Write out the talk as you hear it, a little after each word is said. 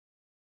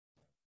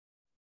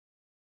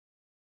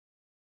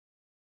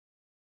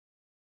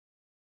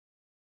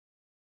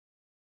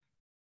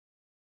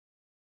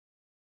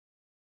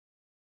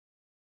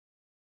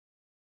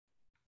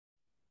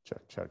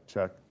Check, check,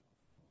 check.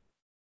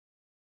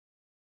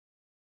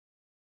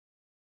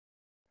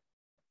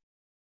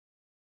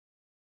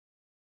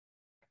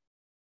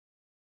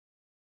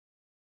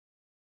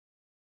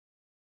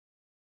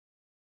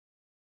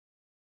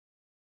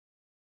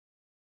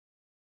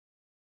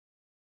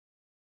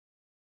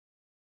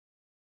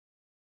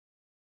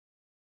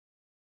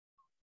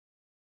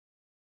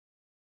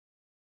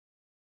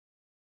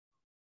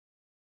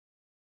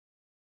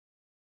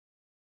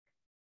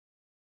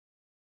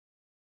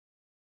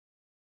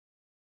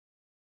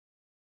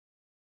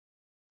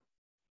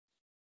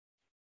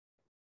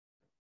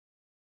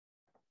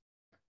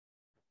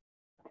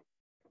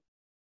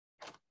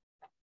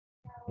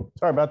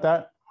 Sorry about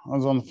that. I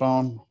was on the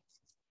phone.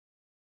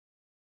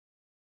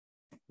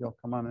 Y'all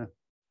come on in.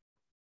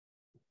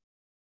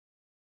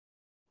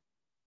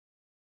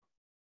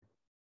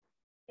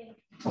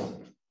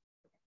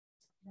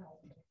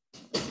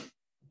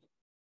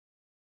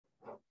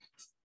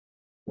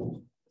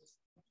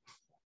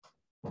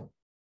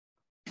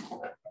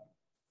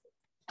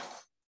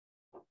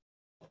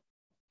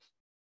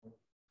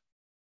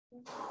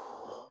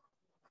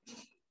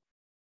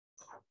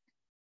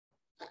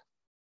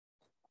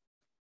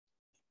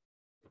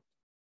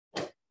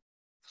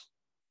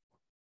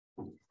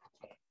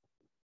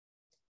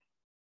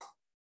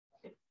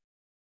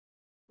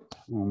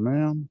 Oh,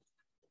 man.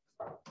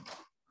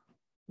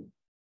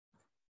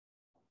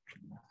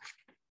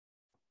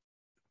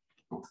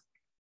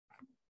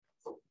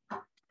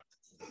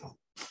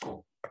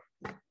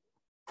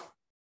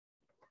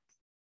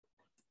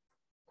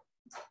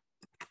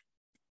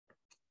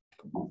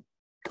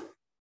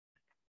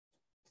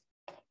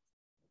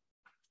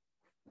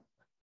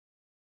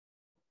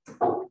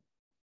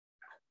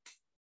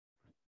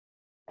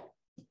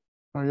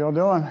 How are y'all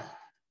doing?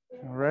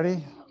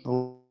 Ready?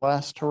 The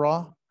last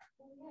hurrah?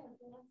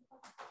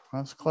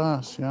 Last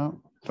class, yeah.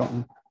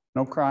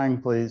 No crying,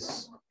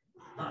 please.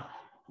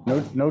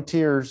 No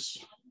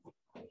tears.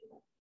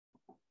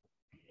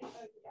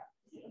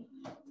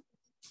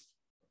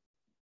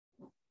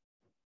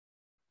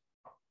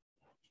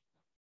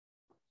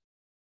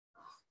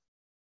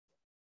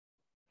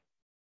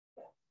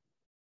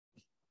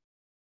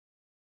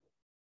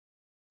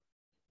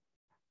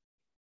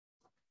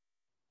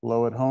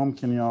 Hello at home,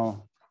 can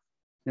y'all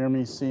hear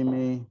me,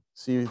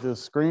 see the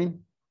screen?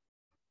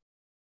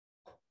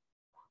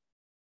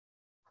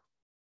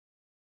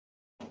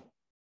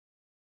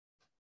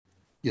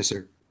 Yes,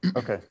 sir.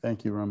 Okay,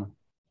 thank you, Roman.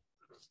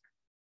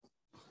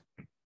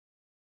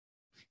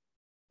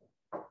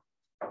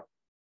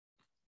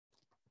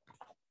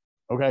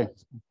 Okay,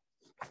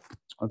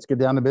 let's get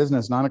down to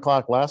business. 9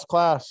 o'clock, last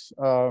class.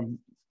 So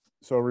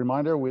a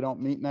reminder, we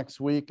don't meet next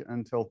week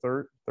until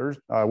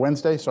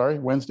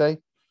Wednesday,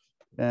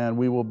 and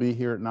we will be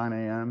here at 9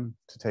 a.m.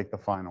 to take the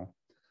final.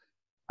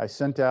 I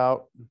sent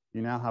out,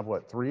 you now have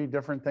what, 3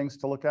 different things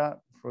to look at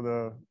for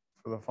the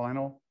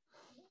final?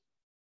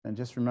 And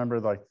just remember,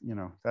 like, you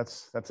know,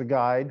 that's a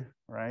guide,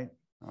 right?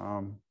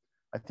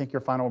 I think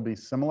your final will be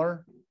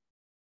similar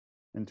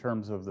in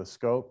terms of the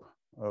scope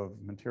of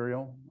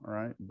material, all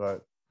right?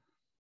 But,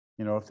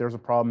 you know, if there's a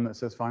problem that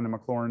says find a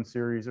Maclaurin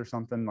series or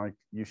something, like,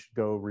 you should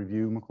go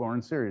review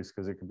Maclaurin series,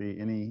 because it could be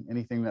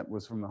anything that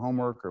was from the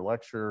homework or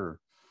lecture or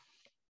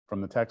from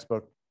the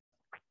textbook.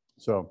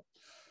 So,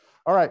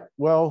 all right,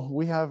 well,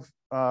 we have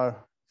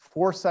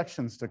 4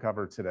 sections to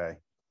cover today.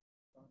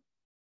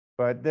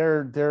 But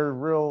they're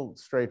real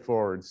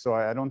straightforward, so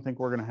I don't think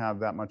we're going to have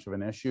that much of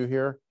an issue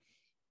here.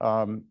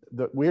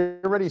 We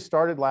already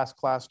started last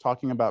class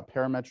talking about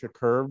parametric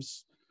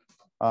curves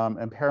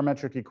and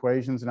parametric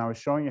equations, and I was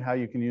showing you how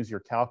you can use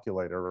your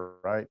calculator,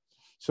 right?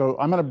 So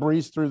I'm going to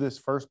breeze through this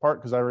first part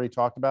because I already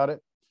talked about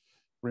it.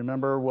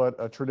 Remember what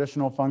a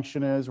traditional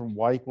function is: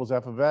 y equals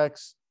f of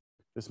x.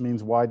 This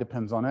means y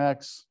depends on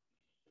x.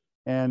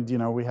 And, you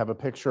know, we have a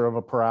picture of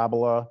a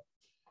parabola.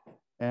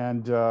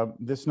 And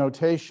this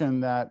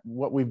notation that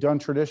what we've done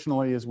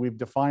traditionally is we've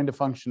defined a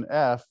function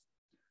f,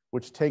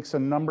 which takes a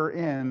number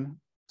in,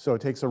 so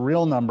it takes a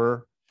real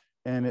number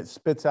and it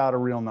spits out a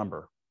real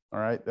number. All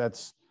right,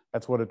 that's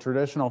what a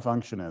traditional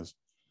function is.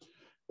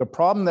 The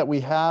problem that we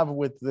have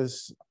with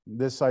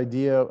this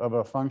idea of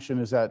a function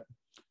is that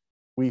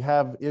we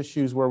have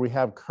issues where we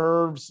have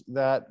curves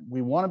that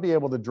we want to be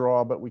able to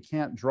draw, but we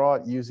can't draw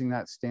it using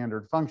that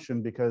standard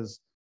function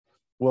because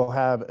we'll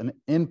have an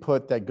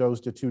input that goes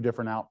to 2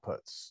 different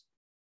outputs.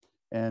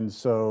 And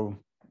so,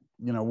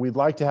 you know, we'd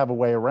like to have a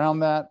way around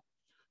that.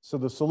 So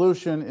the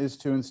solution is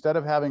to, instead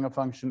of having a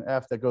function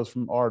f that goes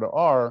from R to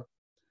R,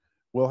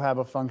 we'll have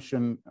a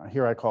function,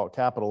 here I call it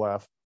capital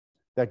F,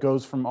 that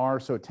goes from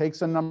R. So it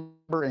takes a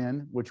number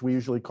in, which we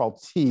usually call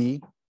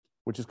t,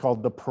 which is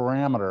called the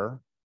parameter.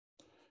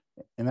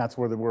 And that's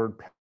where the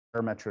word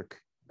parametric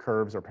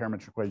curves or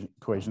parametric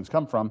equations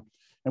come from.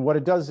 And what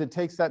it does is it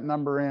takes that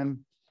number in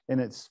and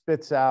it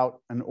spits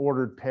out an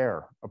ordered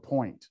pair, a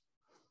point.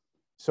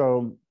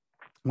 So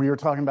we were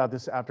talking about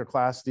this after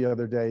class the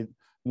other day.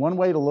 One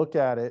way to look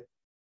at it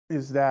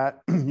is that,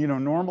 you know,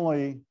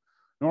 normally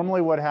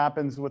what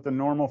happens with a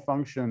normal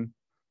function,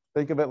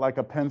 think of it like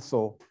a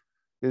pencil.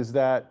 is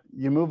that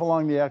you move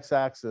along the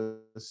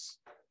x-axis,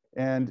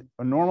 and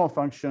a normal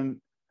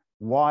function,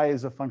 y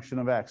is a function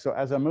of x. So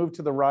as I move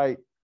to the right,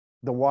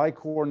 the y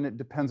coordinate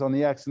depends on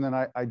the x, and then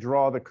I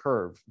draw the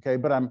curve, okay?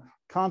 But I'm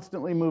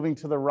constantly moving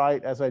to the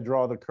right as I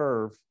draw the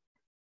curve,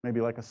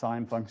 maybe like a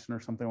sine function or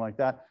something like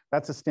that.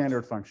 That's a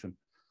standard function.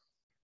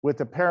 With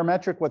the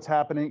parametric, what's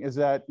happening is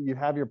that you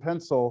have your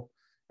pencil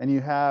and you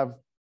have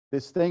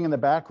this thing in the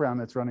background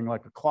that's running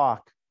like a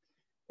clock.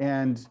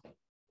 And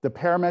the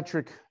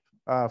parametric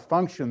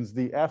functions,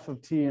 the f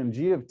of t and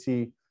g of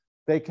t,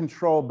 they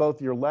control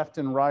both your left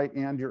and right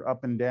and your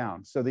up and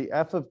down. So the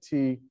f of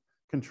t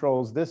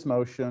controls this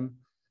motion,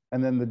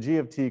 and then the g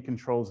of t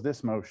controls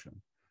this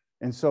motion.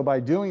 And so by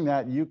doing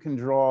that, you can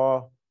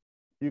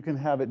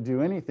have it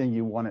do anything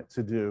you want it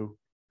to do.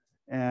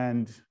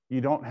 And you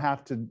don't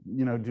have to,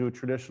 do a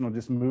traditional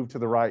just move to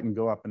the right and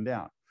go up and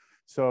down.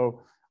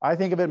 So I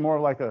think of it more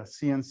like a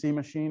CNC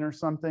machine or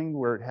something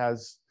where it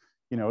has,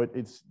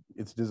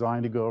 it's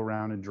designed to go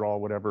around and draw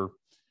whatever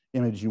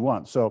image you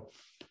want. So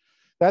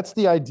that's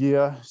the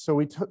idea. So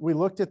we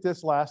looked at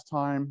this last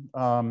time.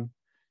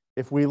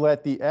 If we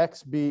let the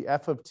x be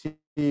f of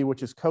t,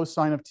 which is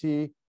cosine of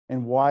t,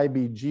 and y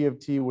be g of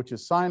t, which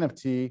is sine of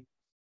t,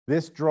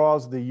 this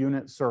draws the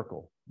unit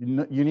circle.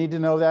 You need to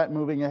know that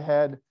moving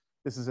ahead.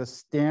 This is a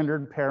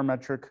standard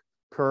parametric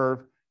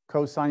curve,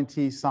 cosine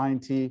t, sine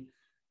t.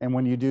 And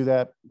when you do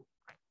that,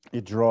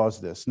 it draws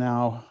this.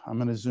 Now, I'm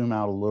going to zoom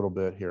out a little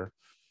bit here.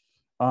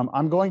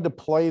 I'm going to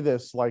play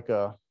this like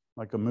a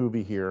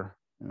movie here,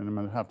 and I'm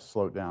going to have to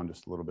slow it down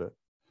just a little bit.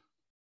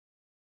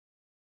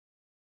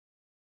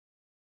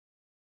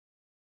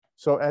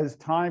 So as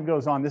time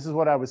goes on, this is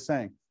what I was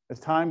saying. As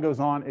time goes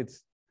on,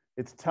 it's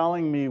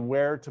telling me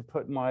where to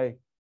put my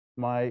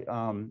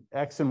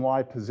x and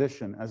y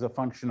position as a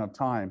function of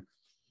time.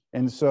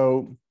 And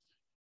so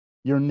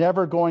you're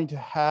never going to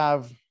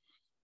have,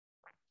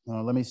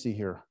 let me see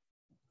here.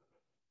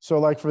 So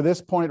like for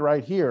this point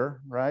right here,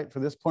 right? For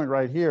this point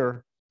right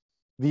here,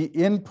 the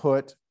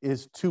input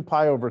is 2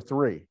 pi over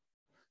 3.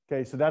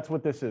 Okay, so that's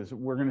what this is.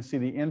 We're going to see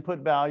the input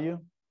value.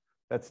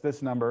 That's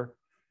this number.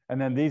 And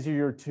then these are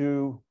your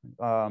two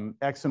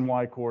x and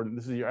y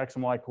coordinates. This is your x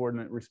and y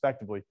coordinate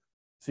respectively.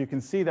 So you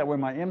can see that when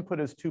my input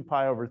is 2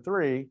 pi over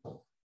 3,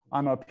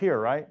 I'm up here,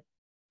 right?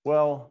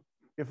 Well,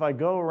 if I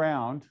go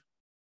around,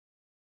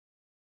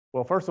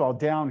 well, first of all,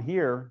 down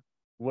here,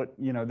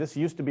 this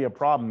used to be a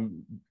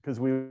problem because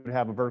we would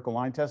have a vertical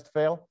line test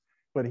fail.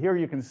 But here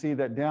you can see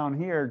that down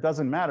here, it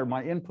doesn't matter.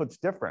 My input's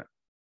different.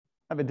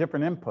 I have a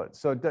different input.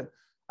 So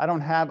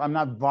I'm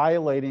not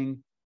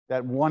violating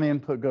that one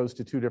input goes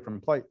to two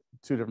different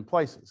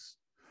places.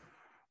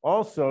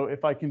 Also,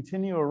 if I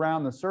continue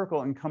around the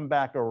circle and come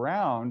back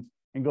around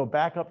and go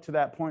back up to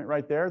that point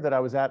right there that I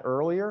was at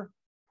earlier,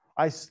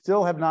 I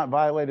still have not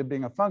violated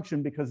being a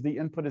function because the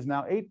input is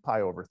now 8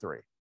 pi over 3.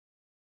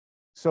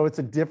 So it's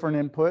a different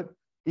input,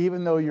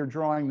 even though you're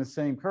drawing the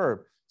same curve.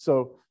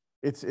 So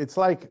it's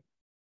like,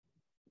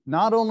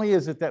 not only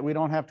is it that we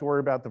don't have to worry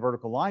about the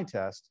vertical line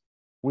test,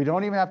 we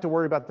don't even have to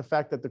worry about the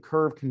fact that the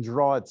curve can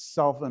draw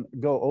itself and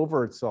go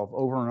over itself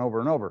over and over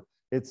and over.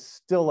 It's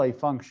still a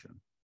function,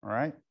 all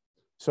right?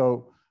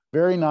 So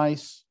very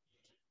nice.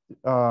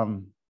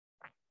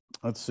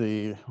 Let's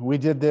see, we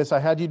did this. I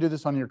had you do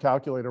this on your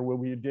calculator where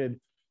we did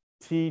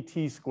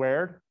t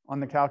squared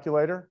on the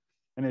calculator,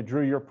 and it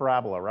drew your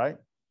parabola, right?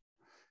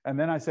 And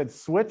then I said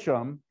switch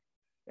them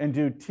and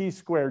do t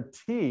squared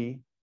t,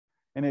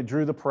 and it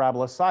drew the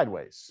parabola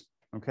sideways,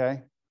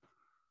 okay?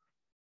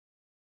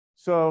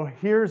 So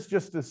here's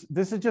just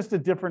this is just a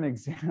different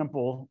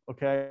example,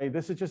 okay?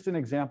 This is just an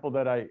example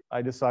that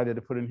I decided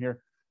to put in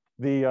here.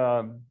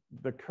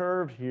 The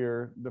curve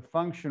here, the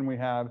function we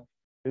have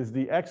is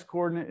the x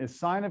coordinate is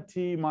sine of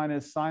t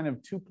minus sine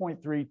of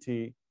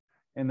 2.3t,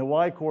 and the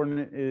y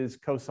coordinate is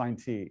cosine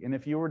t. And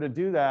if you were to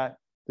do that,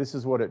 this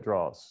is what it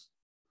draws.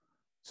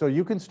 So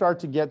you can start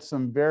to get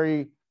some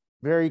very,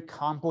 very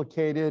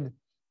complicated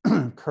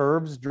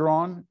curves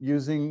drawn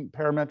using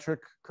parametric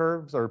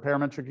curves or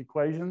parametric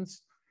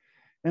equations.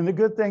 And the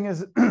good thing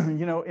is,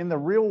 in the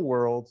real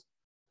world,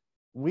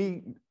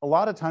 a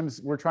lot of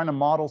times we're trying to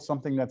model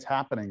something that's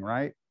happening,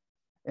 right?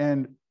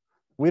 And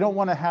we don't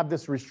want to have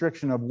this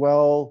restriction of,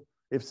 well,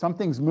 if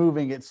something's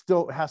moving, it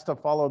still has to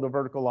follow the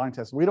vertical line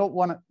test. We don't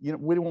want to,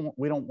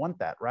 we don't want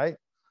that, right?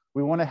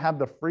 We want to have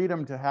the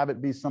freedom to have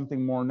it be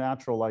something more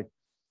natural. Like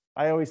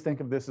I always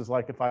think of this as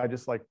like if I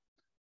just like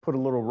put a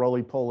little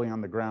roly-poly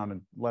on the ground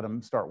and let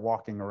him start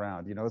walking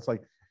around, it's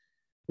like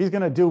he's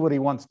going to do what he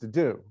wants to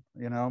do,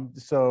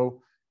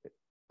 So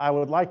I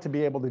would like to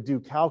be able to do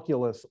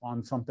calculus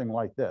on something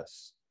like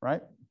this,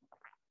 right?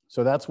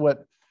 So that's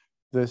what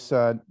this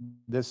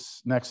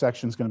next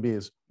section is going to be,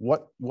 is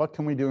what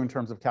can we do in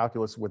terms of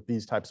calculus with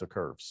these types of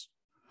curves?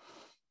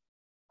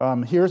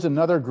 Here's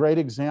another great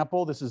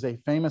example. This is a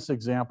famous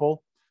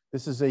example.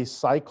 This is a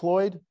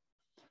cycloid.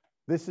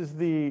 This is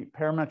the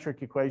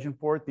parametric equation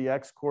for it. The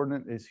x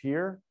coordinate is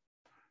here,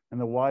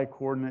 and the y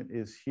coordinate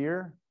is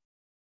here.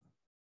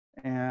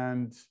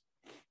 And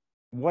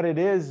what it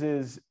is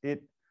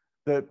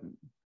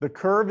the The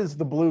curve is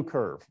the blue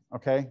curve,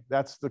 okay?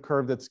 That's the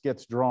curve that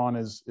gets drawn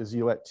as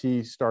you let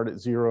t start at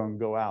 0 and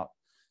go out.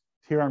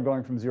 Here I'm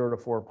going from 0 to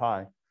 4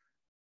 pi.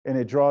 And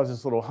it draws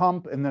this little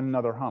hump and then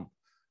another hump.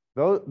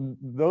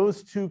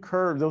 Those two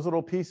curves, those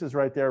little pieces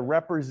right there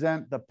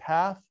represent the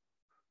path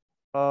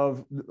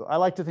of, I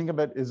like to think of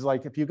it as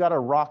like if you got a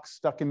rock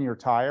stuck in your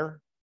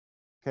tire,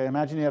 okay,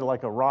 imagine you had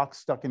like a rock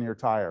stuck in your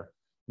tire.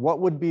 What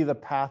would be the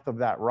path of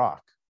that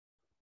rock?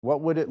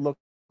 What would it look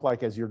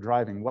like as you're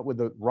driving? What would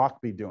the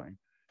rock be doing?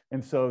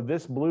 And so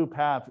this blue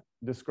path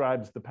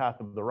describes the path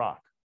of the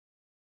rock.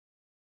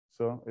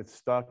 So it's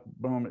stuck,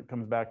 boom, it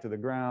comes back to the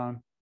ground.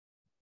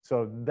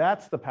 So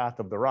that's the path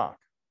of the rock.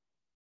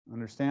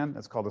 Understand?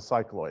 That's called a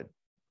cycloid.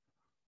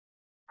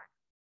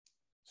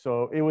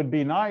 So it would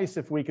be nice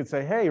if we could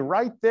say, hey,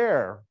 right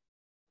there,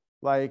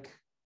 like,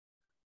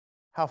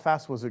 how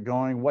fast was it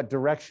going? What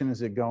direction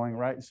is it going,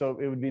 right? So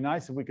it would be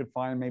nice if we could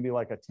find maybe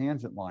like a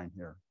tangent line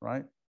here,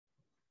 right?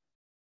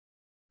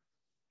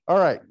 All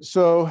right,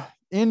 so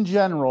in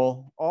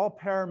general, all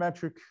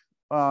parametric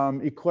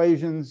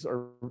equations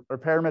or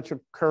parametric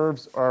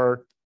curves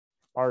are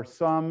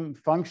some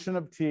function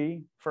of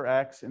t for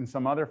x and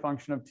some other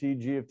function of t,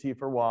 g of t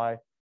for y,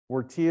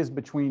 where t is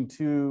between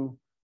two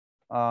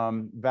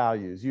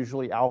values,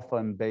 usually alpha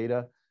and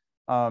beta.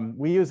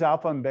 We use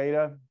alpha and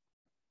beta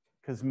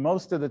because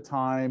most of the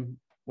time,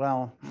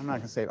 well, I'm not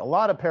going to say it. A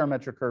lot of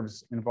parametric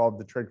curves involve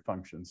the trig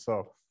functions.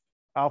 So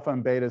alpha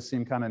and beta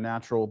seem kind of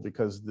natural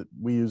because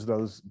we use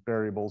those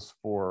variables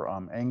for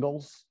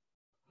angles.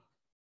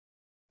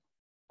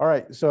 All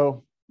right,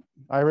 so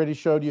I already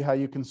showed you how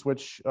you can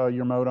switch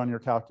your mode on your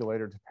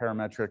calculator to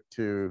parametric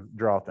to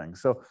draw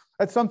things. So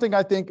that's something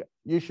I think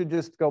you should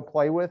just go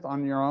play with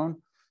on your own.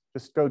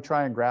 Just go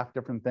try and graph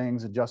different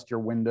things, adjust your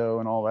window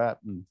and all that,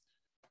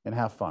 and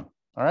have fun.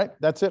 All right,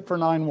 that's it for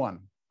 9.1.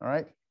 All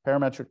right,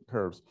 parametric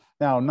curves.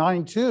 Now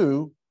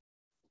 9.2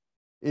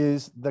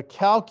 is the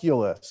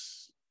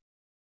calculus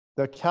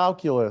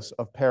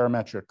of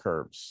parametric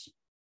curves.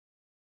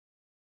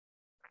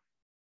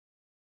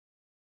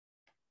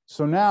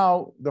 So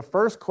now the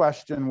first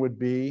question would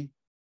be,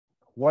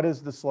 what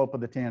is the slope of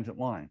the tangent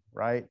line,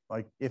 right?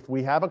 Like if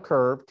we have a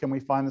curve, can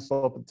we find the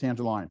slope of the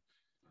tangent line?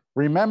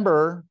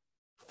 Remember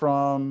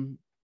from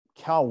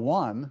Cal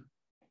 1,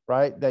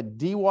 right, that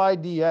dy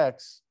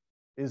dx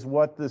is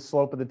what the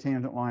slope of the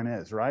tangent line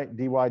is, right?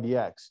 Dy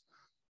dx.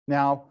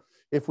 Now,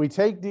 if we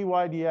take dy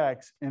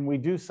dx and we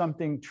do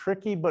something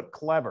tricky but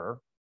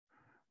clever,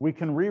 we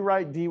can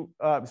rewrite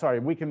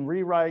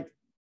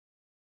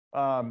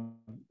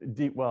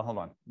well, hold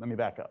on, let me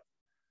back up.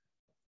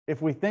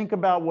 If we think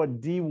about what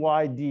dy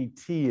dt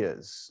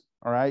is,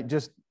 all right,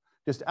 just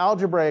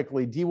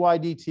algebraically, dy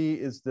dt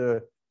is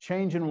the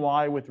change in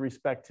y with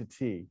respect to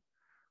t.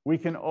 We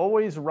can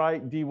always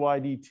write dy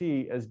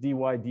dt as dy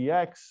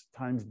dx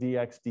times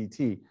dx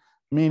dt,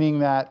 meaning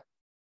that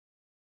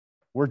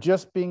we're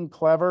just being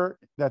clever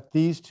that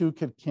these two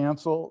could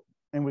cancel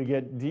and we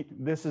get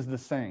this is the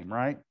same,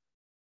 right?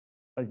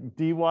 Like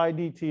dy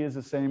dt is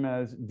the same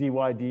as dy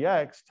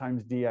dx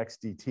times dx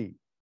dt.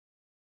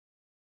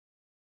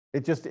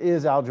 It just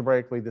is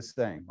algebraically the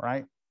same,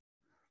 right?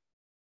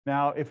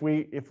 Now, if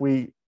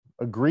we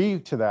agree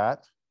to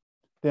that,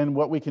 then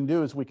what we can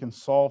do is we can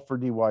solve for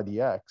dy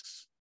dx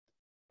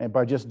and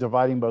by just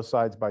dividing both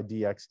sides by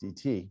dx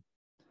dt.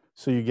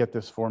 So you get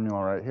this formula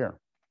right here.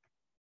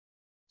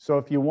 So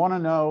if you want to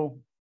know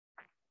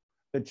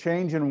the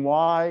change in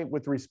y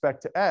with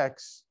respect to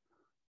x,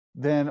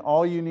 then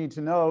all you need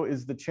to know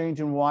is the change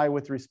in y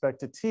with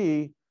respect to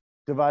t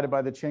divided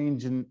by the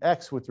change in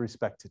x with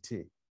respect to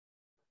t.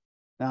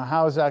 Now,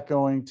 how is that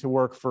going to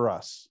work for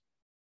us?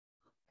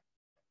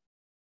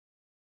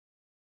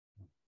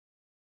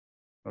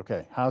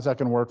 Okay, how's that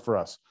going to work for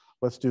us?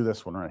 Let's do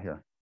this one right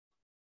here.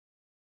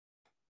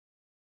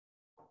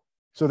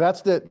 So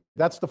that's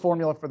the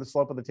formula for the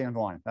slope of the tangent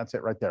line. That's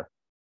it right there.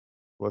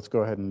 Let's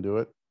go ahead and do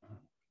it.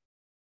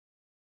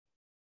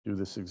 Do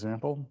this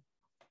example.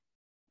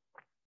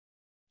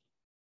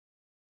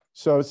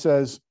 So it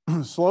says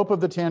slope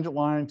of the tangent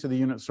line to the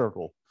unit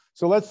circle.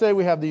 So let's say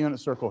we have the unit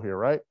circle here,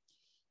 right?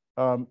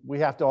 We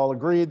have to all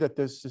agree that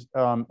this is,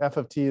 f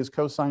of t is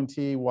cosine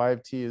t, y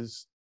of t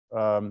is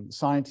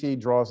sine t,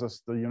 draws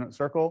us the unit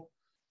circle,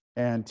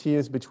 and t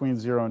is between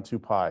 0 and 2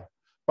 pi.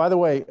 By the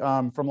way,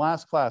 from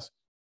last class,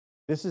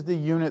 this is the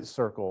unit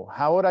circle.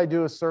 How would I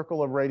do a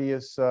circle of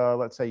radius,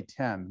 let's say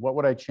 10? What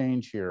would I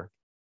change here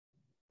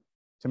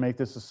to make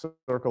this a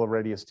circle of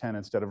radius 10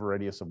 instead of a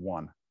radius of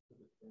 1?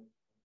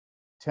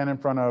 10 in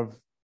front of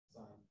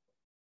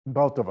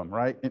both of them,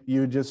 right?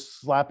 You just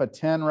slap a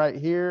 10 right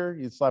here,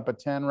 you slap a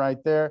 10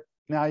 right there.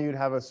 Now you'd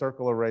have a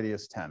circle of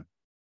radius 10.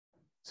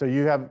 So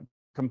you have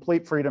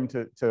complete freedom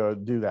to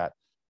do that.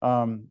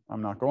 I'm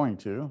not going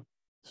to,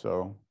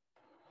 so.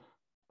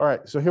 All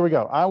right, so here we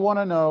go. I want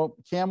to know,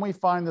 can we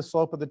find the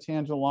slope of the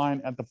tangent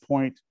line at the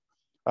point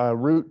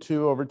root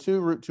 2 over 2,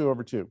 root 2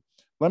 over 2?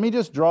 Let me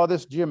just draw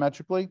this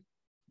geometrically,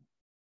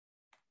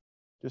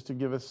 just to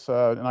give us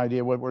an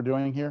idea of what we're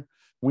doing here.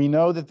 We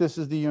know that this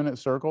is the unit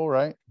circle,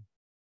 right?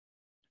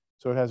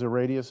 So it has a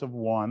radius of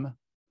 1.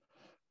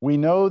 We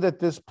know that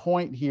this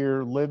point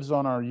here lives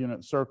on our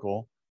unit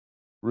circle,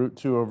 root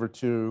 2 over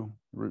 2,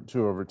 root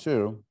 2 over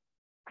 2.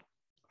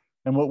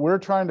 And what we're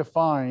trying to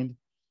find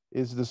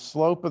is the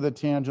slope of the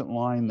tangent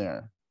line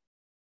there,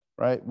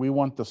 right? We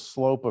want the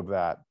slope of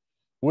that,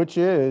 which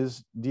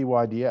is dy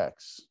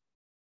dx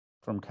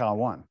from Cal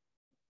 1.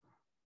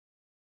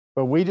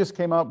 But we just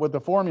came up with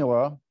the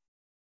formula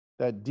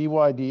that dy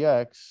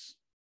dx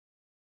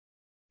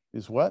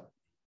is what?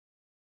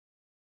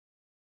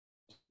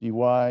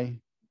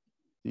 dy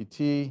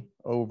dt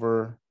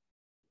over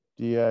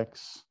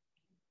dx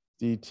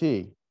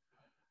dt.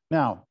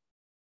 Now,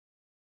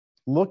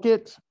 look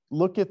at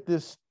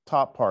this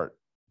top part.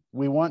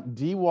 We want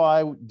dy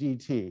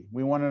dt.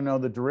 We want to know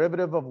the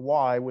derivative of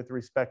y with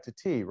respect to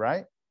t,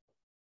 right?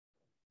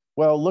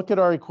 Well, look at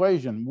our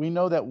equation. We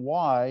know that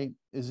y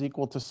is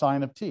equal to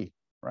sine of t,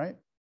 right?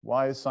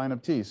 Y is sine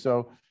of t.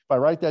 So if I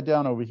write that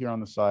down over here on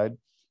the side,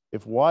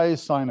 if y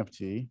is sine of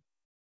t,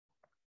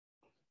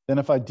 then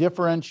if I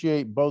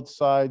differentiate both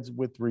sides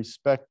with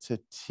respect to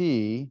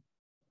t,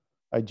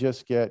 I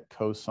just get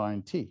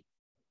cosine t,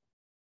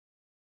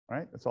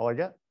 right? That's all I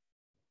get.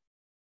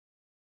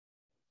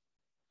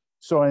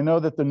 So I know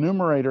that the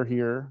numerator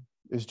here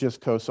is just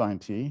cosine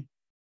t.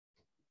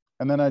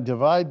 And then I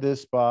divide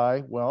this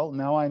by, well,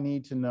 now I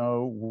need to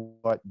know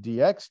what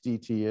dx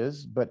dt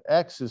is, but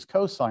x is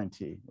cosine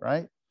t,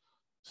 right?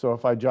 So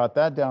if I jot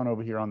that down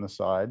over here on the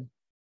side,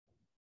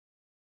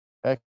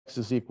 x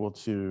is equal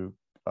to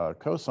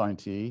cosine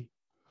t,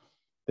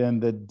 then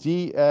the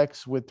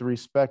dx with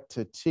respect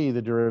to t,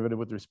 the derivative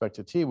with respect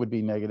to t, would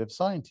be negative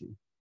sine t.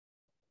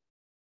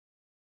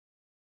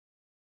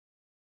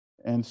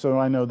 And so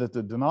I know that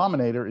the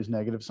denominator is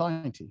negative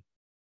sine t.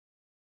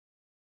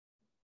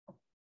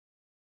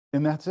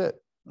 And that's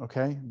it,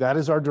 okay? That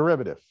is our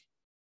derivative.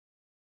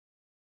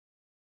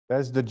 That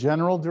is the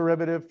general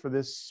derivative for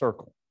this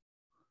circle.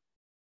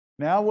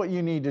 Now what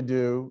you need to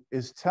do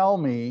is tell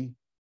me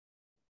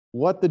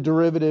what the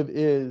derivative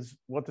is,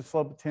 what the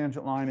slope of the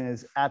tangent line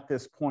is at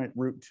this point,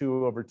 root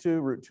 2 over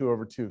 2, root 2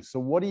 over 2. So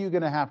what are you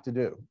going to have to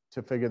do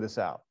to figure this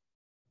out?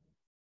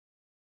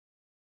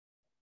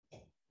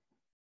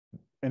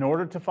 In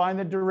order to find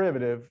the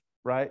derivative,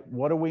 right,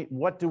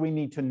 what do we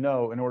need to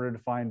know in order to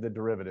find the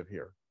derivative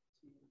here?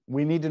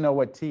 We need to know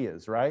what t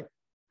is, right?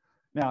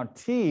 Now,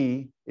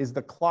 t is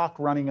the clock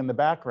running in the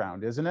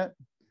background, isn't it?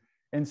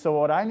 And so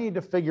what I need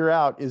to figure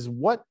out is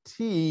what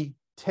t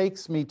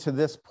takes me to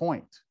this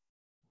point,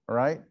 all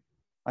right?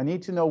 I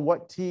need to know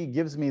what t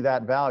gives me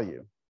that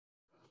value.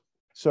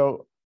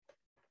 So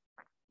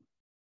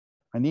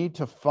I need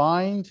to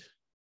find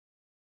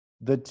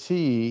the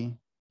t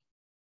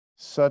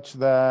such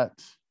that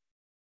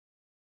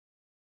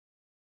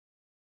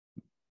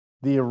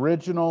the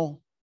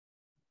original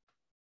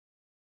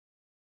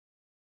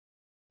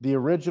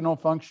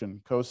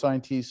function, cosine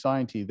t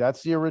sine t,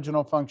 that's the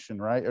original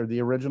function, right? Or the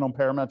original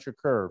parametric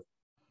curve.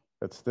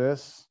 That's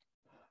this.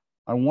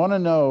 I want to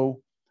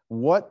know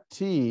what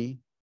t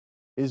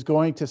is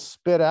going to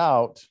spit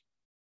out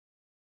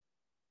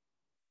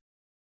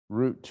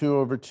root 2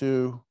 over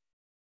 2,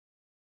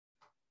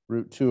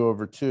 root 2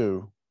 over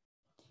 2.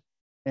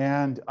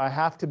 And I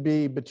have to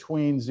be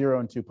between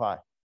 0 and 2 pi.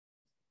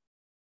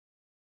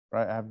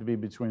 Right? I have to be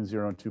between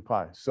 0 and 2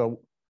 pi. So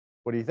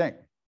what do you think?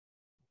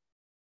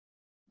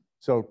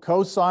 So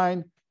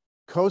cosine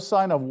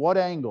of what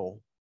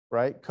angle,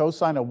 right?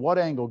 Cosine of what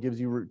angle gives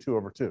you root 2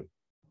 over 2?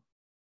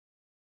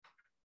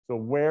 So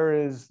where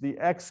is the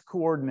x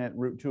coordinate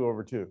root 2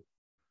 over 2?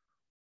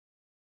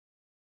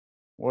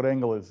 What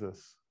angle is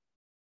this?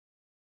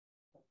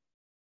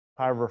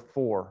 Pi over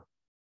 4.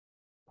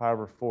 Pi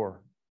over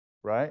 4,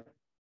 right?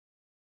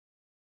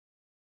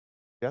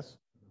 Yes?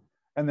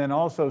 And then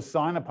also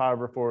sine of pi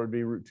over 4 would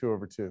be root 2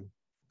 over 2.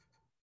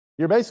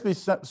 You're basically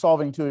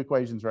solving two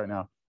equations right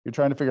now. You're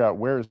trying to figure out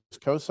where is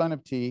cosine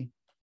of t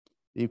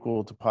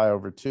equal to pi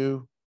over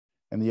 2.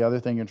 And the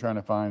other thing you're trying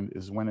to find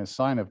is when is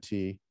sine of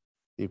t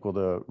equal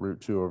to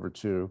root 2 over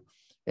 2.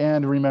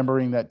 And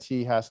remembering that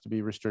t has to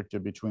be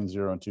restricted between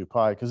 0 and 2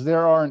 pi because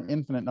there are an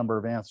infinite number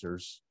of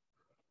answers.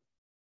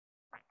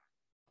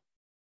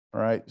 All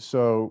right,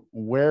 so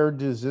where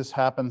does this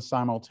happen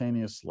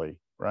simultaneously,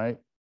 right?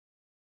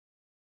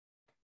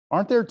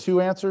 Aren't there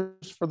two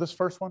answers for this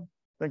first one?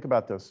 Think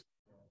about this.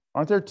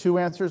 Aren't there two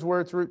answers where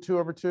it's root 2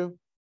 over 2?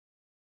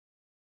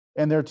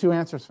 And there are two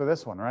answers for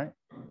this one, right?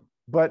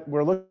 But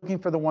we're looking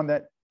for the one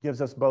that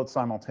gives us both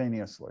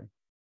simultaneously.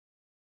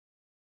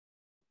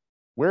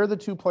 Where are the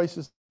two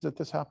places that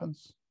this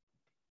happens?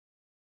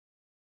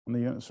 On the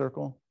unit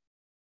circle?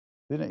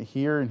 Isn't it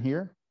here and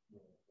here?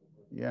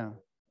 Yeah.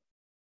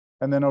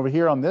 And then over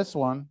here on this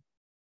one,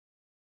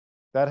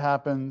 that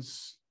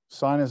happens,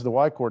 sine is the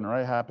y coordinate,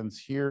 right? It happens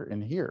here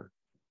and here.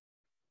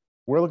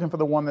 We're looking for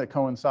the one that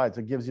coincides.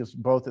 It gives us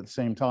both at the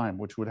same time,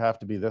 which would have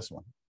to be this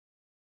one,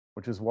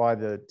 which is why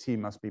the t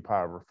must be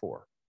pi over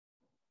 4.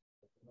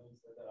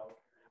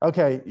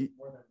 Okay.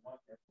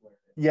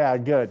 Yeah,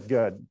 good,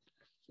 good.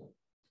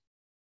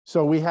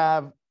 So we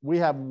have we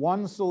have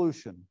one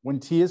solution. When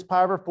t is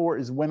pi over 4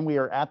 is when we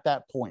are at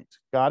that point.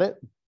 Got it?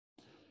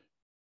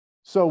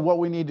 So what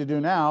we need to do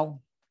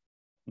now,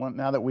 well,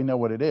 now that we know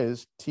what it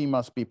is, t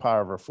must be pi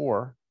over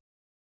 4.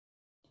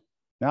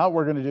 Now what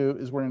we're going to do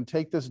is we're going to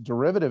take this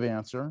derivative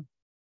answer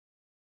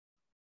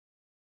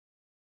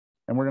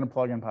and we're going to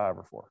plug in pi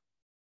over 4.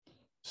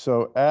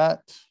 So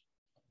at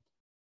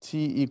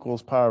t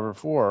equals pi over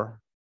 4,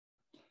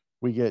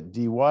 we get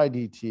dy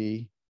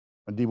dt,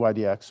 dy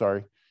dx,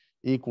 sorry,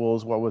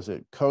 equals, what was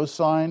it?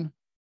 Cosine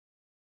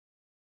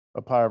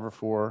of pi over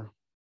 4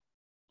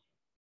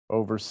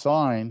 over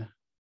sine,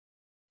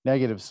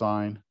 negative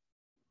sine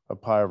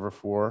of pi over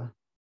 4,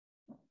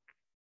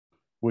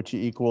 which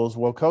equals,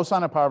 well,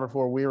 cosine of pi over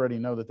 4, we already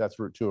know that that's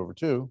root 2 over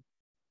 2.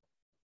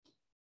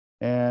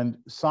 And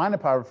sine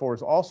of pi over 4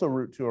 is also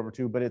root 2 over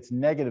 2, but it's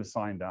negative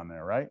sign down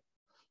there, right?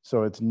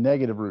 So it's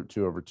negative root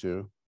 2 over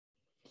 2.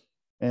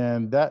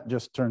 And that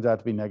just turns out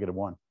to be negative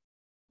 1.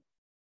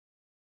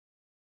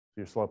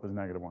 Your slope is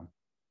negative 1.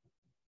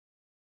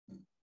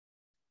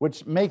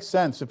 Which makes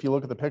sense if you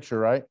look at the picture,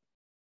 right?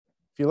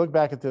 If you look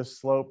back at this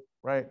slope,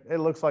 right, it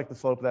looks like the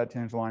slope of that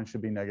tangent line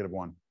should be negative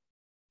 1.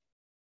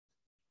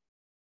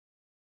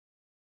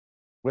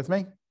 With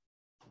me?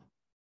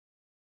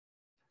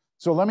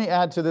 So let me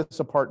add to this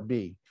a part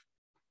B.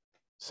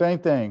 Same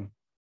thing.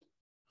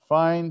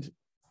 Find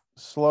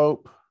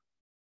slope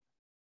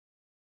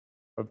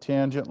of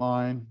tangent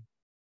line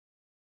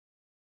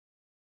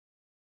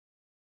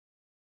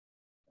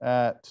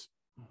at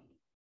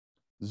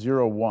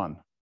 0, 1.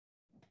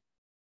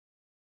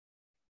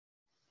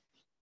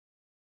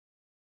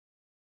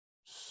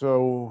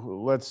 So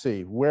let's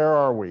see, where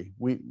are we?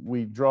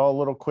 We draw a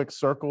little quick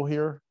circle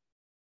here.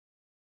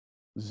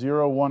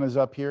 0, 1 is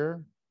up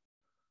here.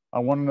 I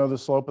want to know the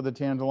slope of the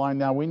tangent line.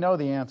 Now we know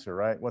the answer,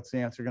 right? What's the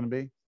answer going to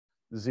be?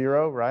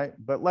 0, right?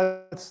 But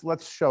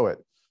let's show it.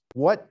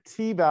 What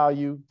t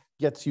value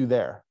gets you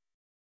there?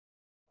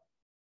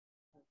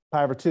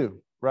 Pi over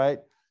 2, right?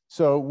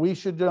 So we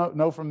should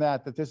know from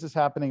that that this is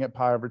happening at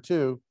pi over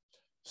 2.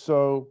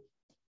 So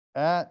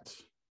at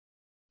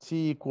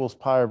t equals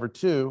pi over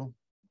 2,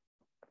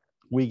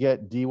 we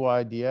get dy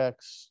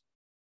dx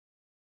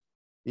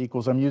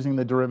equals, I'm using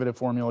the derivative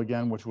formula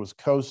again, which was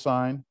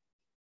cosine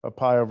of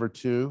pi over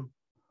 2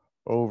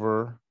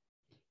 over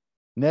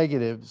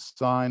negative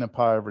sine of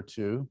pi over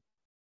 2.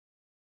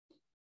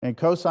 And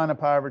cosine of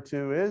pi over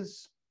 2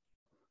 is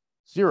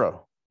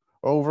 0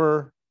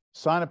 over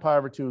sine of pi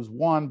over 2 is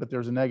 1, but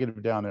there's a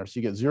negative down there. So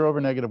you get 0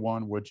 over negative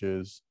 1, which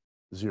is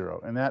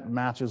 0. And that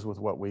matches with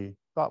what we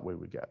thought we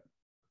would get.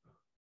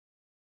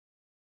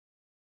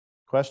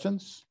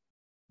 Questions?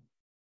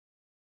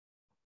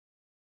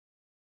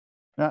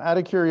 Now, out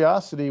of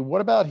curiosity,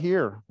 what about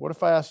here? What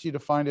if I asked you to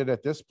find it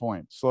at this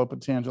point, slope of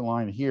tangent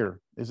line here?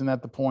 Isn't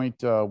that the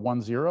point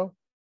 1, 0?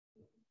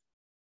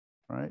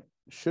 Right?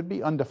 Should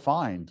be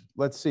undefined.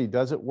 Let's see,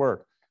 does it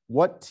work?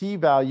 What t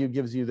value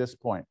gives you this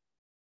point?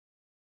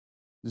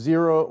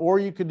 0, or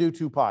you could do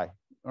 2 pi,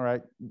 all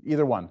right?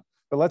 Either one,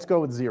 but let's go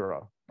with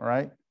 0, all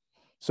right?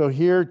 So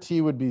here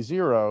t would be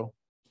 0,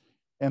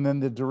 and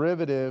then the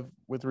derivative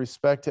with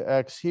respect to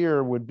x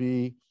here would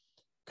be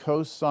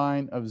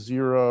cosine of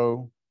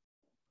 0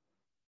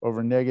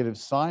 over negative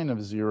sine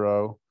of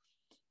 0,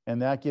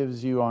 and that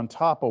gives you on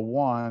top a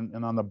 1,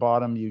 and on the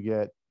bottom you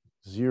get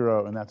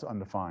 0, and that's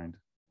undefined,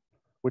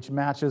 which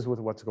matches with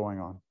what's going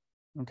on,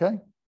 okay?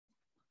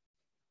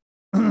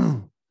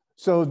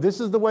 So this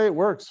is the way it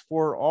works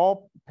for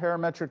all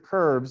parametric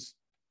curves.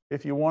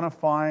 If you want to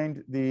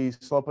find the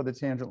slope of the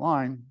tangent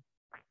line,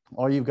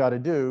 all you've got to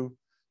do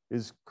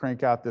is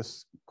crank out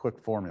this quick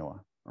formula,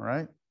 all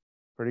right?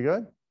 Pretty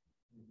good?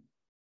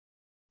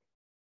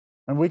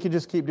 And we could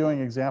just keep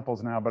doing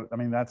examples now, but I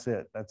mean, that's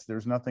it.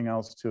 There's nothing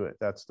else to it.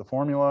 That's the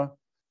formula.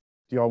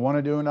 Do y'all want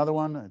to do another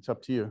one? It's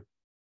up to you.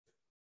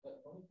 The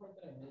only part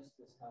that I missed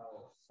is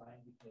how sine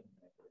became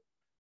negative.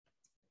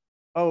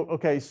 Oh,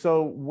 okay.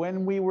 So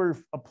when we were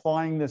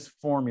applying this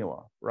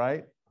formula,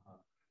 right?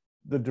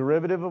 The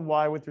derivative of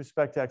y with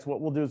respect to x,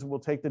 what we'll do is we'll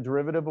take the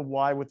derivative of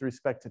y with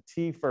respect to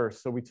t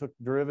first. So we took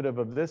the derivative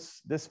of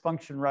this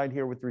function right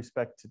here with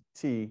respect to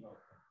t,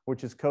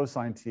 which is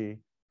cosine t.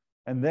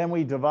 And then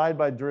we divide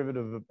by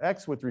derivative of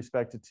x with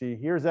respect to t.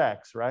 Here's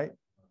x, right?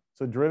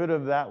 So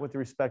derivative of that with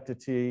respect to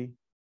t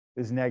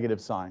is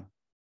negative sine,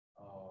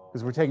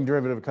 because we're taking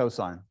derivative of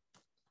cosine.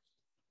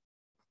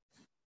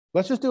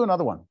 Let's just do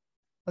another one.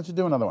 Let's just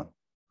do another one.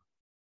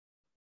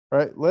 All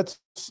right, let's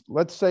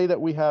say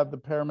that we have the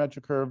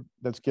parametric curve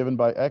that's given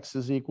by x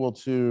is equal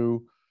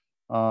to,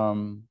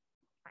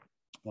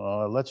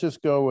 let's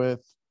go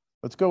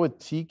with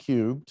t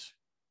cubed.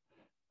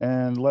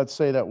 And let's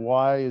say that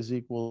y is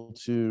equal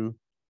to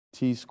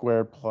t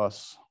squared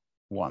plus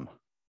 1,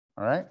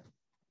 all right?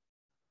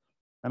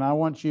 And I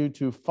want you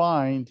to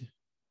find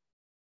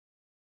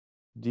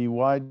dy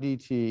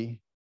dt,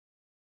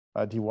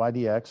 dy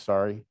dx,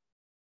 sorry.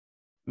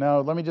 Now,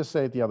 let me just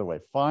say it the other way.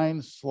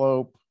 Find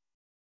slope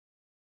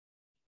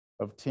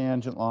of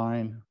tangent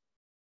line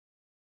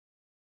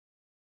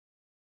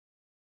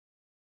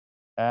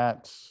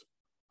at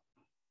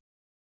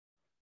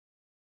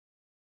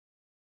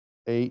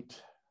at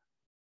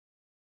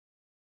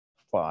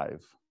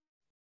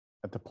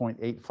the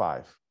point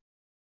 8,5.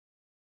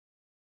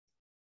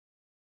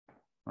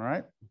 All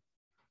right.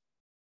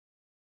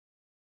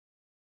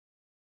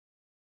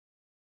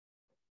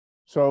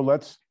 So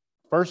let's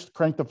first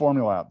crank the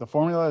formula out. The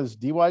formula is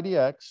dy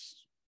dx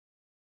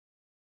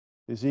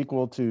is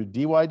equal to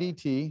dy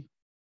dt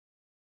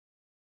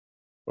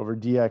over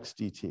dx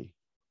dt,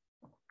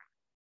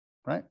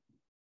 right?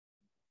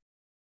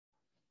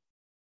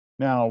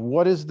 Now,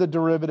 what is the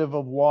derivative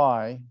of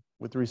y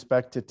with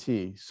respect to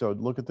t? So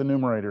look at the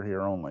numerator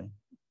here only.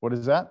 What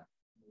is that?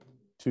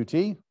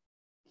 2t.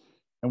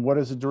 And what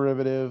is the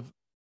derivative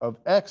of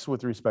x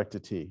with respect to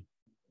t?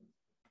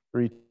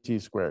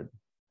 3t squared.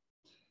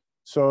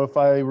 So if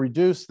I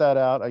reduce that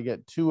out, I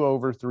get 2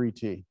 over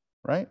 3t,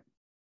 right?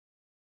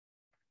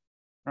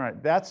 All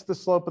right, that's the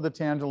slope of the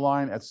tangent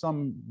line at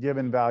some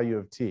given value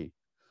of t.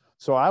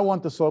 So I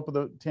want the slope of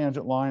the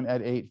tangent line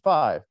at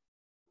 8,5.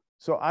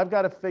 So I've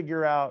got to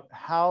figure out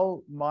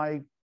how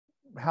my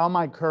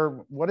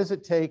curve, what does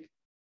it take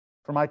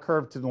for my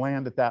curve to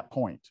land at that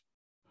point?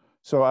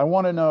 So I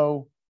want to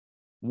know,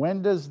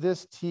 when does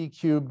this t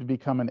cubed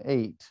become an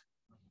 8?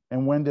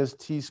 And when does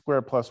t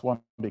squared plus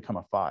 1 become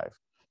a 5?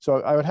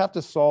 So I would have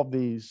to solve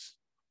these.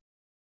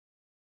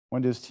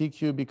 When does t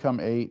cubed become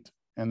 8?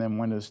 And then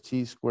when does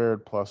t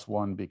squared plus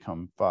 1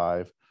 become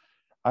 5?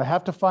 I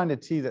have to find a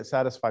t that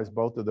satisfies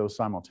both of those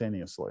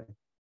simultaneously.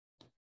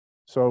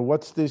 So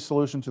what's the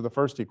solution to the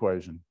first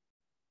equation?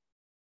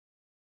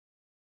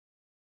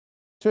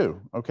 2.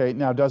 Okay,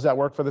 now does that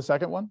work for the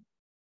second one?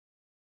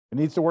 It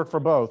needs to work for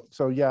both.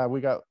 So yeah,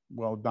 we got,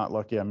 well, not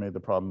lucky I made the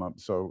problem up,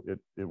 so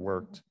it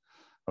worked.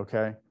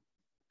 Okay,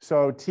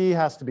 so t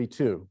has to be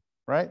 2,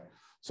 right?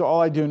 So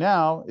all I do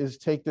now is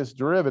take this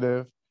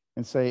derivative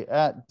and say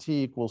at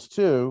t equals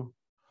 2,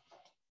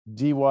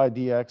 dy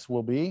dx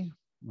will be,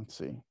 let's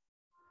see,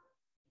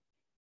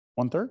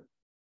 1/3.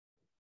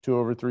 2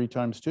 over 3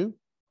 times 2.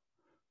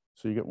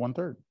 So you get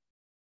 1/3.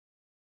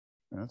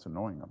 And that's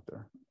annoying up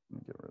there.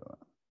 Let me get rid of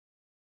that.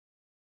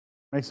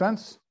 Make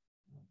sense?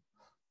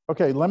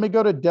 Okay, let me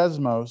go to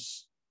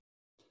Desmos.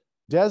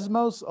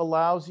 Desmos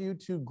allows you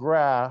to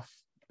graph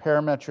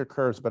parametric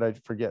curves, but I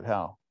forget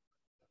how.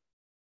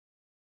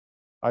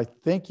 I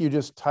think you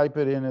just type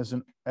it in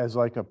as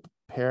like a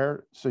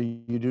pair. So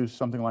you do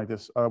something like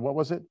this. What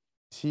was it?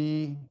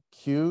 T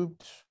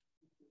cubed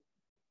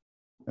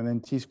and then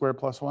t squared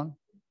plus 1.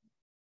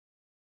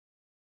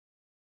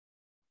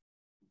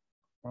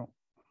 Well,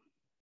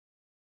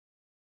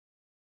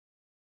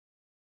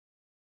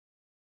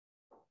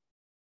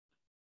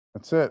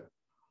 that's it.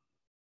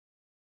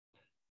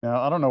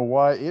 Now, I don't know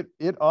why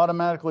it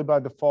automatically by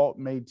default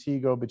made t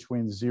go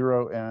between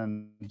 0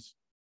 and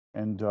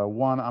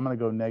 1. I'm going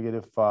to go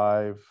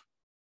 -5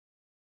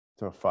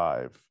 to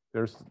 5.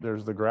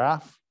 There's the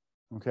graph,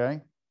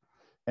 okay?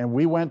 And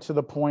we went to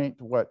the point,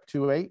 what,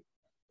 2,8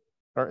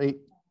 or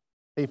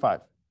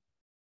 8,5.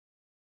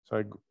 So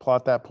I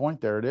plot that point,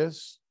 there it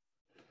is.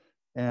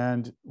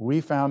 And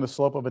we found the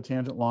slope of a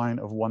tangent line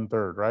of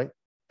 1/3, right?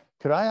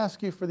 Could I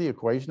ask you for the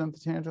equation of the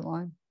tangent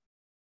line?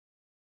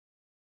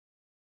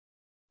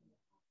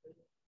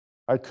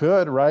 I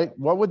could, right?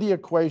 What would the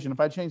equation,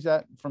 if I change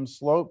that from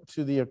slope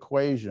to the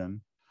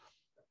equation,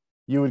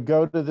 you would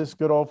go to this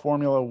good old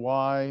formula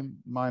y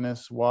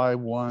minus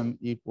y1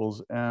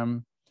 equals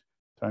m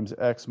times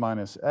x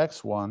minus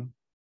x1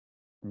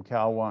 from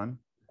Cal 1.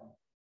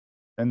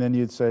 And then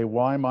you'd say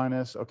y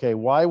minus, okay,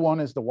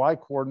 y1 is the y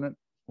coordinate,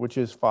 which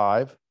is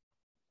 5,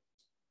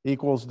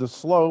 equals the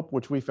slope,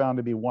 which we found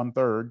to be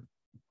 1/3,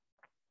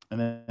 and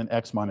then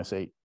x minus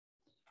 8.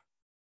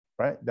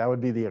 Right? That would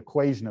be the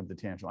equation of the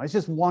tangent line. It's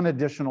just one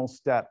additional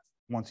step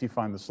once you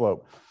find the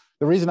slope.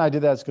 The reason I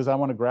did that is because I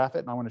want to graph it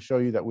and I want to show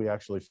you that we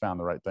actually found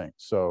the right thing.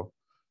 So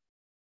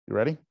you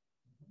ready?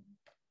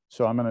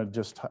 So I'm going to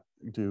just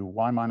do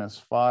y minus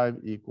 5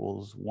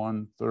 equals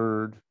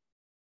 1/3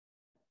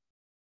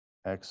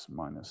 x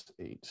minus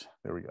 8.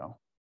 There we go.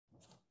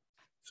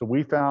 So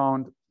we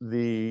found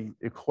the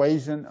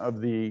equation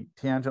of the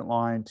tangent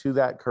line to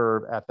that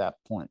curve at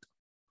that point.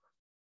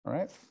 All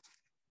right.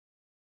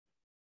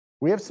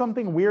 We have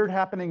something weird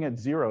happening at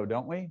 0,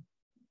 don't we?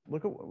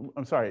 Look at,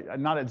 I'm sorry,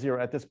 not at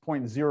 0, at this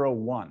point 0,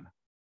 1.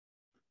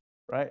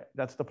 Right?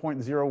 That's the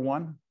point 0,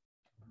 1.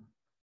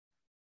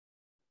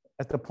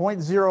 At the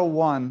point 0,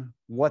 1,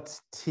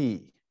 what's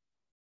t?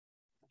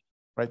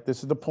 Right?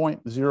 This is the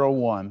point 0,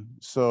 1.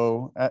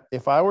 So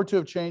if I were to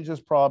have changed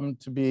this problem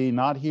to be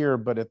not here,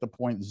 but at the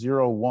point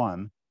 0,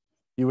 1,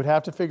 you would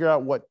have to figure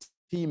out what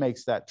t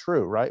makes that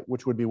true, right?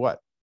 Which would be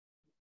what?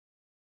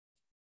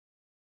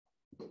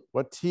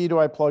 What t do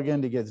I plug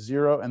in to get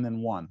 0 and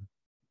then 1?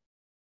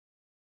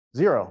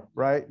 0,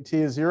 right?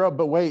 T is 0.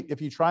 But wait,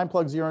 if you try and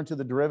plug 0 into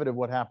the derivative,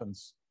 what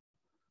happens?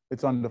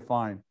 It's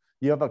undefined.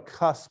 You have a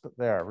cusp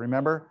there.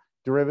 Remember,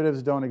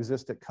 derivatives don't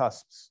exist at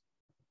cusps.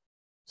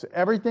 So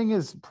everything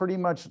is pretty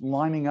much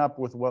lining up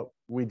with what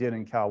we did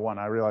in Cal 1.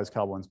 I realize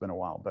Cal 1's been a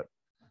while, but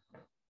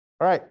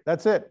all right,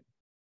 that's it.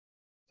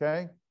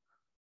 Okay.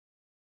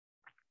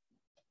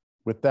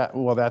 With that,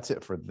 well, that's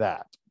it for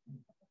that.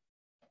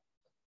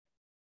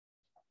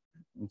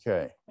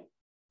 Okay.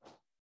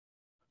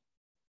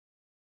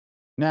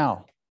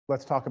 Now,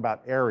 let's talk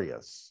about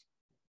areas.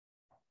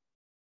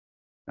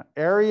 Now,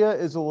 area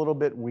is a little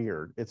bit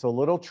weird. It's a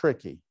little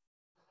tricky.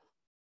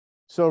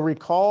 So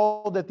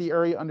recall that the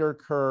area under a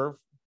curve,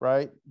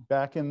 right?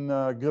 Back in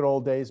the good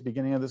old days,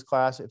 beginning of this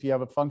class, if you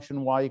have a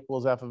function y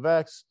equals f of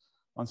x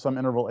on some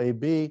interval a,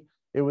 b,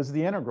 it was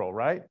the integral,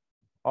 right?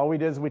 All we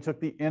did is we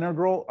took the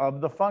integral of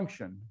the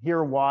function.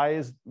 Here, y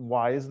is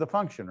the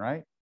function,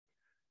 right?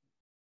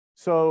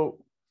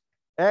 So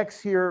x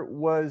here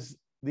was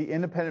the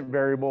independent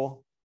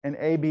variable, and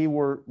a, b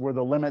were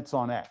the limits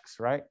on x,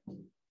 right?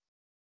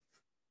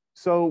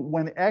 So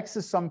when x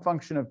is some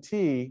function of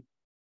t,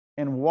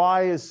 and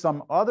y is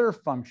some other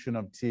function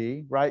of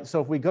t, right?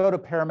 So if we go to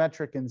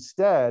parametric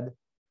instead,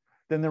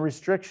 then the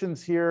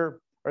restrictions here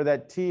are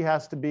that t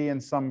has to be in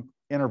some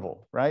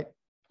interval, right?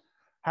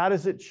 How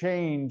does it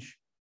change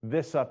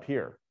this up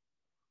here?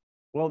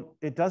 Well,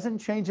 it doesn't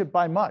change it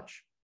by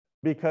much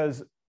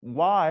because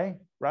y,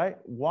 right?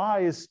 Y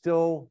is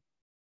still,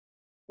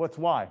 what's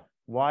y?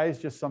 Y is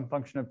just some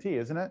function of t,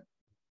 isn't it?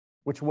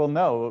 Which we'll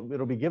know,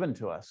 it'll be given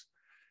to us.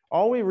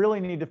 All we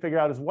really need to figure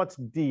out is what's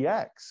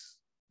dx.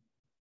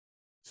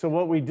 So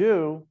what we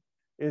do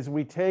is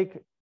we take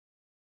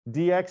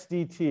dx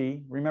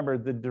dt, remember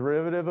the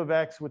derivative of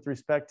x with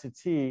respect to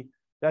t,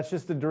 that's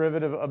just the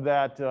derivative of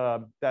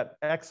that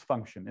x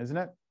function, isn't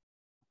it?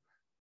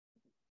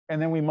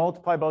 And then we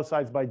multiply both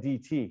sides by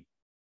dt.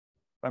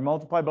 If I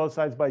multiply both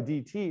sides by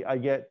dt, I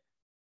get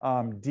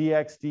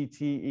dx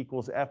dt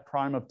equals f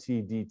prime of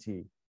t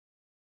dt.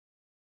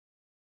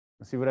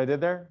 See what I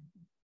did there?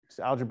 Just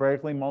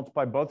algebraically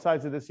multiply both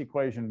sides of this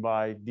equation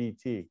by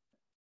dt.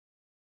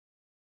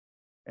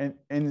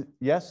 And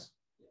yes?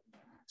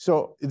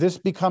 So this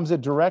becomes a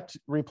direct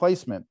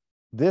replacement.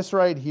 This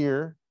right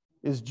here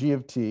is g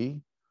of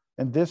t,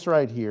 and this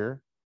right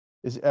here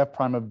is f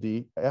prime of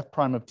t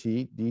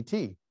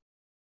dt.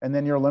 And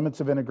then your limits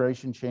of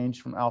integration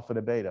change from alpha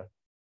to beta.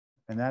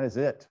 And that is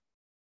it.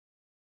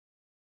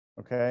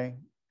 Okay?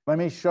 Let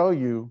me show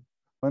you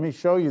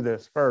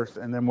this first,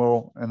 and then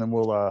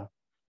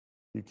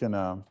you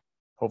can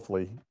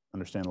hopefully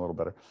understand a little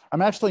better.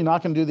 I'm actually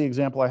not going to do the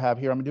example I have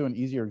here. I'm going to do an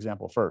easier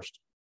example first.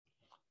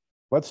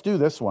 Let's do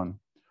this one.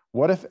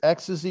 What if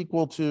x is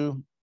equal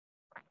to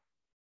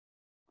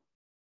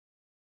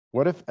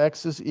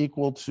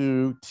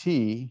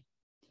t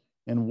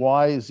and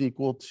y is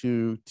equal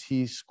to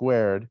t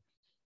squared,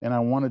 and I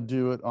want to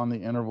do it on the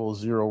interval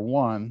 0,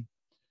 1,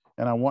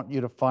 and I want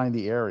you to find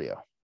the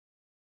area.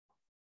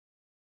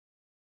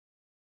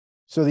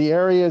 So the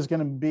area is going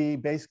to be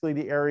basically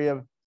the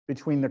area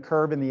between the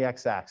curve and the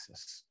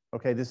x-axis.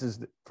 Okay, this is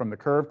from the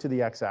curve to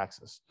the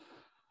x-axis.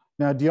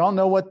 Now, do y'all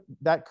know what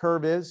that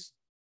curve is?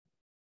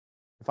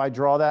 If I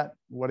draw that,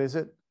 what is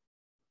it?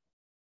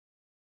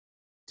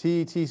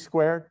 T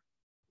squared.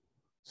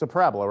 It's a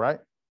parabola, right?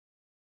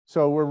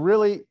 So we're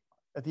really,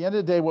 at the end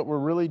of the day, what we're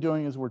really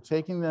doing is we're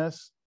taking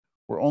this,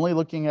 we're only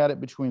looking at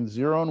it between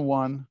 0 and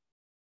 1.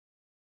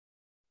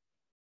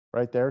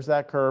 Right, there's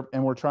that curve,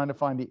 and we're trying to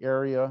find the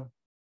area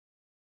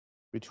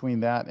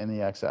between that and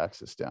the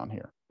x-axis down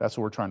here. That's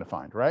what we're trying to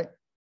find, right?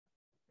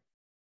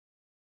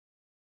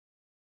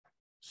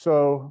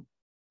 So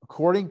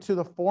according to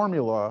the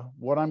formula,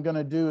 what I'm going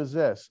to do is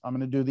this. I'm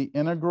going to do the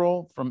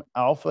integral from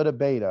alpha to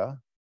beta,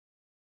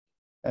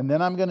 and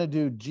then I'm going to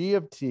do g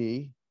of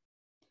t,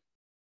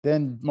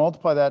 then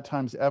multiply that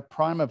times f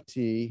prime of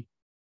t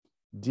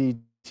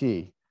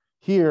dt.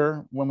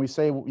 Here, when we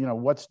say,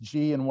 what's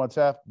g and what's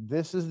f,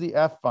 this is the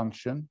f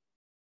function,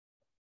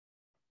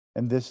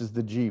 and this is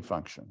the g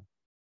function.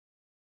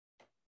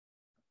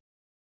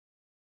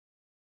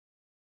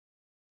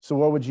 So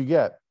what would you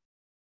get?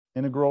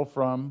 Integral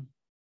from,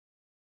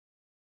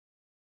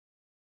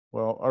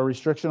 well, our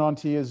restriction on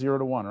t is 0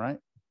 to 1, right?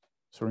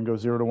 So we can go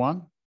 0 to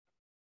 1.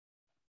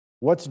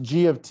 What's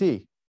g of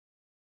t?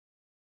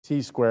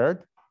 T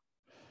squared.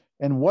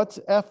 And what's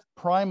f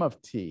prime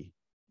of t?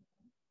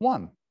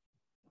 1.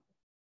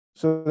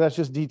 So that's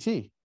just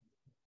dt.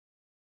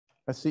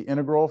 That's the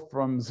integral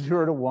from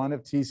 0 to 1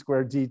 of t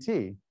squared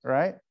dt,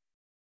 right?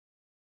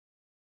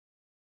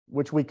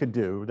 Which we could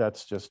do.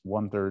 That's just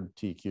 1/3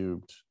 t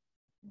cubed.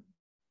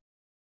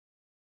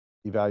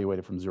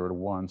 Evaluated from 0 to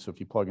 1. So if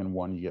you plug in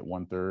 1, you get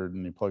 1/3,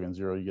 and you plug in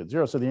 0, you get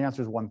 0. So the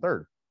answer is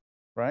 1/3,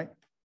 right?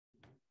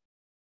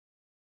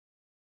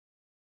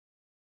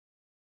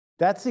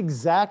 That's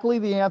exactly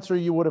the answer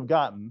you would have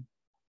gotten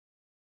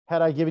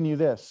had I given you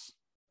this.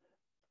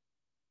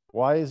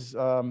 Y is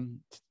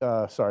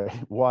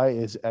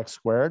x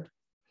squared.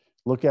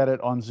 Look at it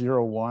on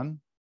 0,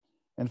 1,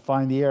 and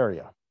find the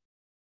area.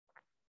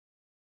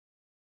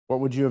 What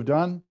would you have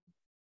done?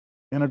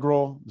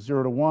 Integral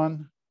 0 to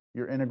 1.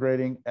 You're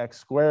integrating x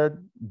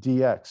squared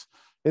dx.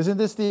 Isn't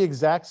this the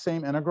exact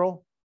same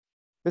integral?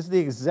 This is the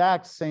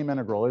exact same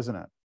integral, isn't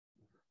it?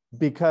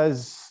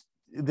 Because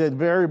the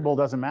variable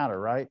doesn't matter,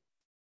 right?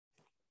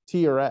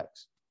 T or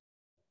x.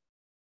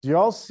 Do you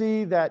all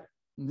see that?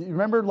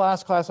 Remember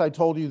last class I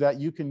told you that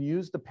you can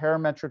use the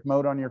parametric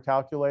mode on your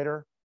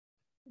calculator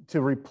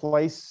to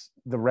replace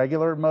the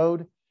regular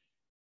mode,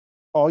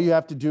 all you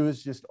have to do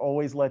is just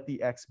always let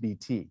the x be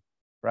t,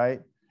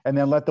 right? And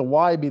then let the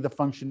y be the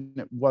function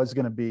it was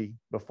going to be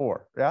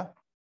before. Yeah.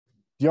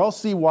 Do y'all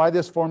see why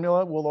this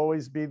formula will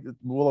always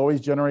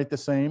generate the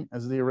same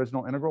as the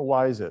original integral?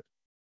 Why is it?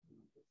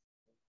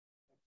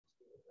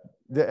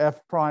 The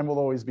f prime will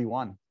always be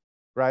 1,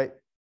 right?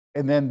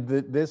 And then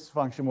this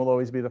function will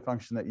always be the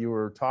function that you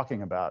were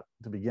talking about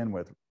to begin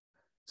with.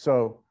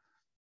 So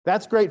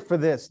that's great for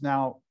this.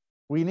 Now,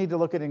 we need to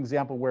look at an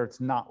example where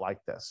it's not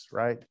like this,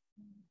 right?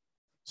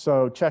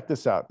 So check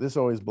this out. This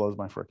always blows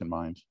my freaking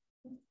mind.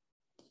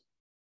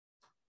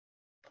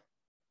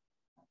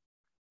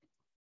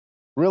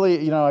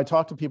 Really, I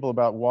talk to people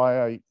about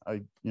why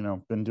I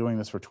been doing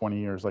this for 20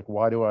 years. Like,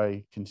 why do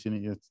I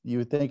continue? You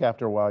would think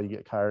after a while you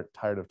get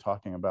tired of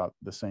talking about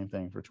the same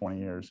thing for 20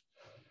 years.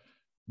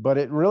 But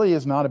it really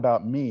is not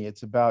about me.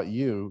 It's about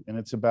you, and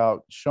it's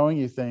about showing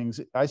you things.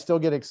 I still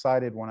get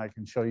excited when I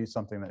can show you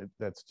something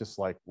that's just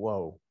like,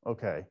 whoa,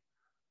 okay.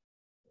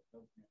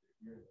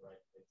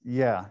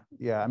 Yeah.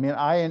 I mean,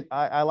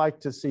 I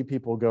like to see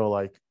people go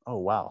like, oh,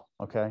 wow,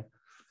 okay.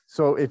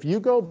 So if you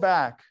go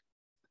back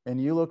and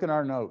you look at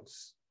our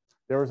notes,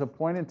 there was a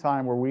point in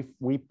time where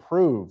we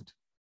proved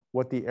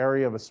what the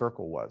area of a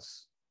circle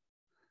was.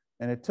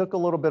 And it took a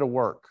little bit of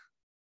work.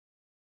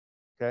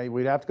 Okay,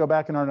 we'd have to go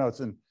back in our notes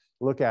and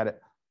look at it.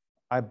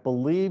 I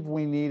believe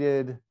we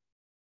needed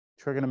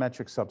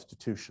trigonometric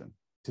substitution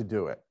to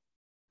do it.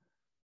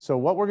 So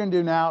what we're going to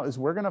do now is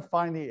we're going to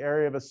find the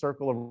area of a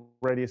circle of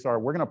radius r.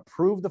 We're going to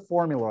prove the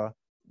formula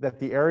that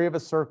the area of a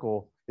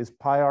circle is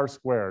pi r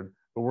squared,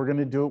 but we're going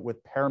to do it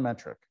with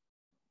parametric.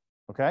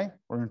 Okay,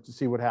 we're going to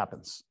see what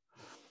happens.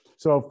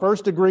 So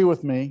first, agree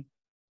with me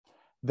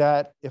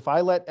that if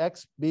I let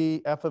x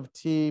be f of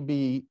t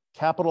be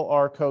capital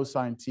R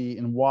cosine t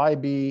and y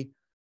be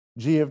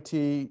g of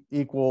t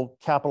equal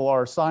capital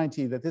R sine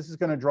t, that this is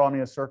going to draw me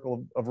a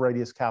circle of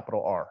radius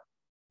capital R.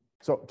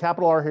 So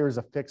capital R here is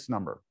a fixed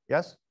number,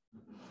 yes?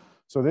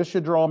 So this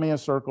should draw me a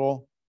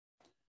circle,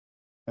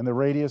 and the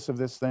radius of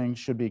this thing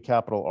should be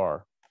capital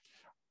R.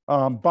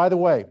 By the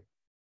way,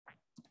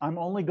 I'm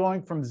only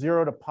going from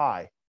 0 to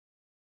pi.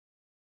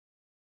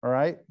 All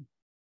right?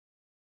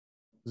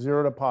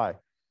 0 to pi.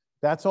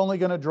 That's only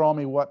going to draw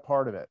me what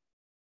part of it?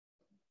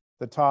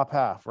 The top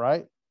half,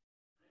 right?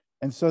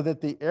 And so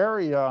that the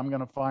area I'm going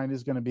to find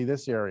is going to be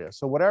this area.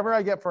 So whatever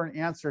I get for an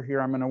answer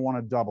here, I'm going to want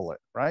to double it,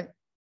 right?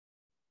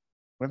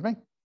 With me?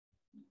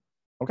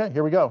 Okay,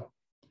 here we go.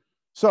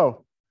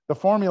 So the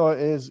formula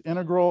is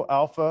integral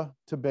alpha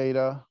to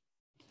beta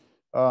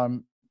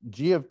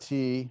g of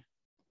t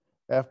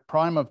f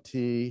prime of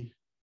t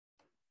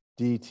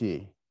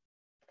dt.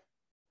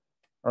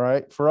 All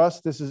right, for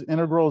us, this is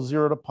integral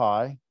 0 to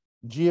pi.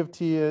 G of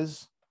t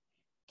is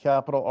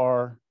capital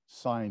R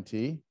sine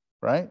t,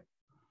 right?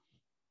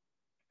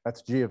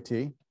 That's g of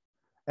t.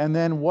 And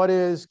then what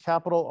is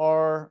capital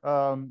R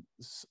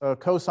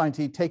cosine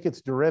t? Take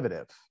its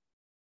derivative.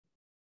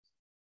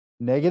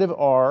 Negative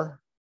R,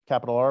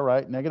 capital R,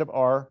 right? Negative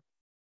R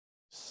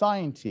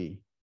sine t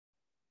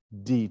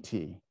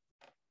dt.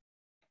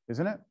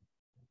 Isn't it?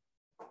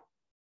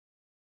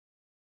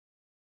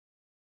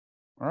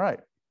 All right.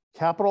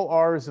 Capital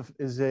R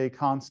is a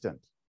constant.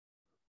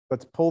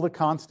 Let's pull the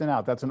constant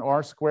out. That's an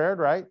R squared,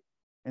 right?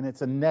 And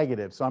it's a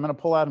negative. So I'm going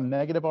to pull out a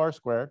negative R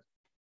squared.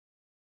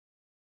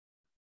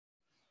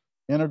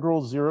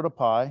 Integral 0 to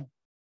pi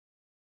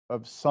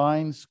of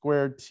sine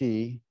squared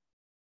t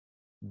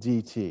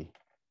dt.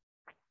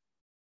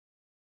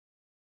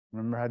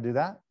 Remember how to do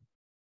that?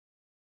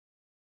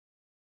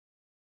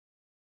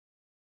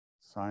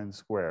 Sine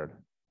squared.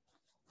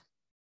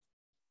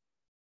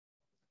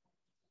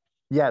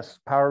 Yes,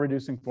 power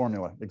reducing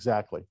formula,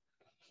 exactly.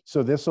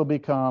 So this will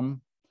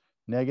become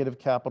negative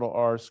capital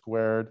R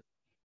squared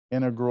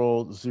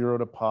integral 0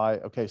 to pi.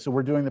 Okay, so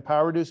we're doing the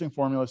power reducing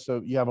formula.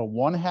 So you have a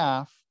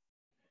 1/2,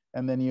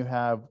 and then you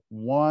have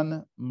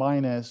 1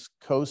 minus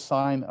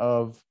cosine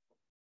of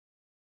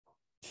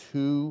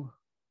 2t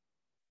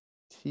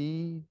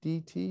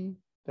dt.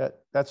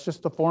 That's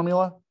just the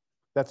formula.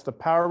 That's the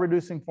power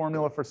reducing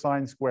formula for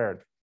sine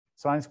squared.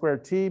 Sine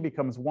squared t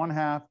becomes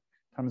 1/2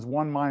 times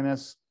 1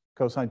 minus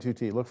cosine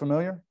 2t. Look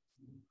familiar?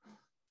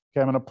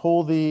 Okay, I'm going to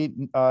pull the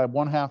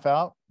 1/2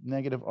 out,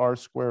 negative R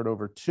squared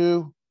over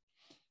 2,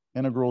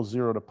 integral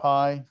 0 to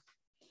pi.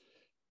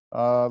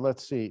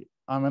 Let's see.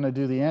 I'm going to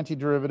do the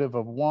antiderivative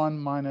of 1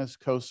 minus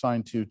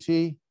cosine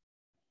 2t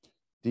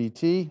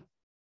dt,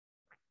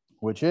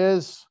 which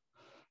is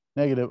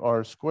negative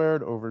R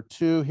squared over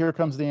 2. Here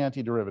comes the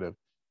antiderivative.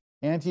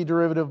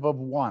 Antiderivative of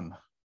 1.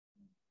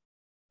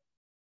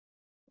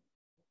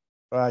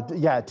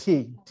 Yeah,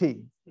 t.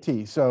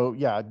 So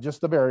yeah,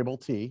 just the variable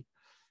t.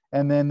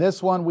 And then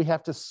this one we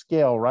have to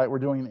scale, right? We're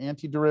doing an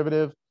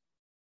antiderivative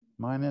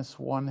minus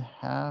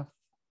 1/2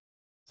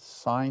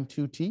 sine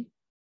 2t,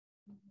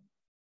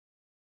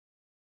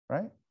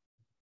 right?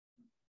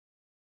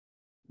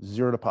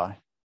 0 to pi.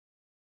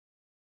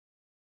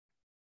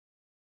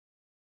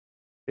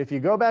 If you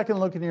go back and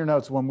look in your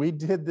notes, when we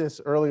did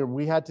this earlier,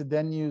 we had to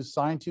then use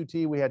sine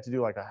 2t. We had to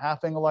do like a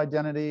half angle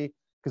identity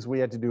because we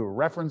had to do a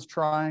reference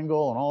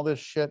triangle and all this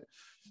shit.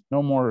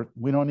 No more,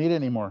 we don't need it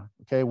anymore.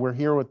 Okay, we're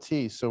here with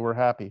t, so we're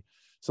happy.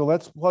 So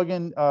let's plug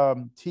in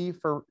t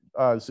for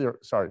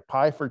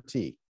pi for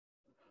t.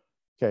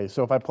 Okay,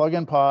 so if I plug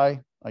in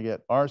pi, I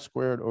get r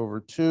squared over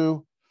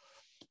 2.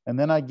 And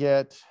then I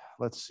get,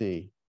 let's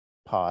see,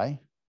 pi.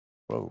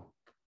 Whoa,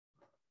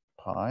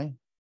 pi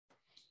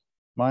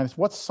minus,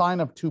 what's sine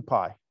of 2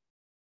 pi?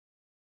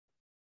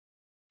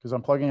 Because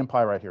I'm plugging in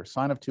pi right here.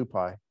 Sine of 2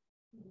 pi,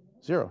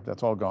 0.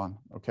 That's all gone.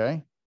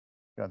 Okay,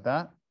 got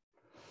that?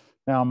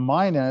 Now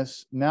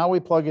minus, now we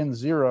plug in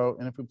 0.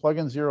 And if we plug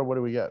in 0, what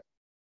do we get?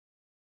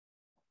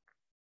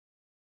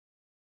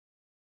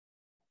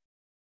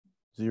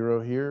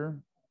 0 here.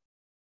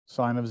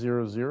 Sine of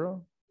 0,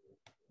 0.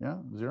 Yeah,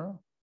 0.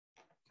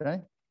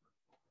 Okay.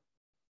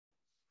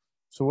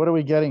 So what are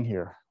we getting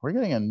here? We're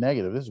getting a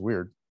negative. This is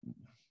weird.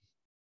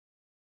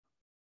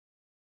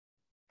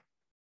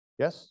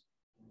 Yes?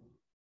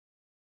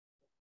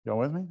 Y'all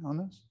with me on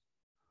this?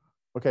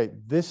 Okay,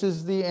 this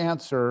is the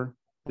answer.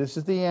 This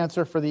is the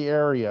answer for the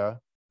area.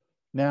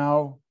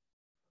 Now,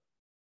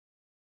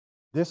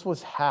 this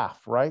was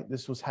half, right?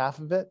 This was half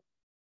of it,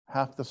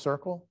 half the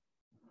circle.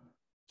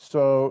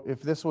 So if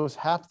this was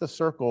half the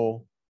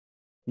circle,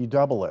 you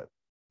double it.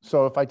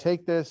 So if I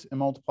take this and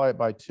multiply it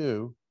by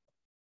 2,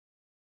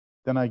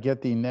 then I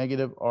get the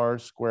negative r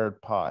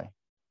squared pi,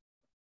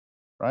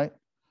 right?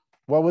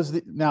 What was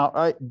the,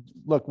 now,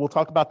 look, we'll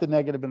talk about the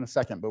negative in a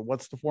second, but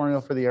what's the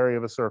formula for the area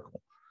of a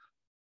circle?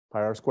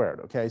 Pi r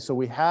squared. Okay, so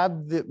we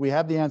have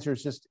the answer.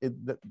 It's just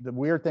the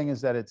weird thing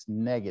is that it's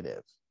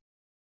negative,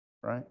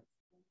 right?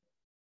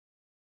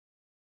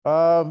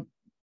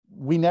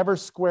 We never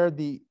squared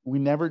the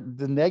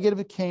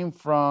negative came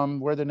from,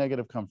 where the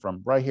negative come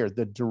from? Right here.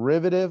 The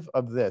derivative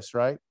of this,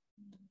 right,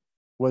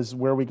 was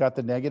where we got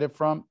the negative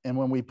from. And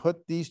when we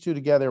put these two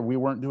together, we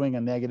weren't doing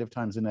a negative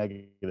times a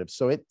negative.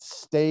 So it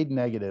stayed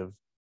negative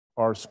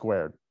r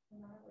squared.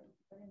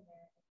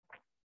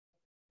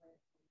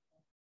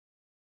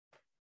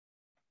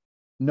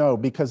 No,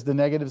 because the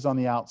negative's on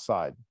the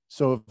outside.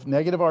 So if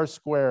negative r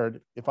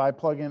squared, if I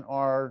plug in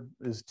r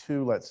is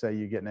 2, let's say,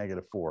 you get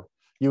negative 4.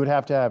 You would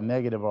have to have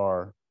negative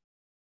r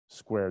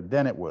squared,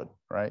 then it would,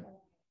 right?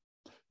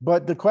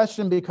 But the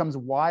question becomes,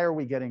 why are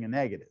we getting a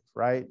negative,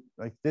 right?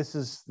 Like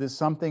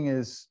something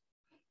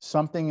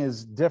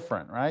is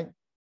different, right?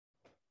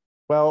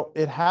 Well,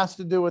 it has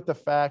to do with the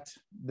fact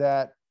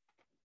that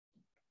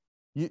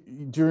do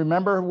you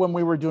remember when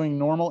we were doing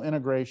normal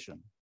integration?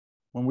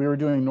 When we were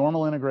doing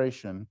normal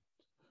integration,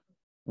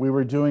 we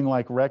were doing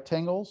like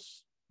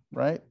rectangles,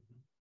 right?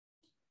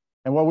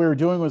 And what we were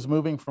doing was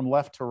moving from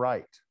left to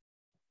right,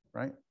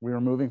 right? We were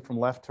moving from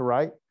left to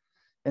right.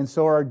 And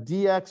so our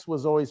dx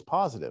was always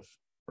positive,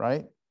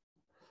 right?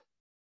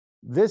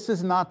 This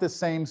is not the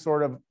same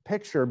sort of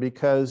picture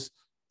because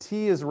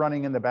t is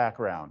running in the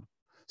background.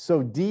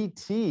 So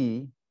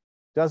dt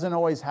doesn't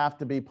always have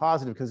to be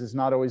positive because it's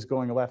not always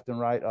going left and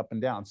right, up and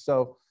down.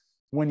 So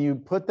when you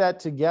put that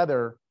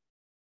together,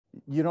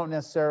 you don't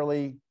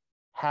necessarily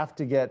have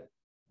to get,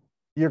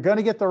 you're going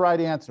to get the right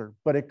answer,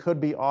 but it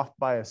could be off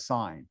by a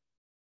sign.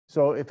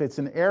 So if it's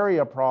an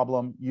area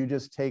problem, you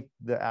just take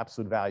the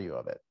absolute value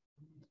of it.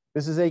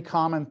 This is a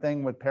common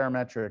thing with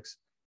parametrics,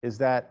 is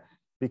that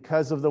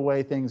because of the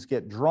way things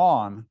get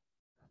drawn,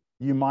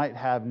 you might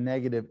have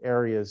negative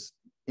areas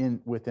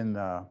within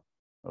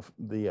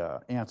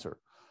the answer.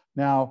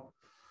 Now,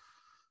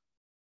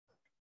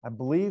 I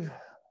believe,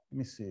 let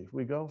me see, if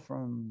we go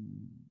from,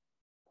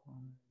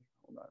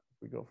 hold on,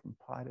 if we go from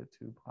pi to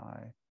 2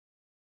 pi,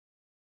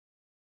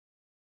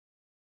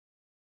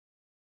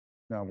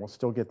 no, we'll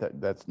still get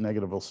that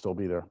negative will still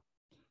be there.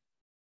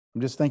 I'm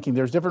just thinking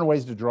there's different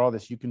ways to draw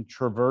this. You can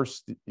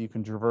traverse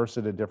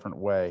it a different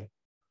way.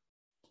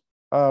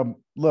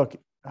 Look,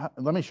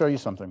 let me show you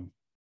something.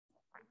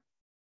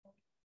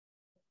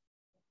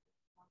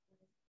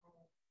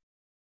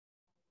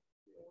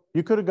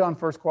 You could have gone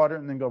first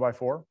quadrant and then go by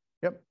 4.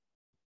 Yep.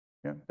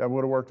 Yeah, that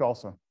would have worked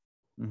also.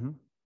 Mm-hmm.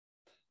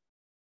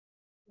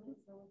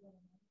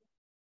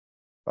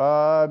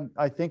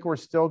 I think we're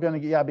still going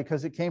to, yeah,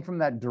 because it came from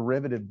that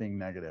derivative being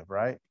negative,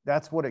 right?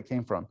 That's what it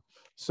came from.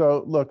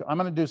 So look, I'm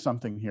going to do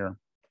something here.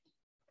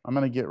 I'm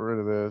going to get rid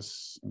of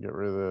this, get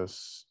rid of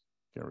this,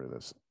 get rid of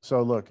this.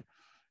 So look,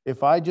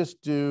 if I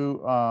just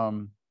do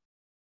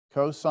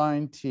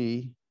cosine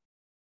t,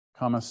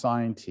 comma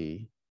sine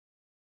t,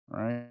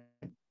 right?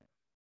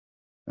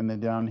 And then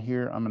down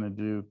here, I'm going to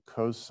do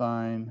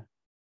cosine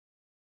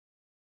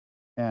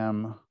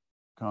m,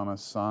 comma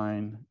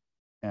sine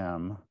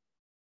m.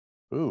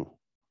 Ooh,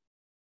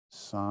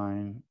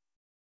 sine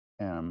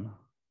m,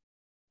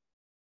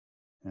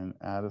 and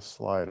add a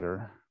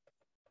slider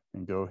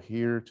and go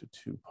here to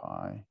 2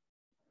 pi.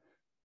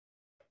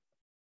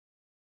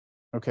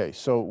 Okay,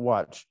 so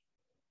watch.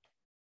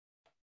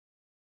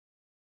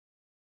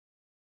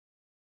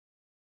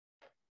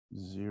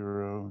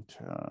 Zero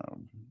to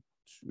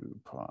 2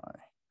 pi.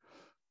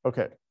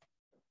 Okay,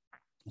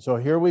 So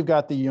here we've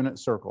got the unit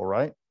circle,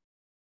 right?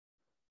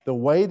 The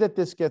way that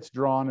this gets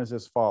drawn is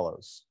as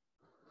follows.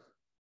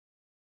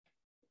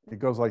 It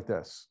goes like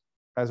this.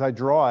 As I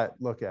draw it,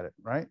 look at it,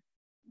 right?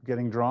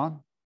 Getting drawn.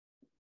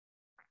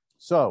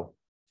 So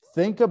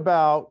think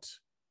about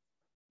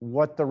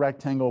what the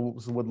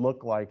rectangles would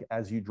look like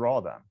as you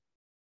draw them.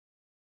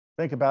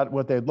 Think about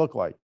what they'd look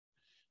like.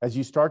 As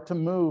you start to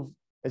move,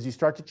 as you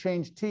start to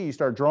change T, you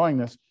start drawing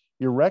this,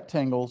 your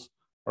rectangles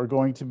are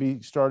going to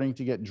be starting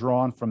to get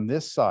drawn from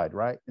this side,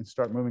 right? And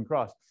start moving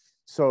across.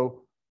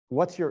 So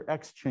what's your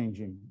X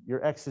changing?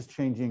 Your X is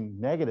changing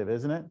negative,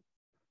 isn't it?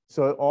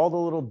 So all the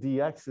little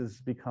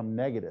DXs become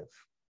negative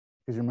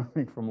because you're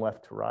moving from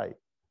left to right.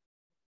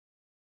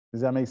 Does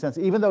that make sense?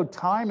 Even though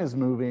time is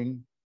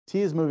moving,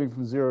 T is moving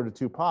from 0 to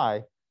 2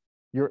 pi,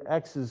 your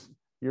X's,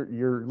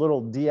 your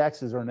little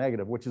DXs are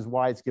negative, which is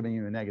why it's giving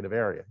you a negative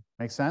area.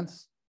 Make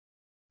sense?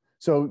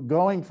 So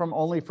going from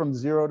only from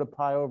 0 to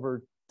pi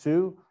over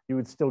 2, you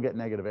would still get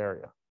negative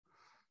area.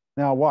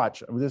 Now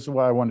watch, this is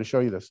why I wanted to show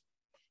you this.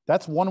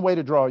 That's one way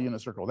to draw a unit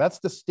circle. That's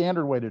the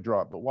standard way to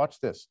draw it, but watch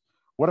this.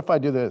 What if I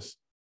do this?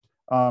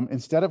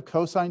 Instead of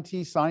cosine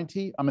T, sine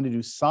T, I'm going to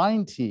do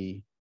sine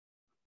T,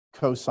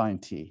 cosine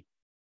T.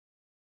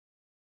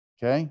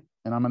 Okay,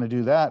 and I'm going to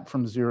do that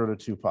from 0 to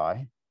 2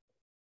 pi.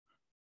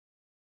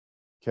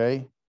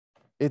 Okay,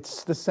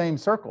 it's the same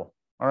circle,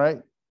 all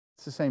right?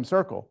 It's the same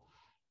circle.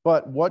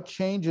 But what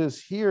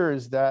changes here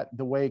is that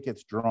the way it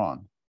gets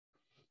drawn.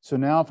 So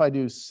now if I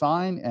do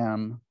sine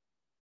M,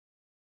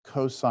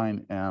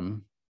 cosine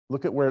M,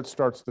 look at where it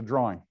starts the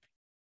drawing.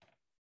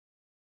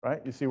 Right?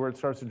 You see where it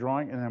starts the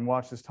drawing, and then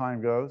watch as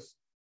time goes.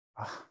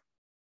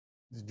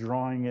 It's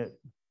drawing it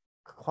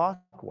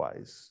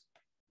clockwise.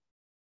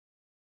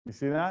 You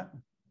see that?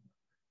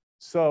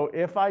 So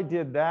if I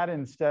did that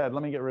instead,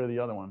 let me get rid of the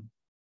other one.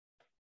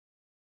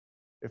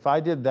 If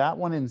I did that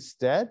one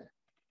instead,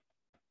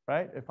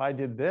 right? If I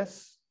did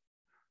this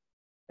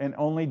and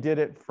only did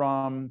it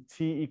from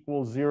T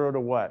equals 0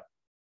 to what?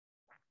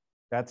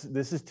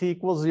 This is T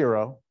equals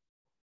 0.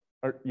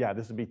 Or yeah,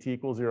 this would be T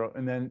equals 0.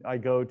 And then I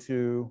go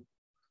to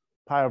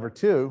pi over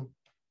 2,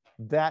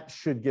 that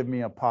should give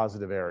me a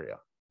positive area.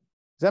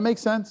 Does that make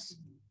sense?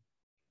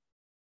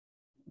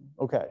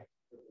 Okay.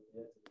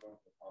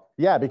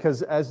 Yeah,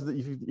 because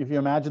if you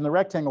imagine the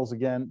rectangles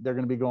again, they're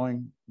going to be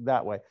going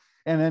that way.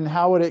 And then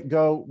how would it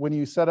go when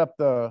you set up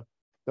the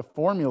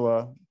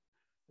formula?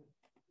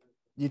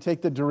 You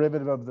take the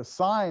derivative of the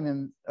sine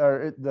and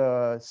or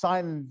the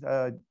sine.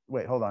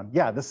 Wait, hold on.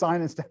 Yeah, the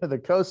sine instead of the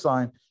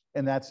cosine,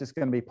 and that's just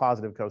going to be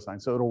positive cosine,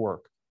 so it'll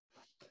work.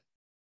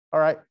 All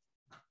right.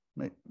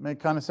 Make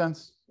kind of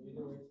sense?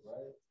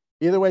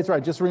 Either way it's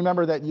right. Just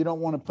remember that you don't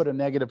want to put a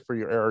negative for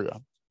your area.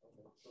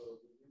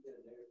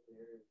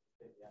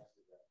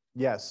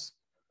 Yes.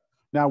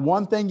 Now,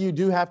 one thing you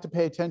do have to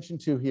pay attention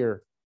to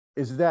here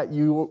is that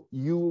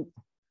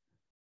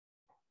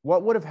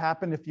what would have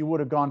happened if you would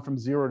have gone from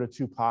 0 to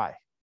 2 pi?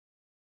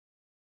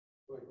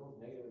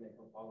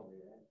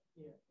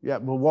 Yeah,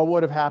 but what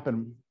would have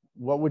happened?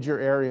 What would your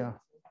area?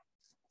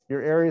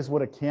 Your areas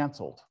would have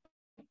canceled.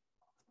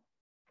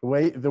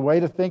 The way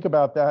to think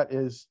about that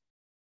is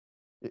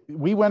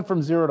we went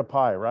from 0 to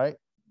pi, right?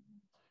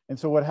 And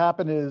so what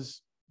happened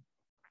is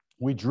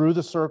we drew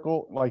the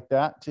circle like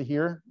that to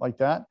here, like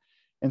that.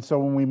 And so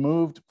when we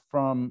moved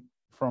from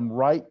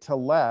right to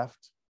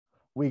left,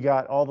 we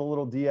got all the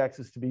little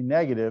dx's to be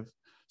negative.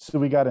 So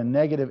we got a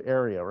negative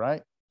area,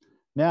 right?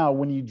 Now,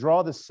 when you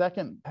draw the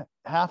second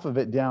half of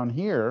it down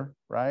here,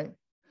 right?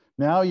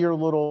 Now your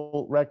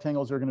little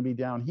rectangles are going to be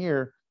down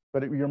here,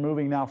 but you're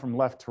moving now from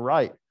left to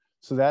right.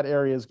 So that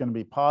area is going to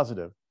be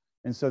positive.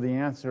 And so the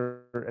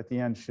answer at the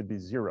end should be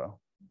 0.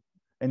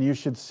 And you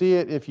should see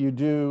it if we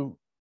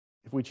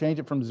change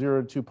it from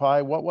 0 to 2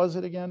 pi, what was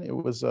it again? It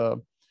was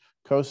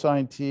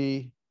cosine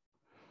T.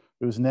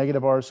 It was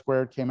negative r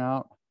squared came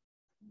out.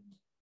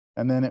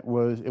 And then it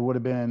would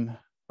have been,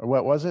 or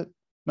what was it?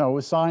 No, it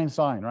was sine,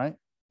 right?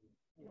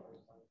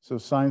 So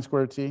sine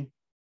squared T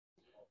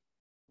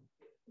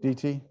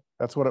dt,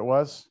 that's what it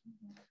was.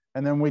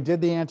 And then we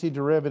did the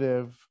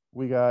antiderivative.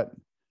 We got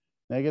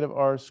negative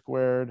r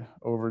squared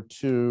over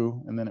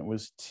 2, and then it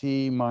was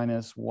T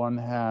minus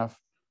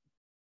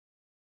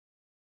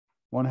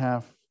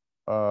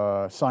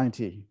 1/2 sine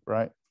T,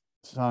 right?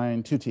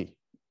 Sine 2T.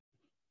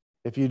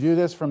 If you do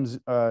this from 2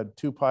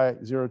 pi,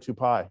 0 to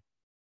pi,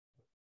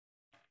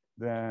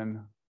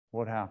 then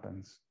what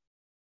happens?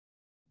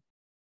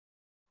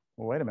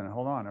 Well, wait a minute,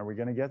 hold on. Are we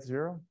going to get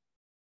 0?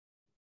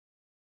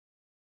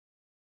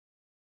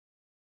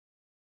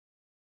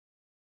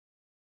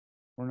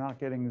 We're not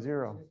getting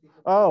 0.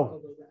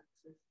 Oh,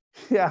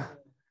 yeah.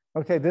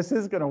 Okay, this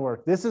is going to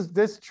work. This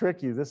is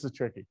tricky. This is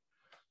tricky.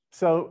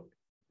 So,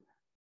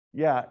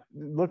 yeah,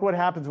 look what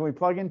happens when we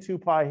plug in 2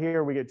 pi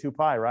here, we get 2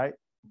 pi, right?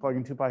 Plug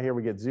in 2 pi here,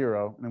 we get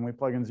 0. And then we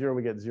plug in 0,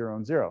 we get 0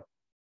 and 0.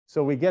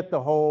 So we get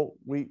the whole,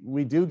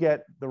 we do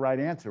get the right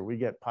answer. We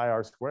get pi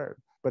r squared,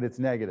 but it's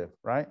negative,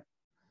 right?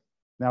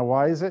 Now,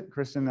 why is it?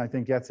 Kristen, I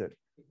think, gets it.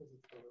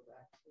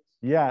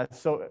 Yeah,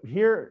 so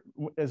here,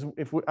 as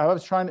if we,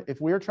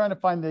 if we were trying to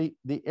find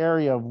the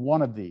area of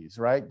one of these,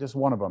 right? Just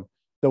one of them.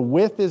 The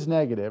width is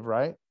negative,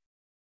 right?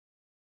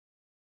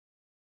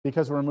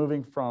 Because we're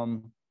moving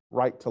from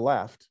right to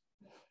left.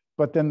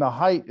 But then the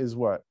height is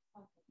what?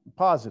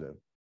 Positive.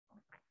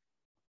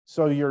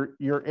 So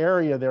your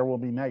area there will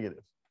be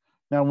negative.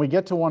 Now, when we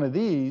get to one of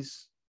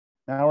these,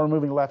 now we're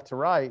moving left to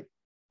right.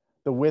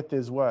 The width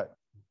is what?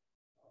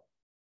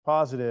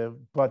 Positive,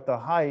 but the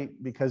height,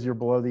 because you're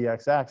below the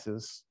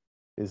x-axis,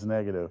 is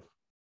negative.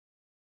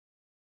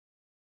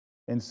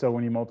 And so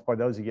when you multiply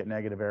those, you get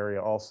negative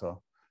area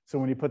also. So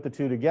when you put the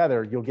two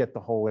together, you'll get the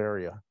whole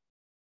area.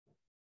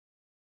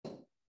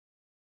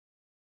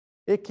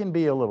 It can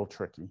be a little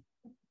tricky.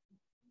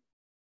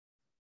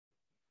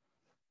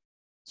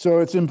 So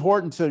it's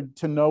important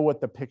to know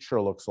what the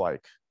picture looks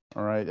like.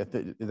 All right,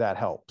 that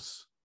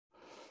helps.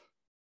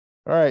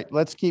 All right,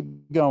 let's keep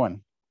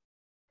going.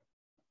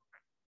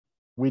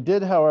 We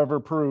did, however,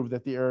 prove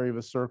that the area of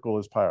a circle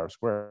is pi r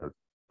squared,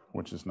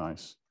 which is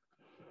nice.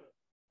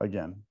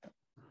 Again.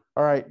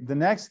 All right, the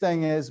next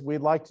thing is we'd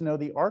like to know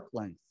the arc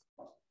length.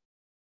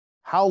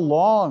 How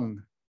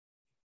long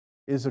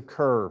is a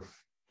curve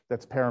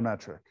that's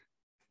parametric,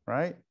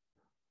 right?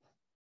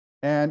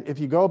 And if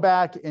you go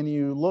back and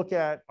you look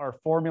at our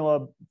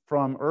formula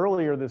from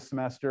earlier this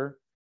semester,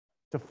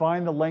 to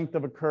find the length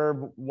of a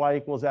curve y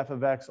equals f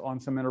of x on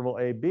some interval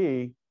a,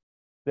 b,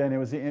 then it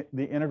was the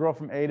integral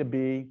from a to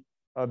b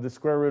of the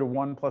square root of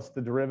 1 plus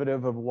the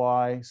derivative of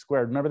y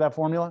squared. Remember that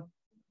formula?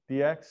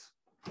 dx?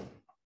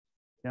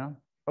 Yeah?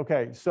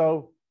 Okay,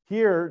 so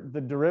here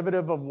the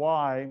derivative of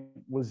y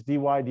was dy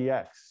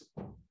dx.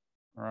 All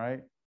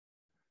right?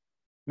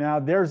 Now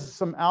there's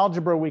some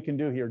algebra we can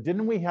do here.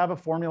 Didn't we have a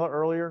formula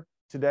earlier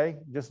today,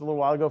 just a little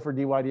while ago, for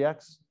dy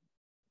dx?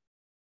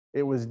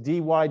 It was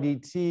dy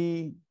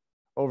dt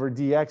over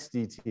dx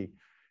dt.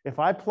 If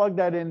I plug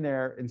that in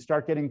there and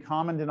start getting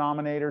common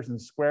denominators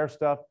and square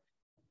stuff,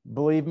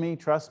 believe me,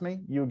 trust me,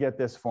 you get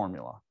this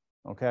formula,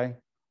 okay?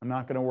 I'm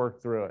not going to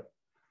work through it.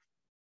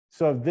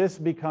 So this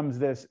becomes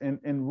this,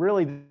 and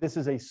really this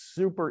is a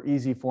super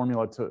easy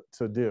formula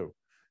to do,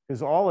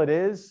 because all it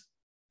is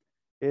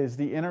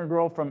the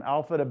integral from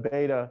alpha to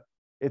beta.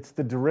 It's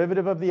the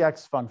derivative of the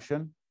x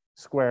function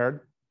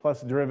squared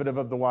plus derivative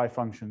of the y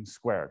function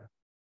squared,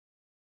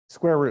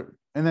 square root,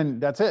 and then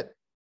that's it.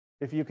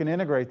 If you can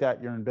integrate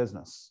that, you're in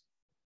business.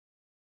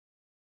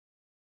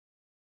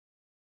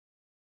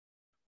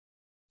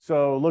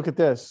 So look at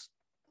this.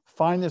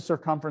 Find the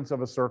circumference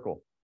of a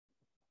circle.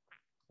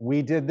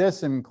 We did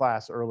this in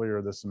class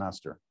earlier this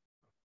semester.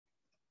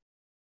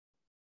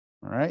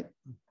 All right.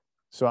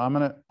 So I'm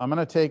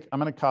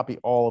gonna copy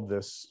all of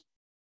this.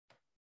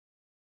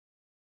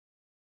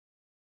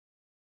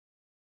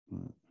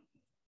 All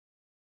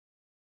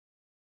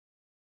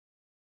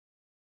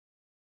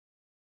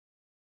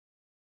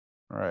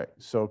right.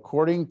 So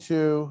according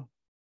to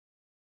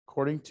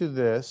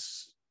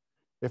this,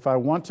 if I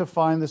want to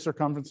find the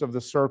circumference of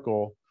the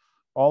circle,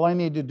 all I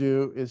need to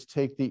do is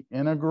take the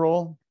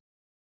integral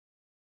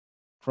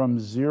from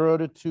 0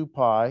 to 2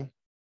 pi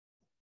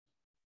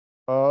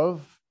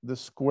of the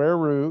square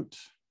root.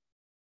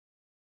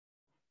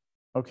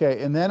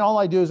 Okay, and then all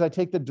I do is I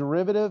take the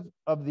derivative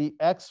of the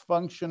x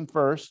function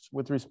first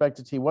with respect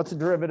to t. What's the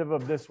derivative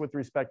of this with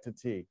respect to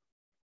t?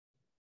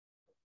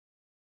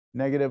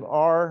 Negative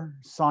r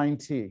sine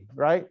t,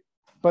 right?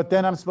 But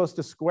then I'm supposed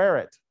to square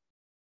it,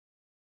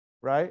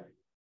 right?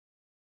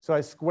 So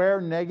I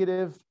square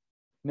negative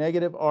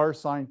r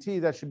sine t.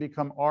 That should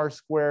become r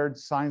squared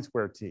sine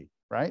squared t,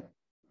 right?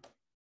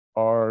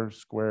 R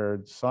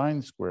squared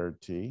sine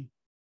squared t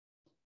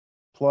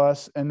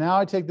plus, and now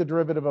I take the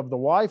derivative of the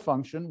y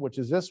function, which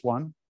is this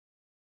one,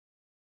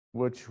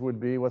 which would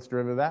be, what's the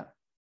derivative of that?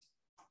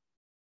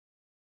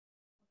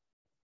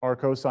 R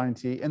cosine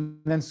t, and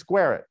then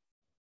square it.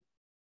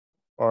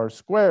 R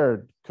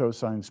squared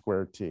cosine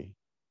squared t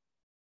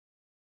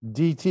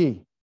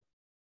dt.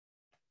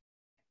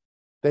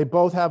 They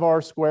both have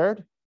r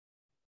squared,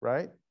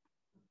 right?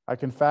 I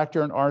can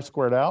factor an r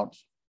squared out.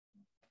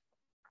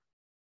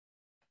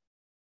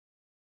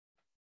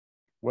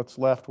 What's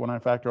left when I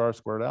factor r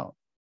squared out?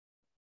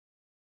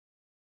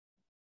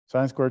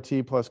 Sine squared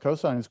t plus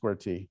cosine squared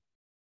t,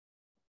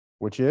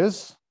 which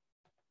is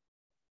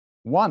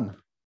 1.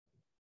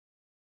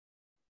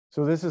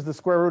 So this is the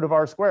square root of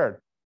r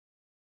squared,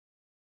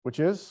 which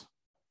is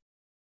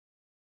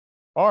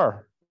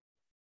r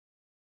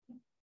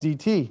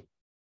dt.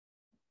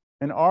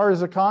 And r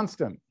is a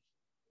constant.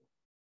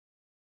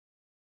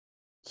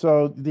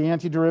 So the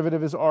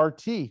antiderivative is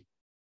RT,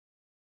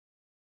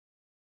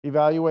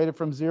 evaluated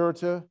from 0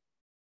 to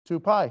 2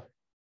 pi.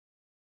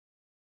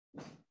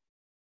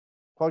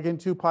 Plug in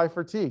 2 pi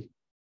for t,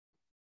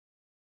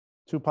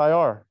 2 pi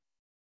r.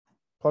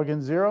 Plug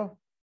in 0,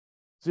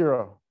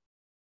 0.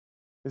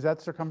 Is that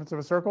the circumference of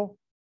a circle?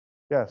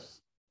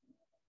 Yes.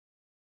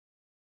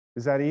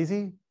 Is that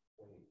easy?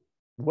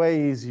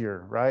 Way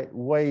easier, right?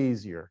 Way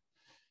easier.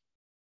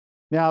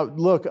 Now,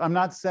 look, I'm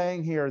not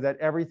saying here that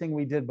everything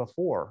we did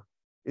before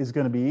is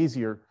going to be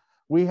easier.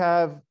 We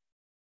have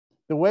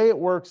the way it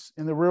works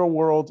in the real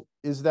world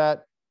is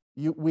that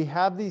we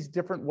have these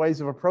different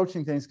ways of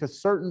approaching things because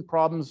certain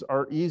problems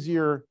are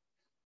easier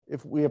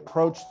if we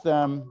approach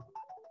them,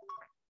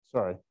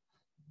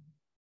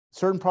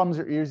 certain problems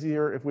are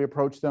easier if we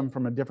approach them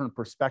from a different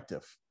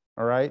perspective,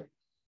 all right?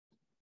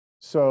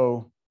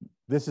 So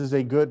this is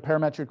a good,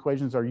 parametric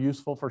equations are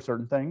useful for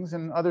certain things,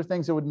 and other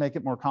things that would make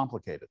it more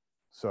complicated.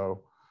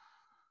 So,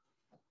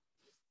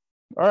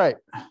 all right,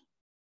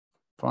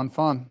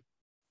 fun.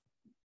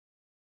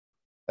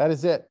 That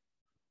is it,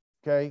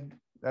 okay?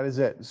 That is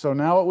it. So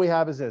now what we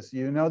have is this.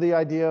 You know the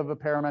idea of a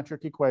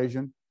parametric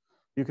equation.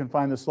 You can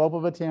find the slope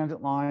of a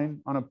tangent line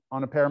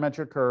on a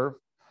parametric curve.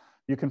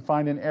 You can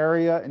find an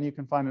area, and you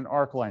can find an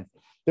arc length.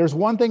 There's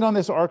one thing on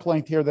this arc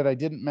length here that I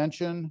didn't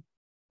mention,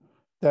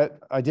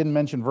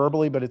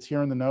 verbally, but it's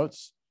here in the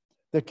notes.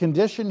 The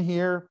condition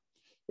here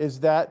is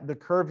that the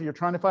curve, you're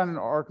trying to find an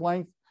arc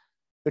length.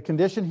 The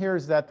condition here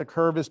is that the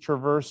curve is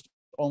traversed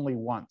only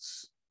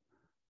once.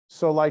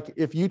 So like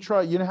if you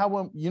try, you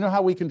know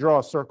how we can draw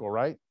a circle,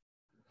 right?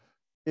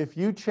 If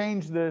you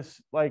change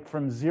this like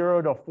from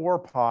 0 to 4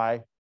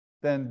 pi,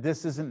 then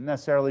this isn't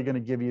necessarily going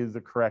to give you the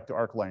correct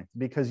arc length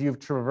because you've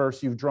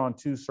drawn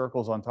two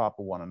circles on top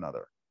of one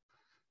another.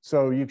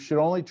 So you should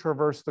only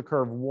traverse the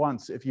curve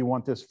once if you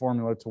want this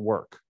formula to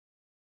work.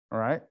 All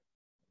right.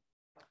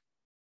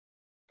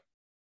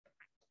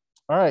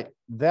 All right,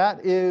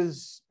 that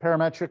is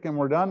parametric and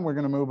we're done. We're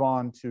going to move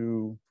on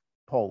to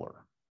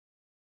polar.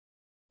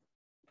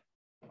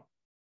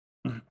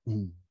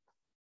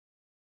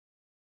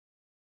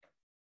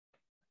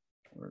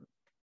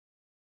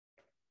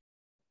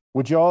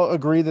 Would you all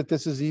agree that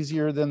this is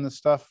easier than the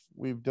stuff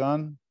we've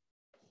done?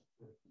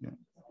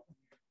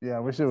 Yeah, I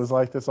wish it was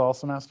like this all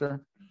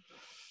semester.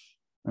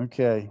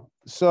 Okay,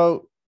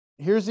 so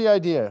here's the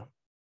idea.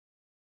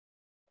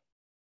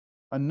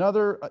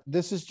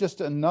 This is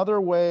just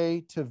another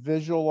way to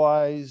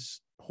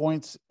visualize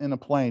points in a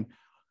plane.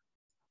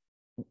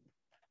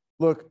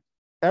 Look,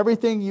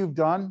 everything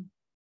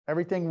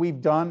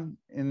we've done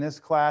in this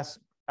class,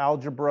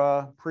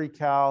 algebra,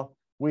 pre-cal,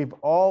 we've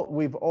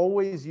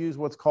always used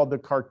what's called the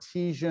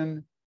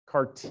Cartesian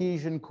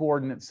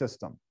coordinate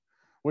system,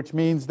 which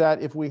means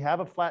that if we have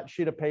a flat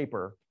sheet of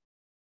paper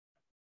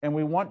and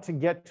we want to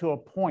get to a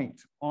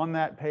point on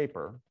that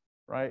paper,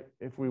 right?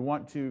 If we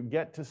want to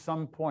get to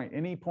some point,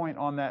 any point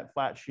on that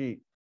flat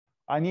sheet,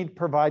 I need to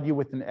provide you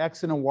with an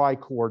X and a Y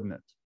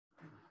coordinate.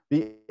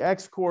 The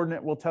X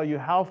coordinate will tell you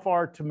how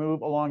far to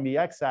move along the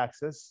X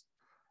axis.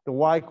 The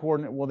Y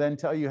coordinate will then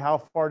tell you how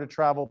far to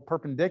travel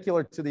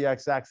perpendicular to the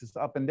X axis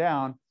up and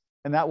down,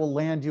 and that will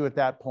land you at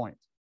that point,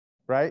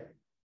 right?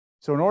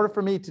 So in order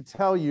for me to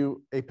tell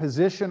you a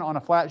position on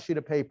a flat sheet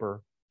of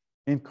paper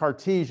in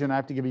Cartesian, I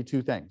have to give you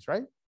two things,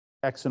 right?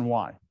 X and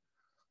Y.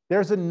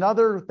 There's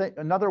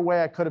another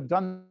way I could have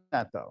done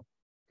that though,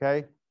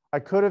 okay? I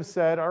could have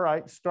said, all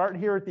right, start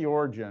here at the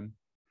origin,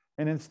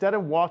 and instead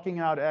of walking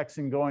out X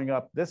and going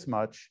up this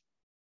much,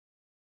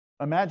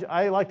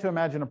 I like to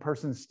imagine a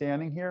person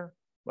standing here,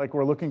 like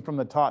we're looking from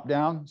the top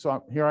down.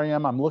 So here I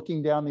am, I'm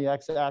looking down the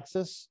X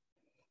axis,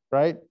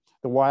 right?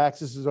 The Y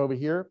axis is over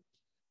here.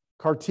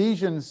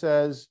 Cartesian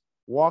says,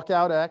 walk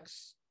out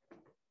X,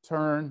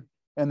 turn,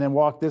 and then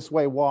walk this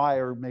way Y,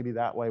 or maybe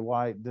that way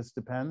Y, this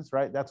depends,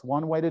 right? That's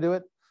one way to do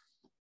it.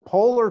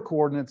 Polar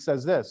coordinate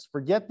says this,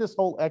 forget this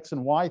whole X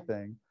and Y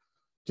thing.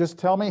 Just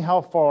tell me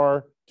how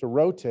far to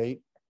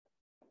rotate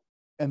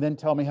and then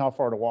tell me how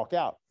far to walk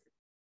out.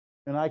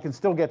 And I can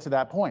still get to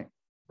that point,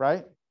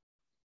 right?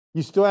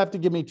 You still have to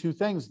give me two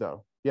things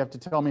though. You have to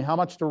tell me how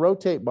much to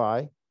rotate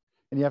by,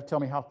 and you have to tell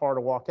me how far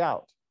to walk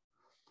out.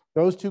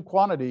 Those two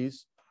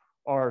quantities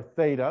are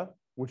theta,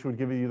 which would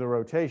give you the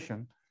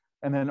rotation,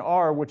 and then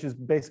r, which is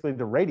basically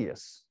the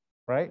radius,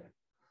 right?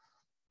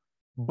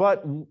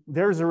 But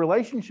there's a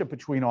relationship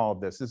between all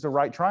of this. It's a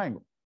right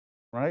triangle,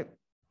 right?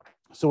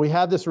 So we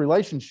have this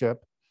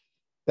relationship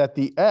that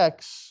the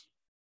x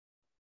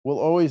will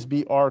always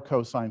be r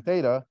cosine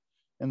theta,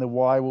 and the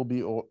y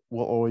will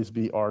always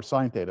be r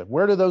sine theta.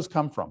 Where do those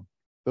come from,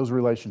 those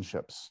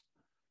relationships?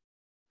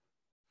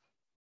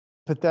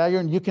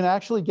 Pythagorean, you can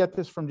actually get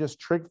this from just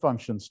trig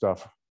function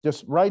stuff.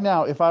 Just right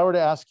now, if I were to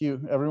ask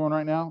you, everyone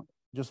right now,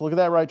 just look at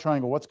that right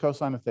triangle. What's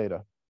cosine of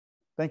theta?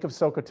 Think of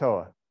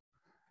SOHCAHTOA.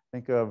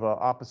 Think of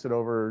opposite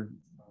over,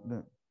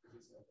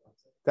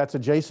 that's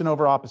adjacent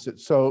over opposite.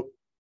 So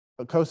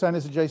cosine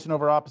is adjacent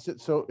over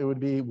opposite. So it would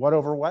be what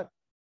over what?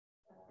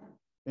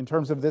 In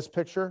terms of this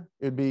picture,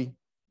 it'd be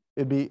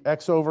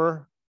x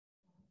over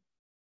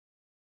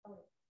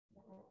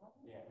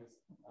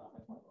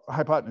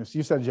hypotenuse.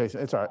 You said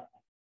adjacent. It's all right.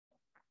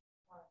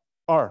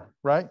 R,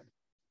 right?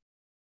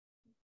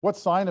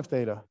 What's sine of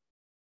theta?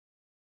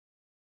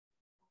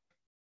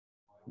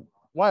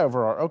 Y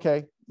over R.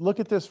 Okay. Look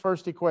at this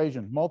first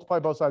equation. Multiply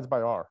both sides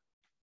by R.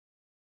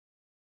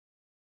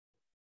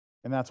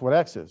 And that's what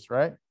x is,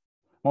 right?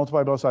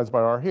 Multiply both sides by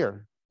R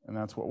here. And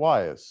that's what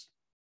y is.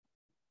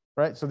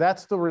 Right? So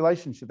that's the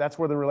relationship. That's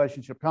where the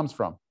relationship comes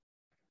from.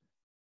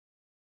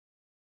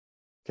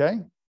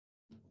 Okay?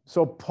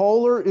 So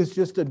polar is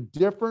just a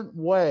different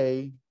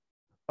way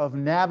of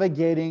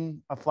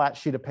navigating a flat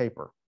sheet of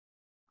paper.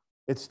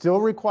 It still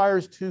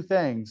requires two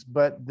things,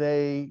 but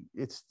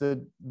it's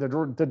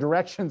the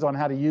directions on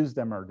how to use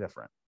them are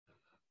different.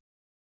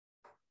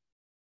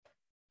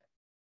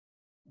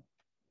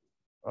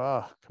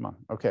 Come on.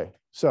 Okay.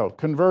 So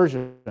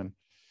conversion.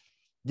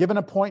 Given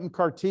a point in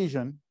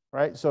Cartesian,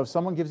 right? So if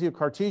someone gives you a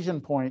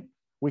Cartesian point,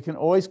 we can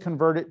always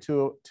convert it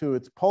to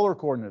its polar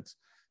coordinates.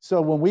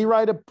 So when we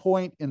write a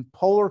point in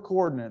polar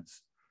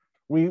coordinates,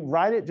 we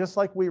write it just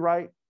like we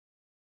write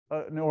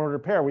an ordered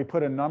pair. We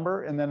put a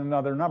number and then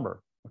another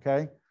number,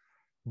 okay?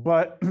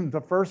 But the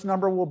first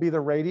number will be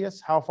the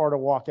radius, how far to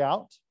walk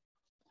out.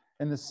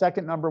 And the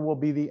second number will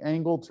be the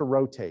angle to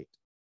rotate.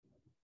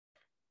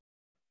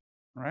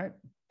 All right?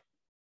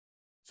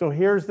 So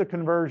here's the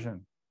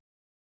conversion.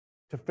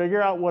 To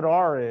figure out what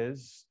r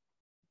is,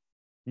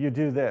 you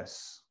do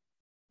this.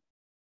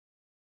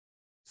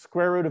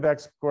 Square root of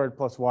x squared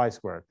plus y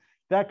squared.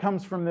 That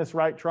comes from this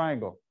right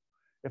triangle.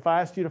 If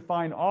I asked you to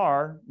find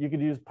r, you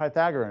could use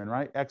Pythagorean,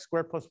 right? X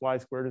squared plus y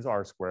squared is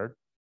r squared,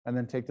 and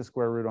then take the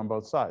square root on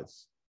both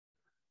sides.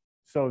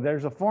 So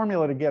there's a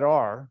formula to get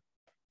r,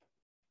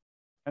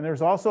 and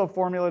there's also a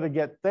formula to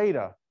get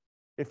theta.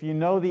 If you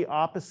know the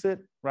opposite,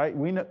 right?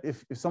 We know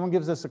if someone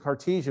gives us a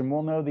Cartesian,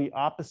 we'll know the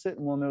opposite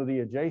and we'll know the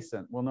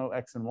adjacent. We'll know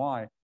x and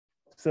y.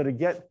 So to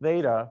get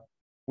theta,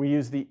 we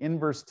use the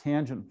inverse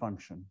tangent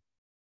function.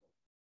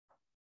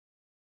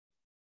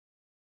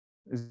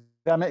 Does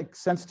that make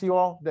sense to you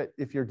all? That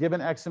if you're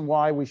given x and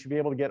y, we should be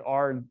able to get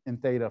r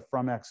and theta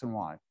from x and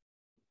y.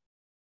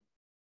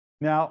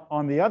 Now,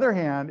 on the other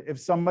hand, if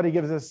somebody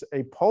gives us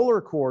a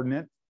polar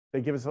coordinate,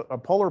 they give us a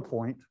polar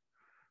point,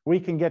 we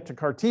can get to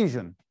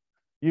Cartesian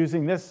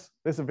using this.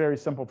 This is a very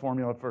simple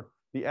formula for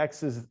the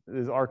x is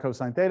r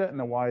cosine theta and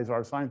the y is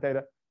r sine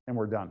theta, and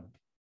we're done.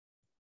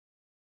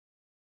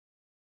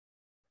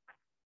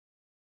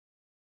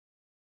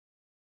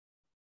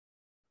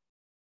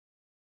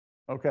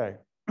 Okay.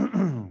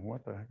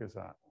 What the heck is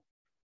that?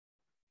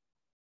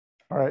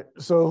 All right,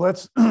 so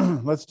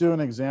let's do an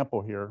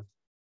example here.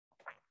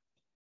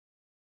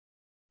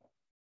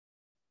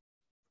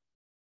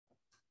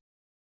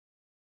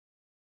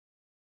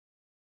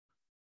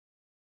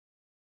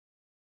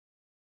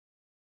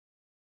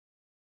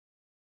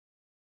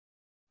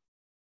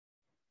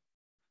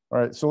 All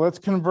right, so let's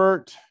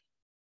convert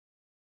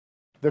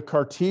the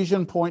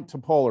Cartesian point to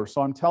polar.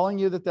 So I'm telling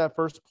you that that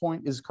first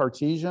point is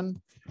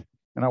Cartesian,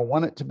 and I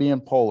want it to be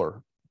in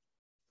polar.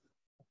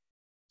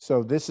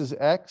 So this is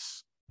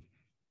x,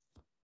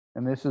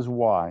 and this is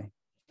y.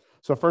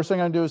 So first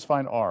thing I'm going to do is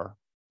find r.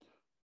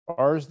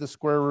 R is the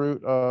square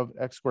root of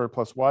x squared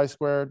plus y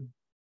squared,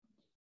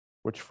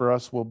 which for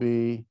us will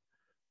be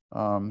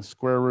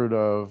square root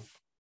of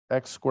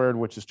x squared,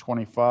 which is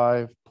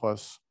 25,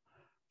 plus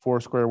 4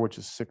 squared, which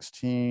is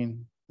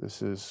 16.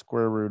 This is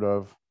square root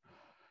of,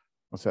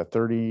 what's that,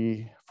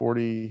 30,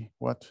 40,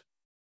 what?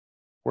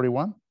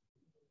 41?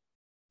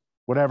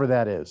 Whatever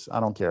that is, I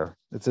don't care.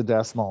 It's a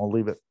decimal, I'll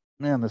leave it.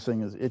 Man, this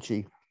thing is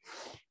itchy.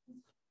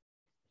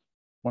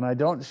 When I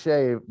don't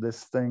shave,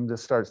 this thing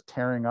just starts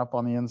tearing up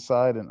on the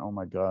inside, and oh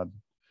my God.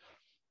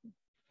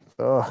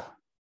 Ugh.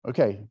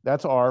 Okay,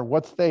 that's r.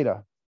 What's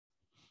theta?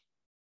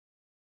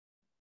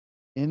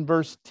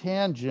 Inverse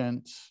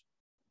tangent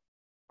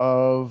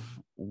of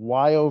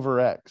y over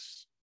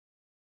x.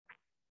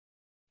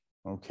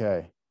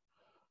 Okay.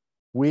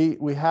 We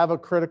have a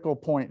critical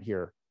point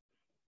here.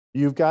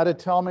 You've got to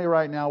tell me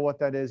right now what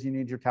that is. You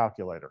need your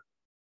calculator.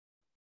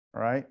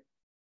 All right.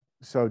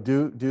 So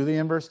do the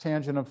inverse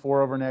tangent of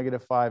 4 over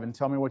 -5 and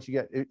tell me what you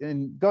get.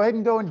 And go ahead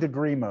and go in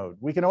degree mode.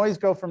 We can always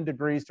go from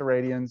degrees to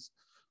radians.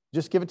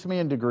 Just give it to me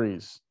in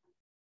degrees.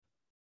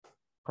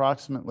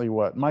 Approximately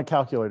what? My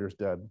calculator's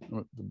dead.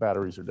 The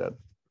batteries are dead.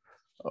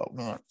 Oh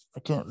man,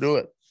 I can't do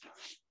it.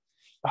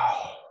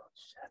 Oh,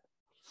 shit.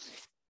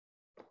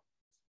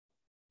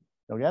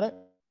 You'll get it?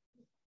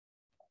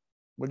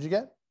 What'd you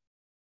get?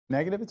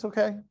 Negative, it's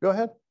okay. Go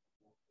ahead.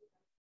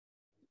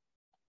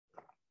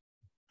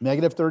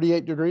 Negative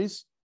 38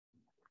 degrees.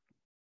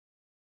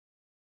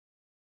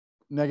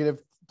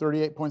 Negative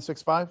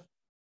 38.65.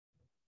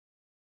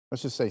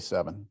 Let's just say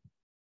 7.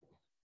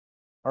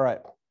 All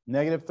right,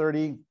 negative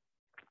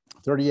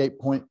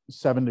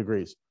 38.7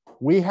 degrees.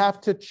 We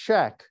have to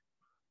check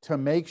to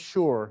make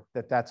sure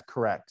that that's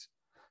correct,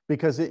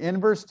 because the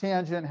inverse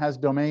tangent has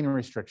domain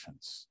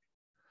restrictions.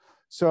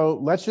 So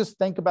let's just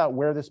think about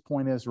where this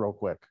point is real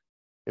quick.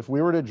 If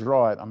we were to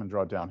draw it, I'm going to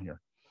draw it down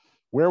here.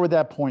 Where would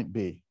that point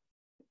be?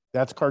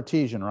 That's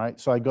Cartesian, right?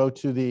 So I go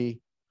to the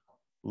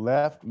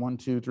left, 1,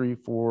 2, 3,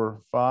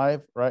 4,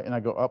 5, right? And I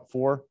go up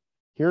 4.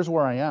 Here's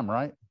where I am,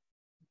 right?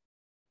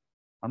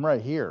 I'm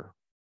right here.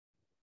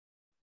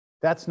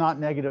 That's not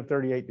negative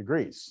 38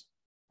 degrees.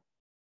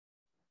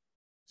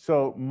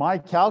 So my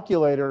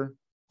calculator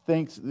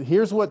thinks,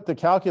 here's what the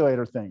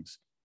calculator thinks.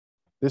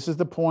 This is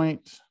the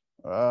point,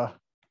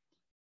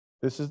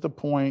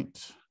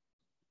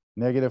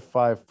 negative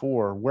 5,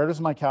 4. Where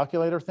does my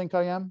calculator think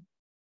I am?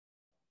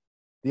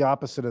 The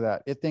opposite of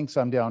that. It thinks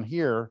I'm down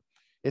here.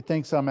 It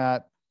thinks I'm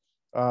at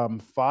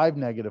 5,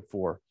 negative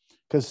 4.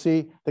 Because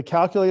see, the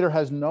calculator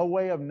has no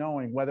way of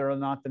knowing whether or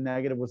not the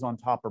negative was on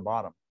top or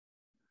bottom.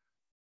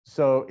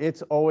 So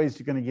it's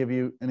always going to give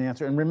you an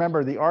answer. And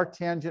remember, the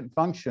arctangent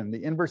function,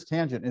 the inverse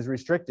tangent, is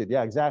restricted.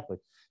 Yeah, exactly.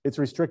 It's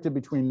restricted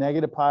between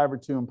negative pi over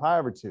 2 and pi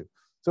over 2.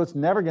 So it's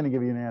never going to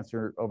give you an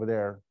answer over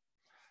there.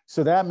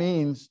 So that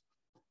means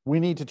we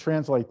need to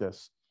translate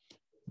this.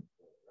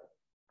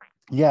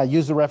 Yeah,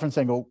 use the reference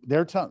angle.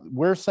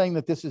 We're saying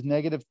that this is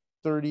negative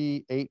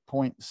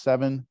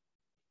 38.7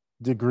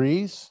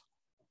 degrees.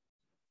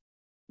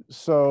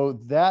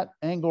 So that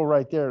angle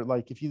right there,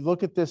 like if you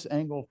look at this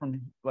angle from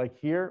like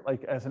here,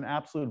 like as an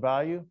absolute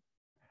value,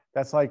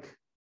 that's like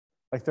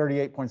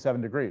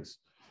 38.7 degrees.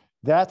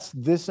 That's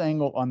this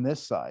angle on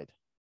this side.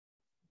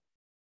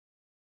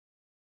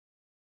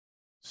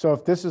 So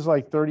if this is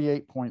like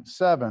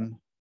 38.7,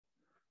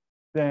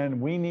 then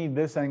we need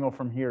this angle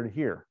from here to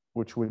here,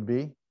 which would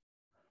be,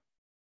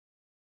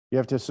 you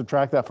have to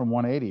subtract that from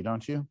 180,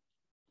 don't you?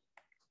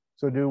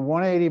 So do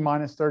 180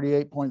 minus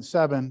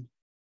 38.7,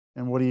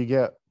 and what do you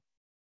get?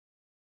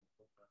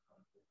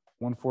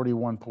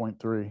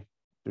 141.3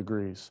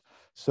 degrees.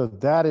 So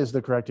that is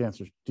the correct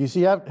answer. Do you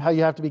see how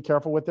you have to be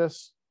careful with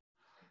this?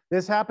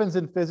 This happens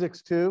in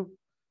physics too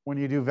when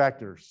you do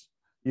vectors.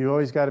 You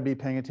always got to be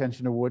paying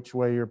attention to which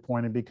way you're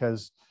pointed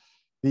because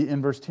the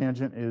inverse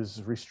tangent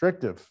is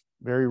restrictive,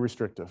 very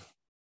restrictive.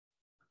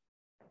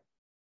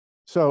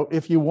 So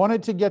if you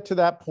wanted to get to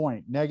that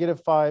point,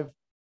 negative 5,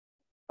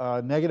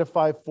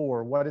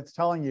 4, what it's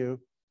telling you,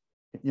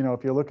 you know,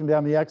 if you're looking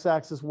down the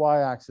x-axis,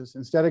 y-axis,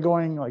 instead of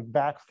going like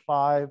back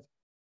 5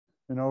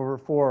 and over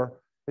 4,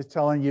 it's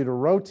telling you to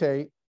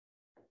rotate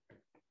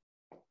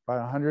by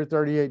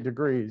 138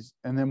 degrees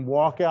and then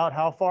walk out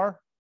how far?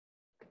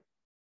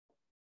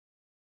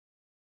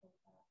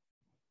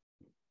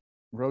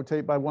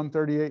 Rotate by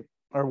 138,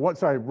 or what,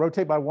 sorry,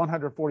 rotate by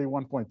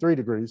 141.3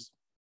 degrees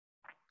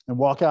and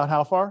walk out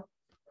how far?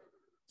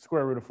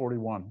 Square root of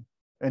 41.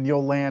 And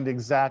you'll land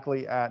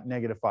exactly at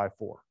negative 5,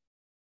 4.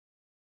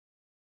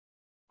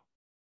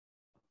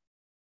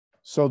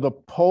 So the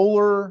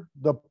polar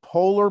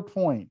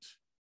point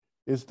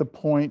is the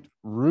point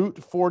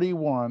root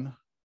 41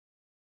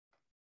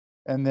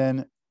 and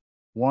then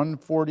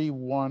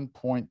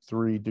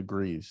 141.3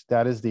 degrees.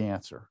 That is the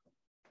answer.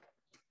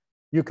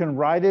 You can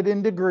write it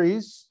in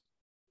degrees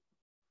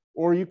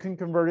or you can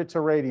convert it to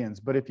radians.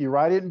 But if you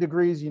write it in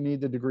degrees, you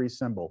need the degree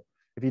symbol.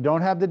 If you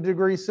don't have the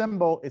degree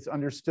symbol, it's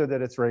understood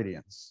that it's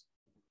radians.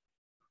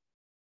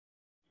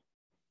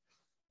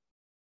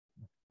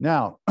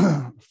 Now,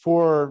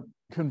 for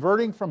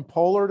converting from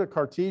polar to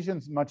Cartesian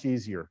is much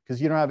easier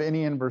because you don't have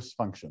any inverse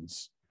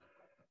functions.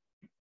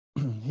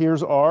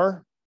 Here's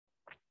r,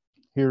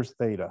 here's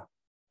theta.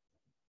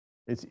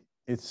 It's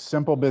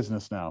simple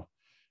business now.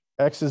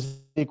 X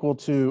is equal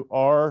to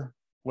r,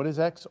 what is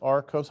x?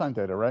 R cosine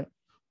theta, right?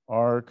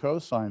 R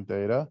cosine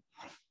theta.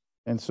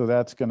 And so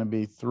that's going to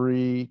be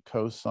 3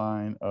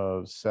 cosine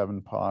of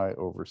 7 pi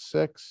over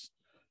 6.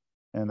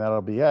 And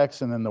that'll be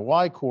x. And then the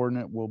y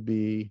coordinate will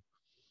be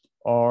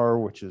r,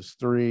 which is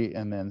 3,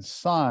 and then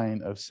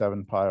sine of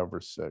 7 pi over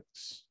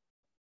 6.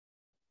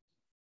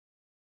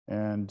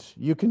 And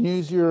you can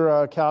use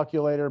your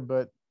calculator,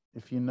 but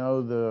if you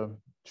know the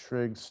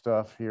trig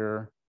stuff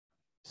here,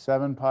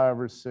 7 pi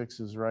over 6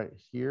 is right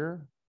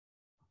here.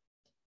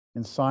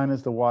 And sine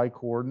is the y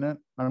coordinate.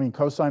 I mean,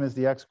 cosine is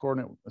the x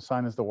coordinate,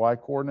 sine is the y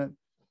coordinate.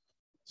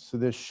 So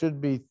this should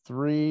be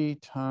 3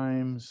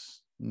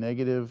 times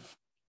negative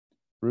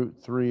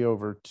root 3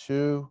 over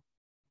 2.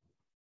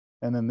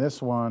 And then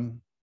this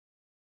one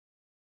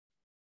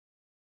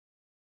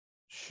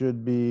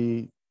should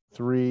be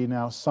 3.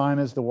 Now sine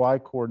is the y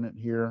coordinate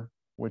here,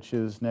 which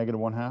is negative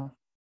 1/2.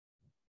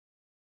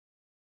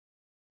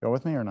 Go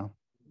with me or no?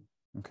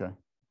 Okay.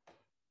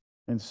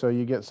 And so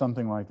you get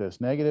something like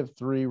this. Negative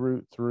 3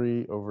 root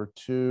 3 over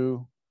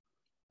 2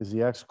 is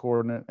the x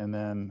coordinate, and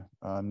then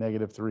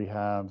negative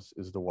 3/2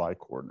 is the y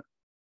coordinate.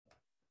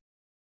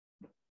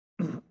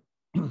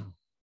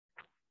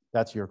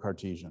 That's your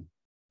Cartesian.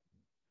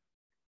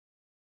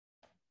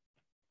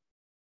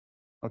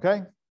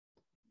 Okay?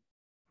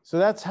 So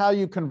that's how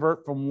you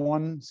convert from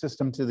one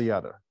system to the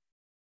other.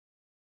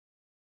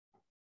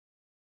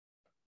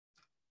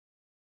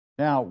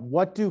 Now,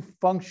 what do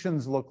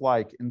functions look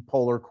like in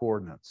polar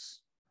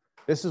coordinates?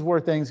 This is where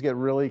things get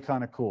really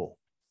kind of cool.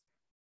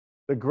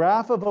 The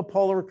graph of a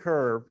polar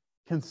curve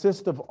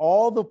consists of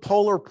all the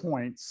polar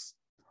points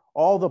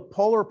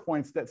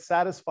that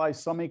satisfy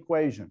some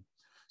equation.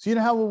 So you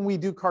know how when we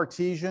do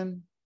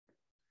Cartesian,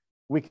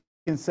 we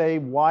can say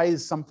y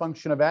is some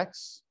function of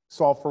x,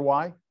 solve for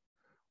y,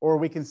 or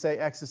we can say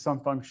x is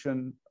some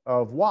function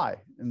of y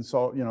and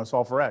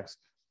solve for x.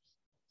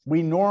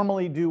 We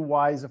normally do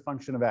y as a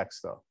function of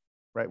x though,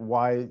 right?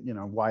 Y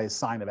is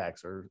sine of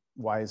x, or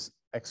y is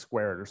x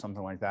squared or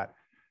something like that.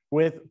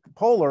 With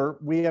polar,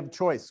 we have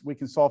choice. We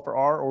can solve for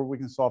r or we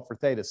can solve for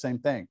theta, same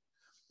thing.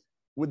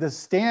 With the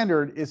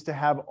standard is to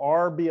have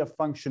r be a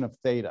function of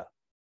theta.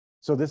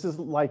 So this is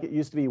like it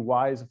used to be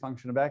y is a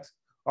function of x,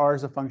 r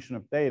is a function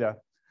of theta.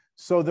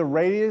 So the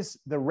radius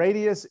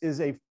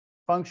is a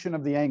function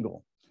of the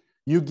angle.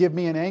 You give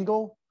me an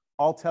angle,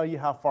 I'll tell you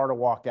how far to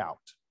walk out.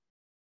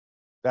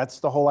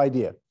 That's the whole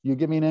idea. You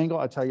give me an angle,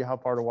 I'll tell you how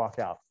far to walk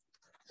out.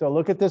 So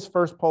look at this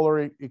first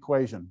polar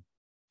equation.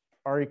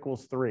 R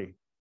equals 3.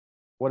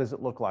 What does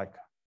it look like?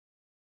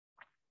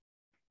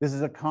 This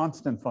is a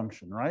constant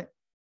function, right?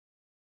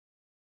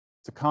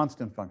 It's a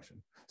constant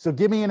function. So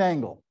give me an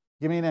angle.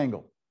 Give me an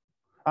angle.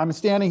 I'm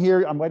standing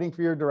here. I'm waiting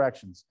for your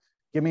directions.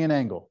 Give me an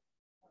angle.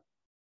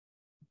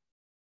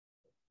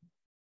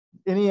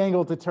 Any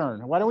angle to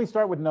turn. Why don't we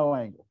start with no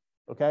angle?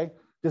 Okay,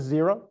 just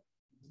 0.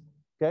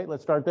 Okay,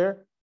 let's start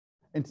there.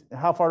 And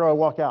how far do I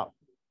walk out?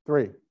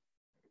 3.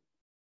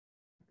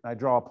 I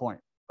draw a point.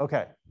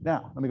 Okay,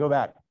 now let me go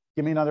back.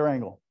 Give me another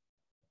angle.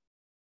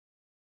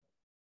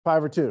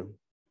 5/2.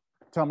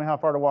 Tell me how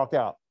far to walk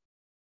out.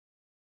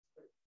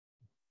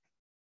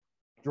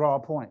 Draw a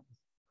point.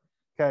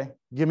 Okay,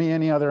 give me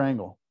any other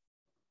angle.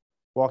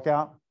 Walk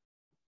out.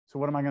 So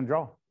what am I going to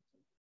draw?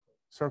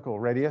 Circle,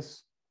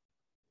 radius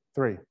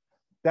 3.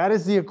 That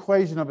is the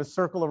equation of a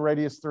circle of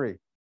radius 3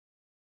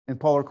 in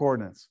polar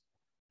coordinates.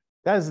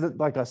 That is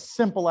like a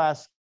simple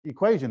ass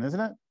equation, isn't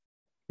it?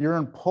 You're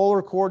in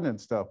polar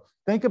coordinates though.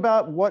 Think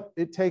about what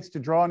it takes to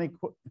draw an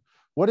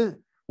what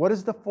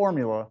is the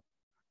formula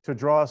to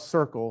draw a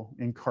circle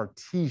in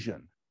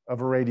Cartesian of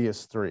a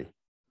radius 3?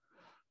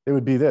 It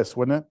would be this,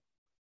 wouldn't it?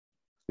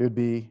 It would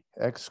be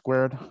x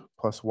squared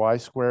plus y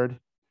squared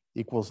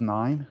equals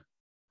 9.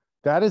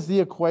 That is the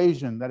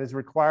equation that is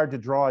required to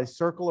draw a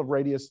circle of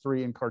radius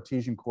 3 in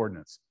Cartesian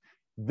coordinates.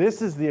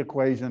 This is the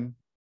equation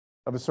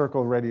of a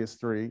circle of radius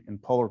 3 in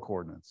polar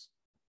coordinates.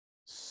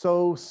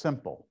 So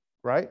simple,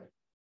 right?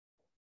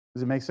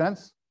 Does it make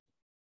sense?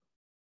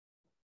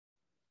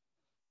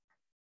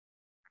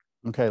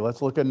 Okay,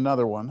 let's look at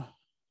another one.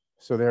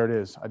 So there it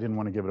is. I didn't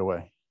want to give it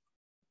away.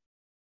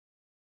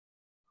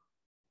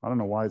 I don't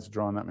know why it's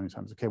drawn that many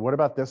times. Okay, what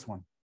about this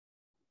one?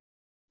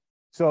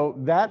 So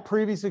that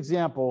previous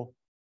example,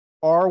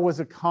 R was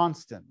a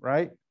constant,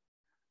 right?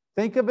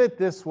 Think of it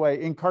this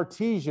way. In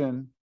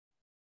Cartesian,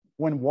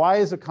 when Y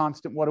is a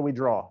constant, what do we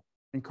draw?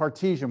 In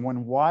Cartesian,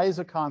 when Y is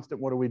a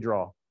constant, what do we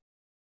draw?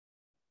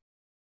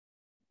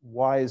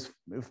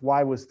 If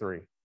Y was 3,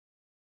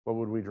 what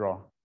would we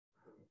draw?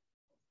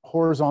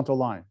 Horizontal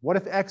line. What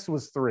if X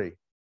was 3?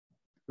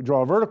 We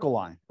draw a vertical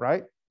line,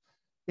 right?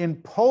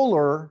 In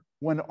polar,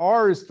 when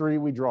R is 3,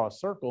 we draw a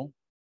circle.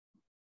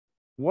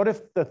 What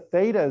if the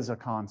theta is a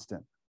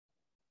constant?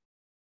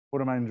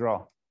 What am I going to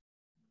draw?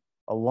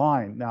 A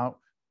line. Now,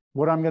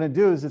 what I'm going to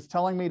do is it's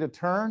telling me to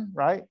turn,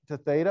 right, to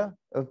theta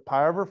of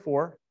pi over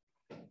 4.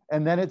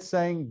 And then it's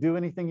saying, do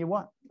anything you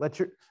want.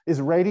 Is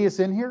radius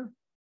in here?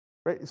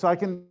 Right? So I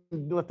can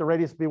let the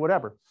radius be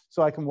whatever.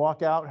 So I can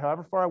walk out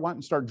however far I want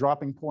and start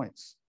dropping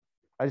points.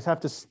 I just have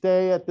to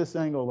stay at this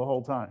angle the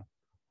whole time.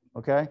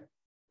 Okay?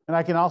 And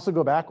I can also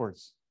go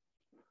backwards.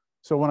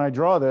 So when I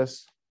draw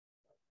this,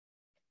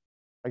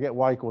 I get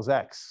y equals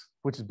x,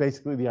 which is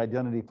basically the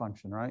identity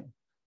function, right?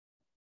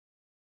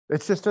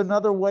 It's just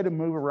another way to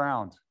move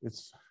around.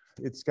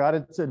 It's got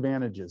its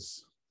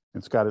advantages.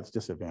 It's got its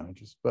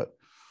disadvantages. But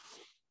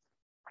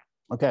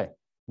okay,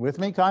 with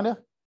me, kind of?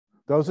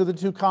 Those are the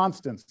two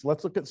constants.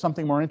 Let's look at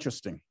something more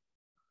interesting.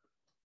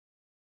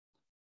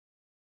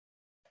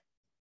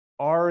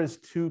 R is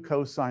 2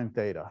 cosine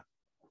theta.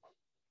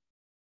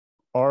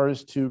 R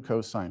is 2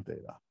 cosine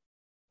theta.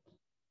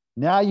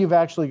 Now you've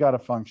actually got a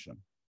function.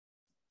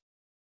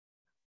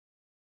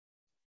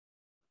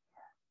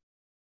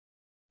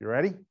 You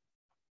ready?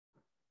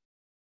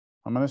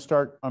 I'm going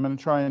to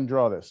try and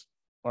draw this.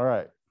 All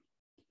right.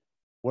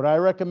 What I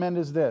recommend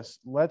is this.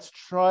 Let's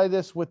try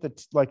this with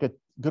like a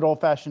good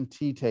old-fashioned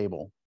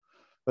t-table.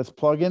 Let's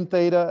plug in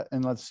theta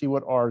and let's see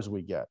what r's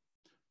we get.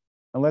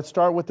 And let's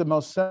start with the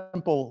most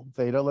simple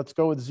theta. Let's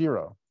go with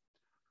 0.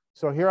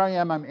 So here I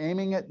am. I'm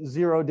aiming at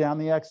 0 down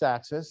the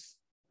x-axis.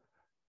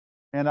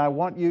 And I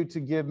want you to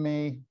give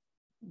me,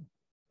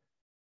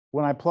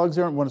 when I plug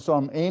 0, so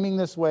I'm aiming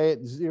this way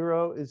at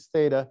 0 is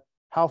theta.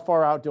 How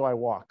far out do I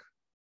walk?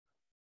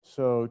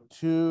 So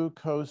 2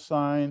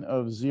 cosine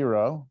of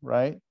 0,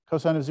 right?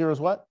 Cosine of 0 is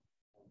what?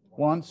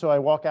 1. So I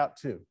walk out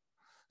 2.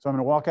 So I'm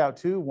going to walk out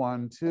 2,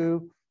 1,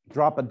 2,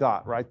 drop a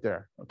dot right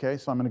there. Okay,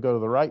 so I'm going to go to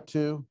the right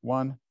 2,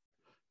 1,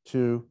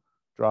 2,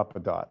 drop a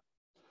dot.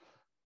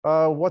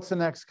 What's the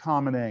next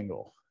common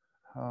angle?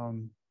 I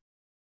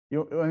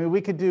mean,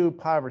 we could do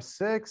pi over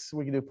 6.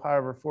 We could do pi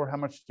over 4. How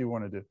much do you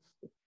want to do?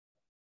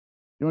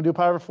 You want to do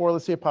pi over 4?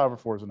 Let's see if pi over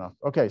 4 is enough.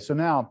 Okay, so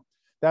now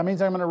that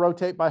means I'm going to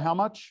rotate by how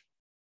much?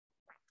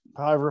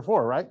 Pi over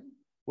 4, right?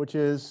 Which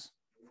is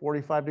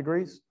 45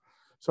 degrees.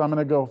 So I'm going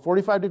to go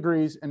 45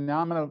 degrees, and now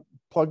I'm going to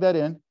plug that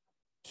in.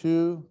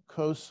 2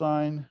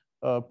 cosine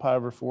of pi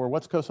over 4.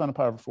 What's cosine of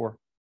pi over 4?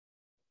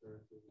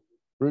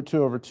 Root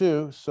 2 over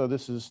 2. So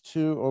this is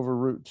 2 over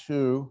root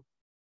 2.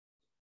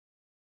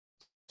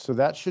 So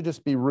that should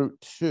just be root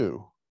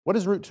 2. What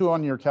is root 2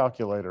 on your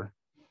calculator?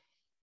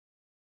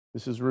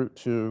 This is root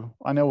 2.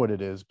 I know what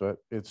it is, but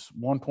it's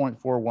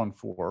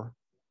 1.414.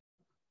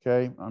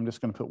 Okay, I'm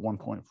just going to put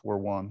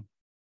 1.41.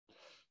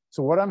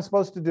 So what I'm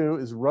supposed to do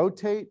is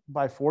rotate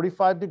by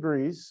 45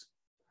 degrees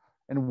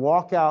and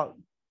walk out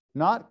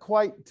not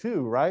quite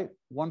 2, right?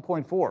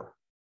 1.4.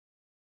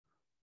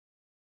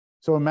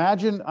 So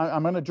imagine,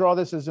 I'm going to draw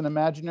this as an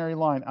imaginary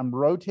line. I'm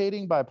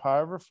rotating by pi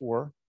over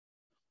 4.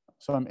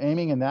 So I'm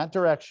aiming in that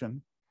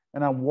direction,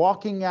 and I'm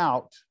walking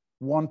out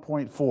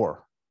 1.4.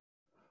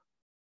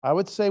 I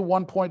would say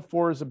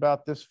 1.4 is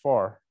about this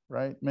far,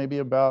 right? Maybe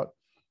about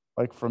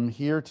like from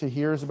here to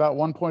here is about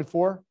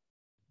 1.4,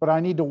 but I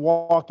need to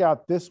walk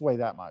out this way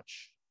that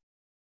much.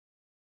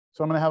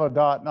 So I'm going to have a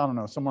dot, I don't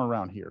know, somewhere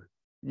around here.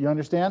 You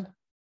understand?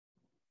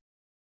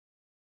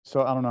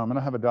 So I don't know, I'm going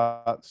to have a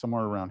dot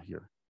somewhere around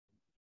here.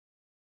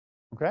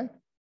 Okay?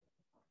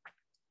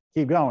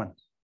 Keep going.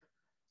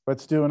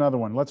 Let's do another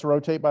one. Let's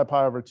rotate by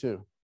pi over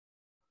 2.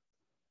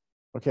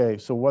 Okay,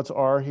 so what's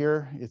r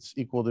here? It's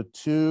equal to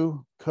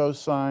 2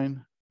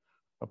 cosine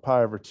of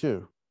pi over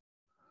 2.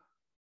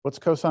 What's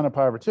cosine of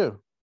pi over 2?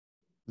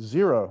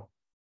 0.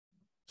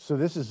 So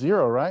this is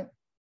 0, right?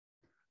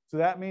 So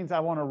that means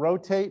I want to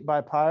rotate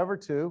by pi over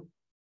 2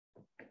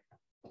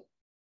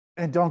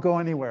 and don't go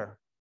anywhere.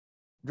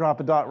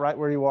 Drop a dot right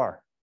where you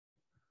are.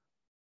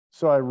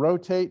 So I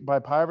rotate by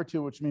pi over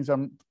 2, which means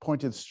I'm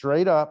pointed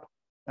straight up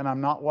and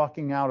I'm not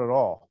walking out at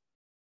all.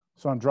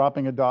 So I'm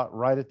dropping a dot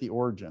right at the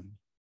origin.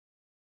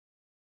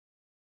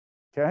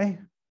 Okay?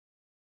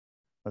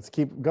 Let's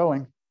keep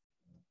going.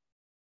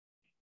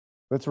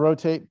 Let's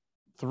rotate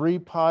 3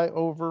 pi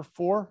over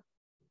 4.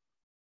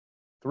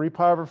 3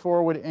 pi over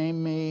 4 would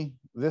aim me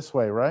this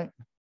way, right?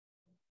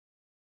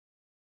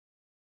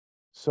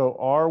 So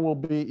r will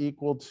be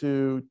equal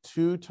to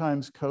 2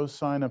 times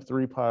cosine of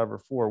 3 pi over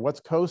 4. What's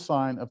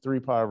cosine of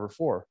 3 pi over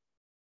 4?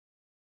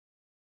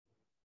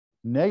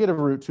 Negative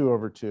root 2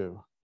 over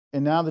 2.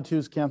 And now the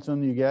 2's cancel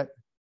and you get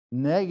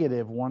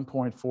negative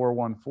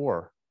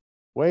 1.414.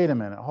 Wait a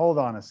minute, hold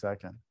on a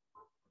second.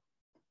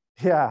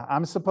 Yeah,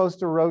 I'm supposed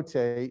to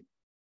rotate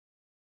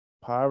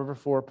pi over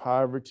 4,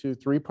 pi over 2,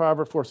 3 pi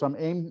over 4. So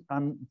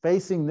I'm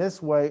facing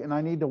this way and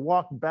I need to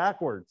walk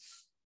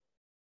backwards.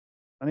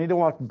 I need to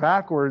walk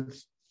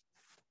backwards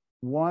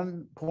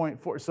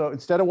 1.4. So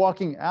instead of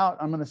walking out,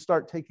 I'm going to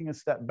start taking a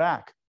step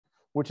back,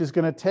 which is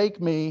going to take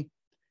me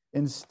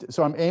in.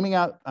 So I'm aiming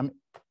out.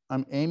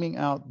 I'm aiming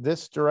out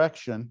this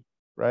direction,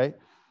 right?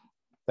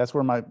 That's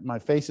where my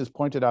face is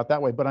pointed out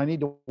that way, but I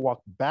need to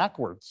walk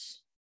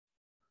backwards.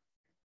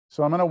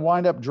 So I'm going to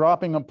wind up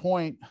dropping a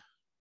point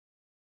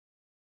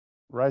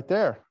right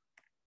there.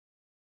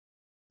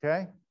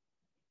 Okay.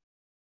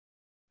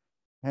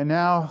 And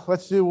now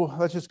let's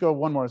just go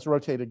one more. Let's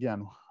rotate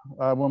again.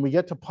 When we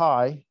get to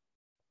pi,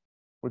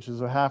 which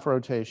is a half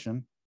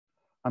rotation,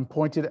 I'm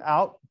pointed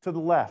out to the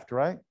left,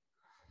 right?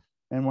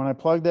 And when I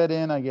plug that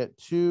in, I get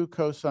 2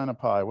 cosine of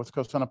pi. What's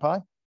cosine of pi?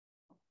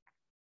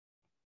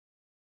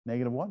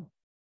 Negative 1.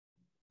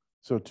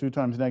 So 2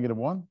 times negative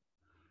 1,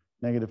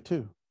 negative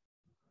 2.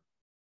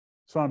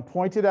 So I'm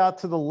pointed out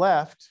to the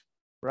left,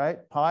 right,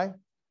 pi,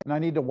 and I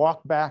need to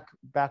walk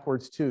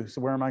backwards too. So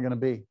where am I going to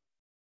be?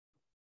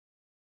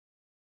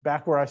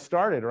 Back where I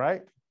started,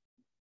 right?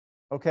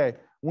 Okay,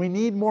 we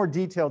need more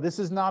detail. This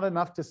is not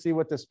enough to see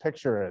what this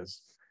picture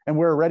is. And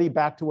we're already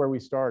back to where we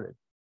started.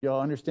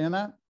 Y'all understand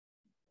that?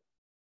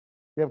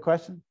 You have a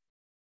question?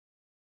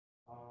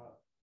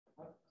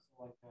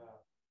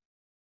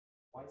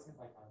 Why is it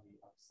like on the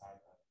upside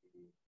of the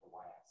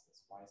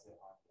y-axis? Why is it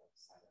on the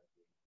upside of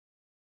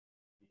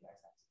the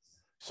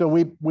x-axis? So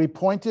we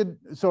pointed,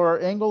 so our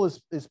angle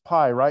is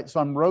pi, right? So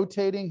I'm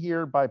rotating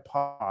here by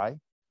pi.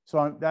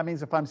 So that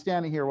means if I'm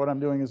standing here, what I'm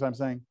doing is I'm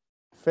saying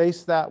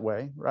face that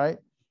way, right?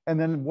 And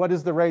then what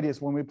is the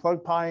radius? When we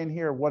plug pi in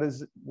here, what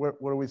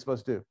are we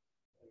supposed to do?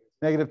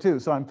 Negative 2.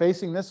 So I'm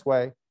facing this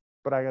way,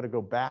 but I got to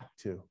go back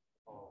 2.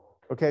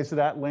 Okay, so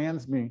that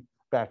lands me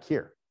back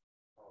here.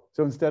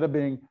 So instead of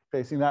being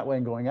facing that way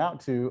and going out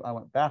 2, I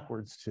went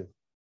backwards 2.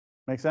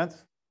 Make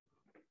sense?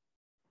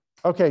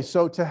 Okay,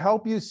 so to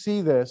help you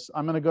see this,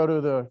 I'm going to go to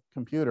the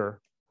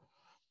computer.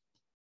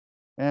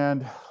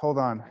 And hold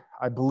on.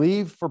 I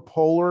believe for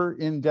polar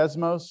in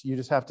Desmos, you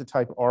just have to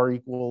type r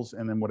equals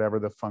and then whatever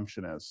the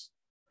function is.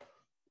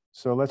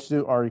 So let's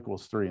do r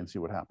equals 3 and see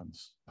what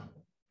happens.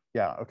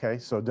 Yeah, okay.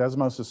 So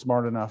Desmos is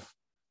smart enough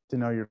to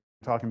know you're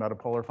talking about a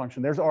polar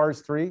function. There's r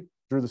is 3,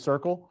 drew the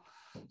circle.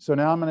 So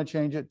now I'm going to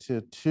change it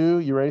to 2.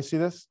 You ready to see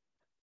this?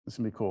 This is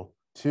going to be cool.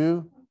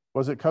 2,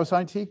 was it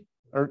cosine t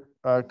or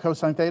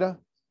cosine theta?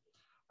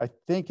 I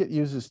think it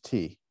uses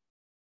t.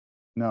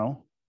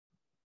 No.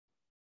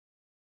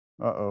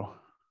 Uh-oh.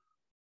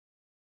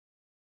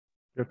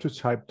 You have to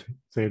type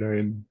theta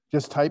in.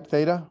 Just type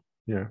theta?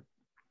 Yeah.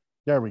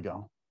 There we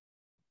go.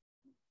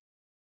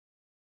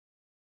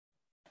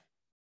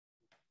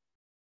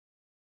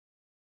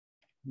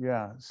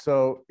 Yeah,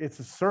 so it's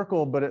a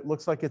circle, but it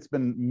looks like it's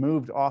been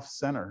moved off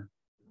center,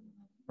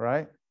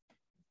 right?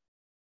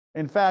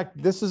 In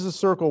fact, this is a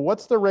circle.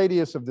 What's the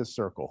radius of this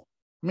circle?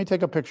 Let me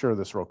take a picture of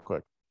this real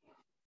quick.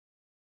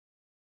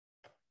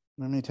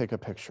 Let me take a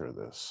picture of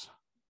this.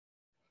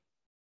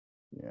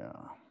 Yeah.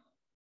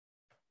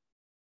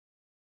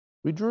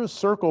 We drew a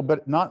circle,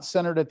 but not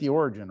centered at the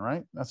origin,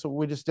 right? That's what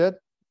we just did.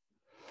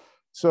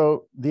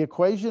 So the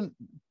equation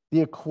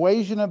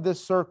of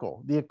this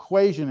circle, the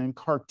equation in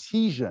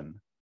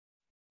Cartesian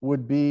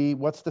would be,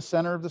 what's the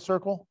center of the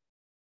circle?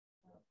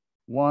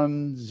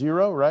 1,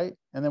 0, right?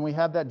 And then we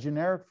have that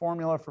generic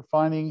formula for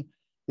finding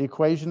the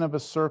equation of a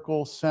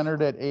circle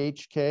centered at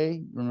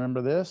HK.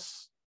 Remember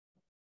this?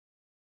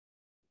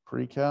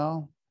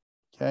 Pre-cal,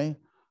 okay?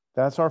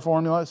 That's our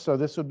formula. So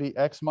this would be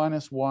x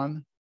minus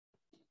 1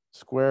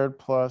 squared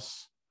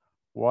plus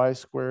y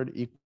squared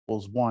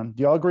equals 1.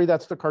 Do y'all agree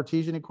that's the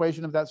Cartesian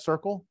equation of that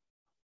circle?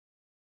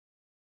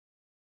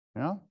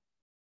 Yeah?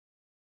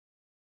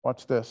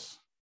 Watch this.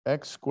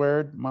 X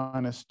squared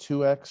minus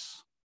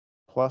 2x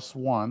plus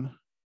 1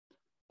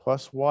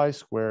 plus y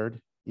squared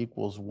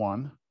equals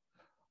 1.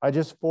 I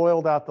just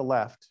FOILed out the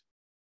left.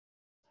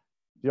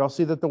 Do y'all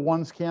see that the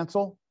 1's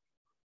cancel?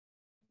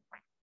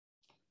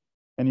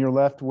 And you're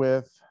left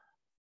with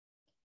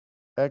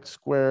x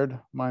squared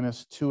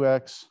minus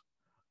 2x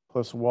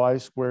plus y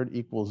squared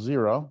equals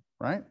 0,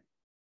 right?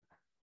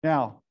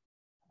 Now,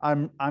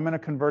 I'm going to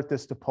convert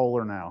this to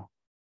polar now.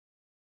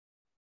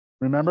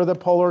 Remember the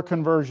polar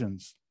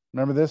conversions.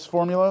 Remember this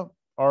formula?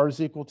 R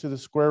is equal to the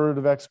square root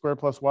of x squared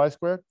plus y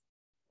squared.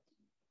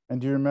 And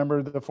do you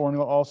remember the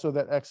formula also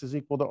that x is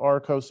equal to r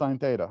cosine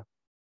theta?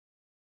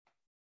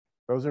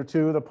 Those are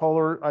two of the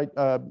polar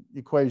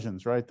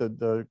equations, right?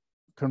 The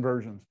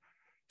conversions.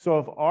 So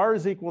if r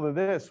is equal to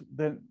this,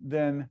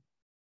 then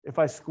if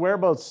I square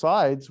both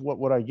sides, what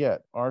would I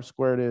get? R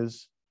squared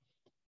is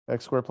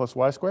x squared plus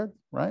y squared,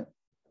 right?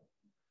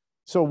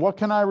 So what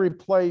can I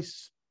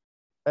replace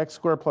x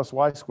squared plus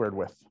y squared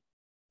with?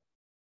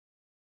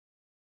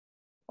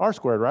 R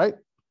squared, right?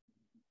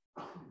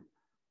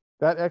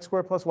 That x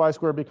squared plus y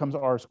squared becomes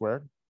r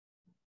squared.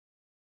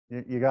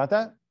 You got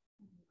that?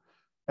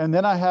 And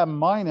then I have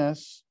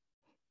minus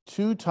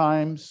 2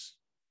 times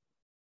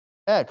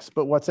x.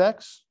 But what's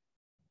x?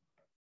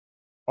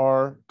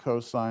 R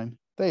cosine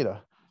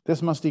theta.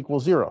 This must equal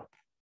 0.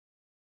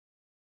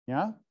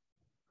 Yeah?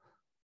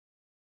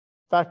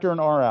 Factor an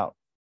r out.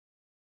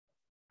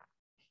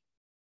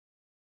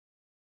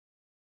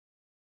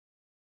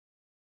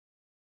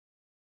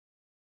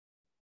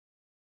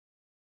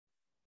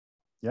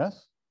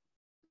 Yes?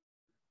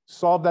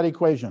 Solve that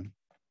equation.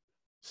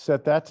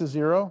 Set that to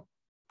 0.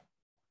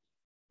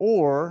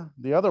 Or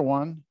the other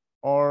one,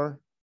 r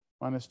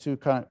minus 2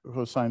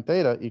 cosine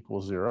theta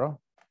equals 0,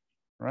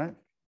 right?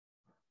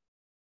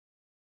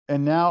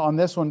 And now on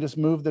this one, just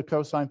move the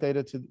cosine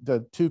theta to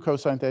the 2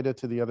 cosine theta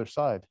to the other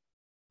side.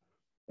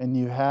 And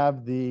you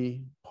have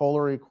the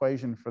polar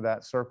equation for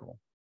that circle.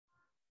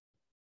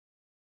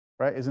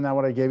 Right? Isn't that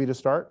what I gave you to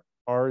start?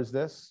 R is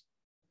this.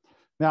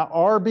 Now,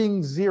 R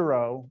being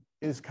 0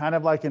 is kind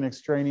of like an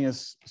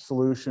extraneous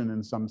solution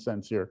in some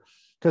sense here.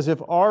 Because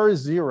if R is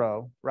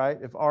 0, right?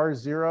 If R is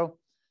 0,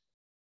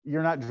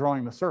 you're not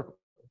drawing the circle,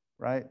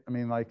 right? I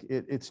mean, like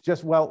it's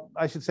just, well,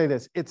 I should say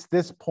this. It's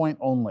this point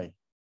only.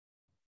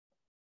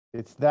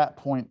 It's that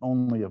point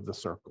only of the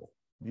circle.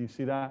 Do you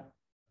see that?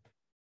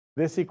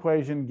 This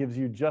equation gives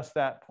you just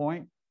that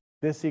point.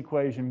 This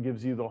equation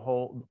gives you the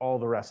whole, all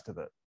the rest of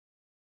it.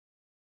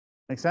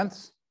 Make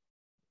sense?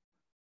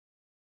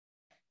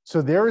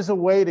 So there is a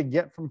way to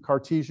get from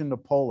Cartesian to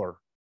polar,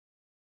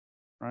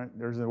 right?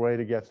 There's a way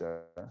to get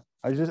there.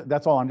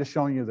 That's all. I'm just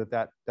showing you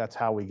that's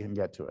how we can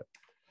get to it.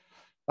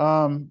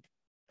 All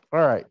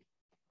right.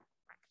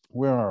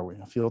 Where are we?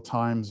 I feel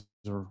time's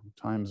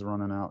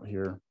running out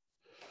here.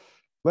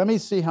 Let me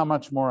see how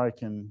much more I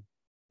can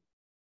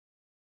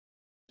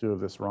do of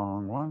this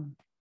wrong one.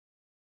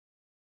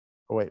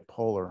 Oh, wait,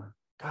 polar.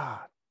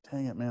 God,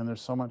 dang it, man.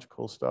 There's so much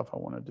cool stuff I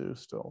want to do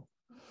still.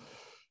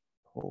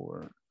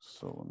 Polar.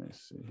 So let me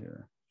see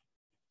here.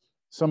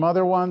 Some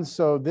other ones.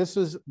 So this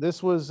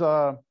was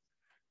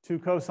 2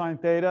 cosine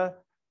theta.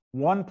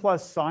 1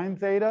 plus sine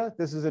theta.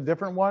 This is a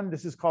different one.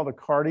 This is called a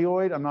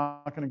cardioid. I'm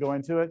not going to go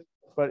into it,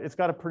 but it's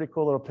got a pretty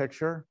cool little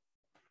picture.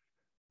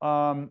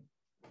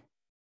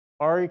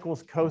 R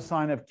equals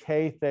cosine of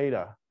k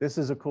theta. This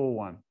is a cool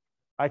one.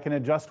 I can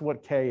adjust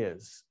what k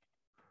is.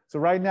 So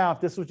right now, if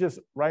this was just,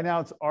 right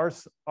now it's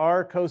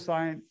r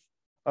cosine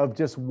of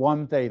just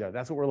 1 theta.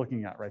 That's what we're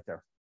looking at right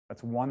there.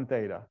 That's 1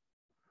 theta.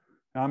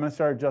 Now I'm going to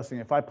start adjusting.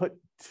 If I put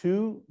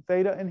 2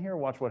 theta in here,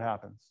 watch what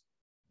happens.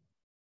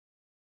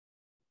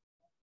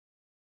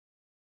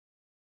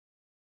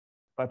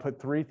 If I put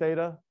 3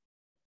 theta,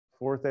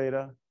 4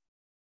 theta,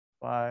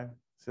 5,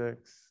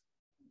 6,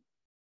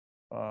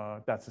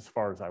 that's as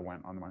far as I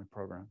went on my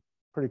program.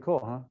 Pretty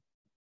cool, huh?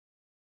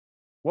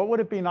 What would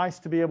it be nice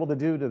to be able to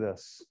do to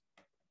this?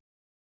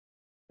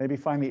 Maybe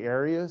find the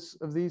areas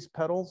of these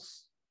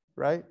petals,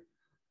 right?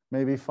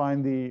 Maybe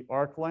find the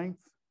arc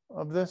length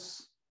of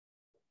this,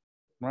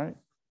 right?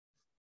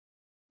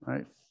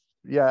 Right?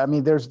 Yeah, I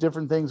mean, there's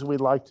different things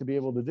we'd like to be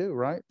able to do,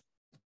 right?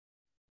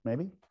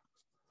 Maybe.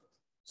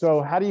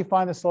 So how do you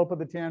find the slope of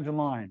the tangent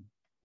line?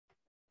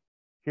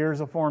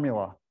 Here's a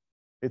formula.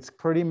 It's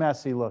pretty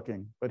messy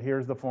looking, but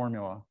here's the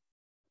formula.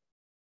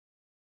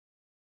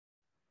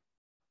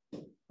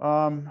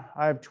 I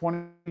have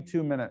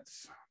 22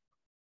 minutes.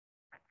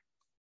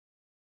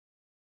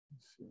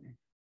 Let's see.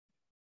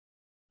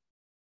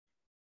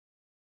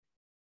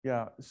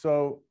 Yeah,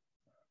 so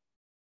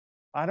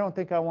I don't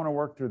think I want to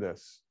work through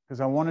this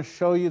because I want to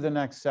show you the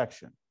next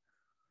section.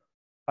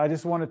 I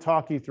just want to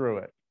talk you through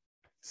it.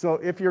 So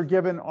if you're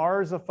given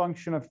r as a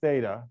function of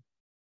theta,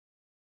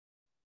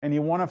 and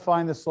you want to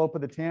find the slope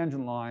of the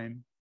tangent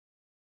line,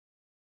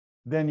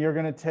 then you're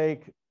going to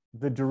take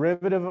the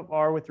derivative of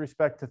r with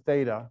respect to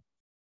theta,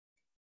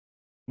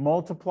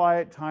 multiply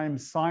it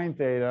times sine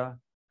theta,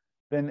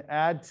 then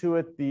add to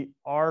it the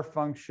r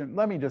function.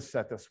 Let me just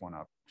set this one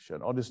up.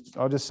 I'll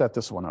just set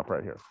this one up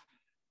right here.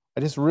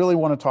 I just really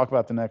want to talk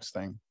about the next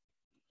thing.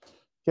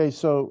 Okay,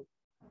 so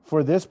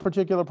for this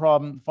particular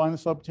problem, find the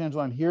slope of tangent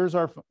line. Here's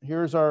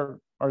our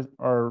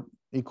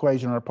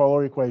equation, our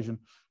polar equation.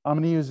 I'm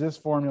going to use this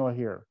formula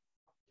here.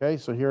 Okay,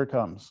 so here it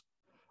comes.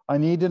 I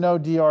need to know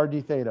dr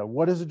d theta.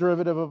 What is the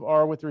derivative of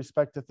r with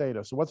respect to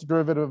theta? So what's the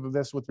derivative of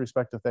this with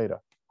respect to theta?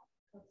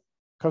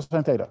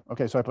 Cosine theta.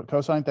 Okay, so I put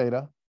cosine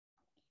theta.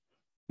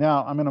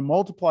 Now I'm going to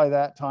multiply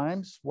that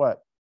times what?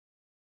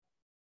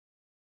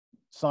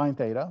 Sine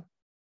theta.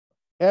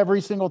 Every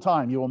single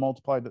time you will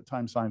multiply that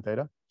times sine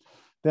theta.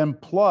 Then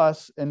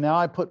plus, and now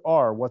I put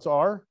r. What's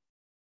r?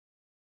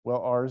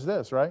 Well, r is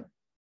this, right?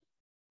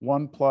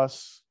 1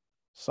 plus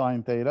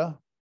sine theta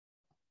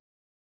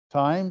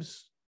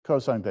times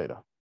cosine theta.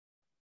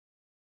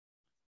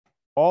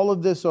 All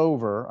of this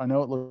over, I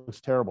know it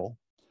looks terrible,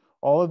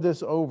 all of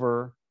this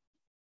over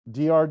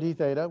dr d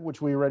theta,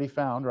 which we already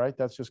found, right?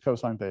 That's just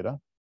cosine theta.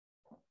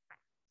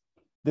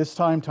 This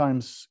time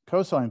times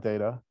cosine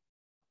theta,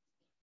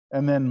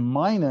 and then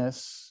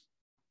minus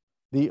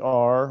the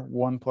r,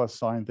 1 plus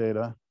sine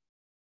theta,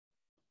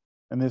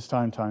 and this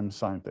time times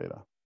sine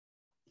theta.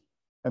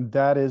 And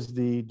that is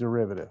the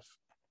derivative.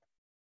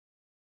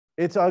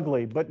 It's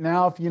ugly, but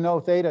now if you know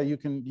theta, you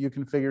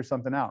can figure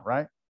something out,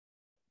 right?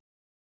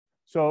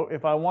 So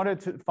if I wanted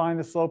to find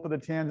the slope of the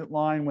tangent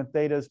line when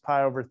theta is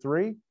pi over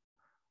 3,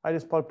 I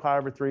just plug pi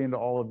over 3 into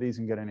all of these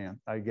and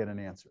I get an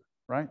answer,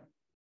 right?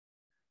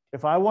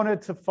 If I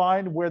wanted to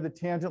find where the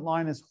tangent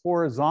line is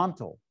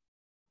horizontal,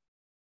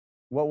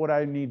 what would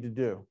I need to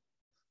do?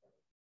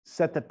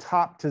 Set the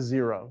top to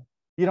 0.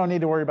 You don't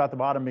need to worry about the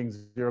bottom being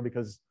 0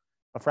 because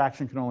a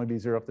fraction can only be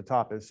 0 if the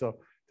top is. So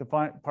to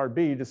find part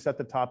B, you just set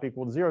the top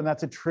equal to 0, and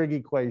that's a trig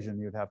equation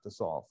you'd have to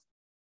solve.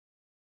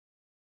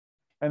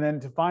 And then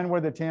to find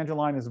where the tangent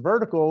line is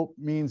vertical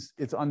means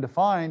it's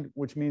undefined,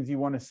 which means you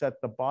want to set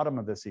the bottom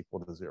of this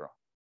equal to 0.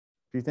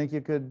 Do you think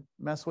you could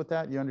mess with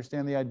that? You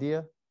understand the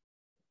idea?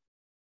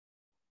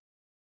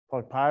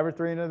 Plug pi over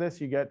 3 into this,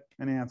 you get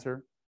an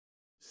answer.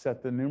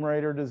 Set the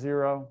numerator to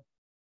 0,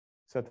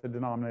 set the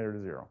denominator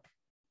to 0.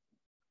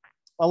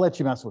 I'll let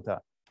you mess with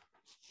that.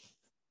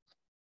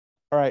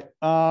 All right,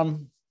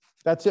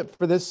 that's it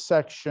for this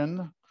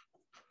section.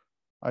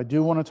 I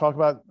do want to talk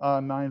about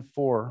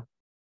 9.4.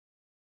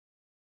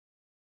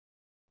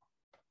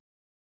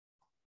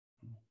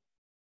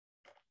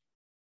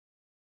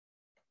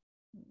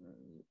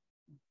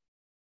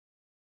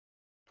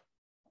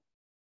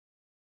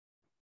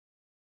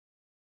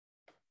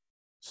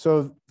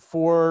 So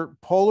for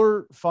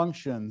polar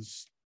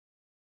functions,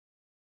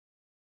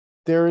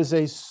 there is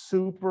a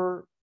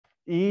super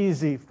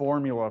easy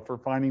formula for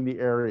finding the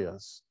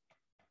areas.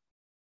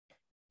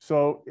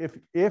 So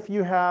if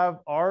you have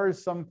r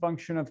is some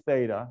function of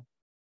theta,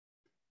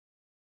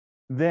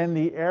 then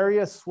the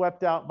area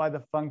swept out by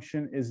the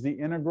function is the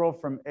integral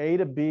from a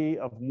to b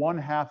of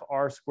 1/2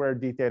 r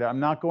squared d theta. I'm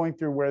not going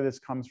through where this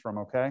comes from,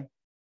 okay?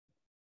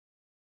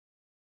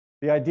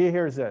 The idea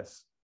here is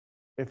this.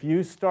 If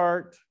you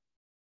start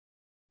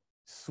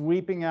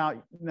sweeping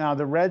out, now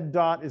the red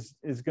dot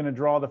is going to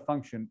draw the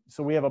function.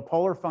 So we have a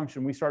polar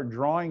function. We start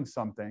drawing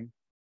something,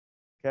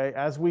 okay?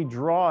 As we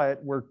draw it,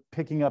 we're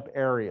picking up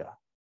area.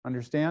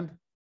 Understand?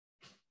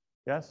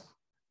 Yes?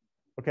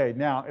 Okay,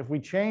 now if we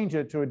change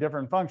it to a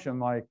different function,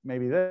 like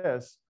maybe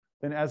this,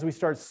 then as we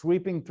start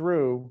sweeping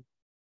through,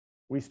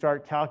 we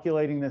start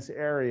calculating this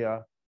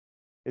area.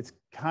 It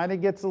kind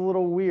of gets a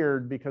little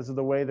weird because of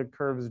the way the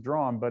curve is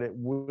drawn, but it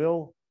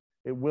will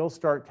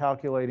start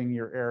calculating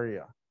your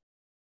area.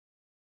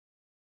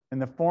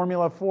 And the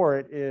formula for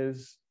it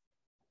is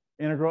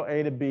integral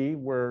a to b,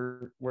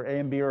 where a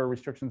and b are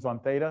restrictions on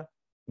theta,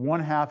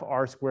 1/2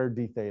 r squared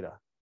d theta.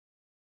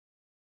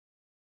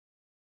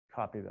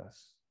 Copy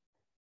this.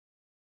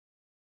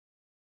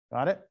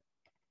 Got it?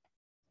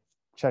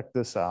 Check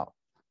this out.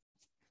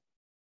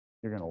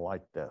 You're going to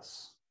like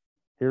this.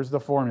 Here's the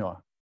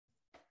formula.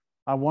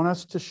 I want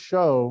us to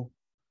show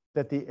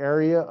that the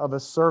area of a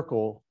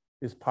circle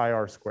is pi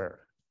r squared.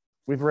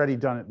 We've already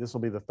done it. This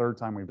will be the third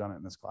time we've done it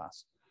in this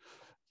class.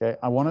 Okay,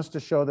 I want us to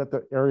show that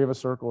the area of a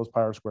circle is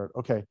pi r squared.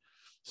 Okay,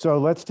 so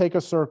let's take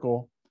a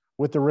circle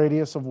with the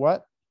radius of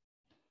what?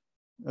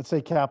 Let's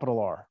say capital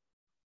R.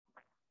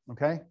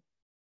 Okay?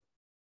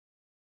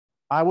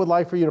 I would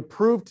like for you to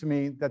prove to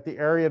me that the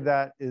area of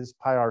that is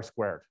pi r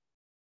squared.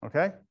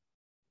 Okay?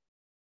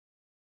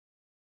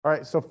 All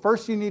right, so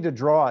first you need to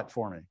draw it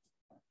for me.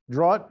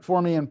 Draw it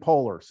for me in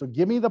polar. So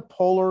give me the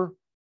polar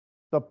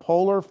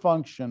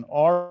function,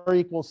 r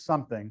equals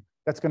something,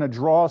 that's going to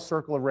draw a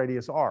circle of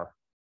radius r,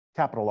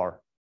 capital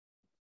R.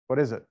 What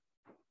is it?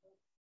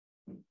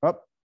 Oh,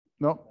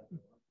 no.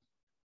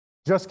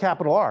 Just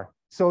capital R.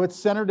 So it's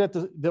centered at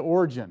the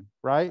origin,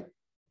 right?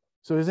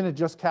 So isn't it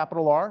just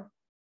capital R?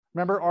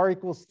 Remember, r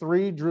equals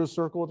 3, drew a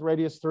circle with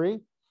radius 3.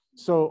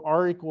 So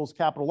r equals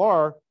capital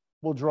R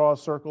will draw a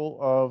circle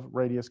of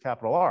radius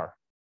capital R.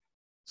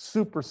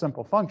 Super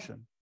simple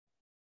function.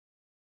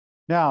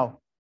 Now,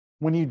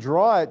 when you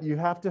draw it, you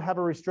have to have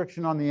a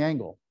restriction on the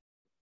angle,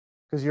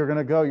 because you're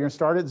going to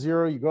start at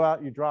 0, you go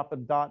out, you drop a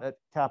dot at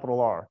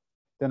capital R,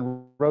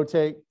 then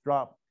rotate,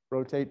 drop,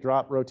 rotate,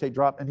 drop, rotate,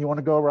 drop, and you want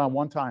to go around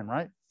one time,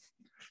 right?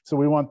 So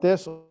we want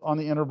this on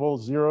the interval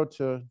 0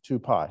 to 2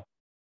 pi.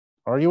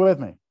 Are you with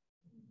me?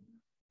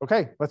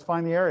 Okay, let's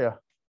find the area.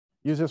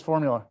 Use this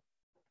formula.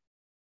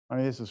 I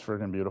mean, this is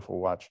freaking beautiful.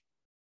 Watch.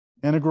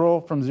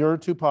 Integral from 0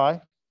 to 2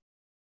 pi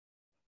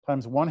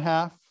times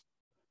 1/2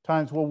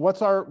 times, well,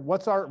 what's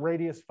our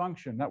radius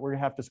function that we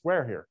have to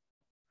square here?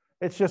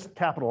 It's just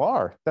capital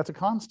R. That's a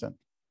constant.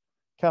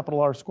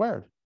 Capital R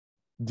squared.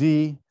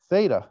 D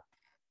theta.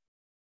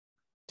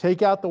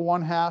 Take out the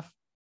 1/2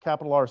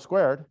 capital R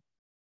squared.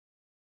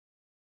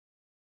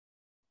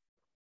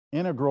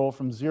 Integral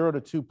from 0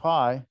 to 2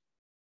 pi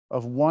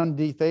of 1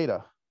 d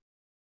theta.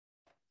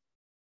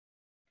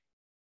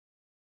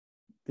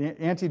 The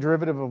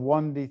antiderivative of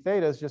 1 d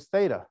theta is just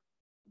theta.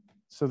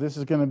 So this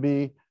is going to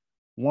be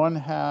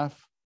 1/2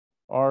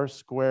 r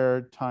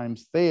squared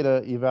times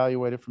theta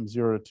evaluated from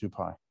 0 to 2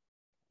 pi.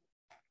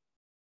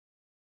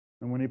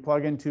 And when you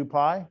plug in 2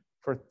 pi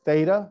for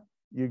theta,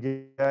 you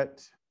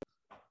get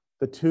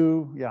the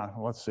 2,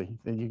 let's see.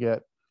 Then you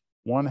get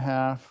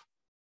 1/2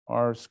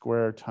 r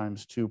squared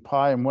times 2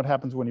 pi. And what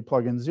happens when you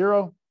plug in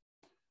 0?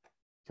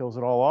 Kills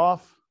it all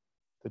off.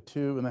 The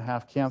 2 and the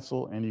half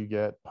cancel, and you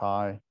get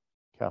pi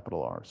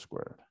capital R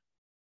squared.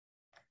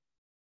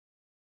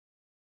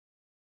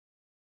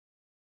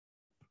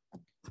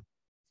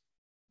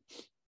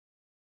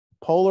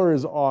 Polar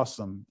is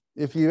awesome.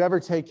 If you ever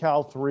take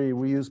Cal 3,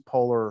 we use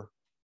polar.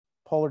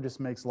 Polar just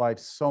makes life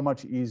so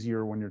much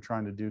easier when you're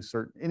trying to do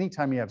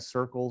anytime you have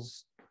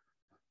circles.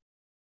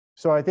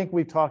 So I think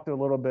we talked a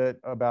little bit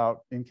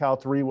about in Cal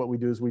 3, what we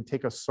do is we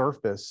take a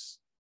surface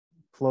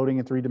floating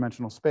in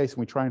three-dimensional space and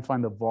we try and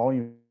find the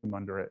volume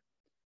under it.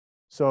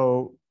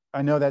 So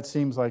I know that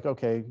seems like,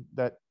 okay,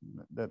 that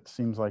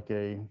seems like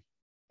a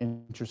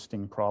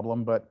interesting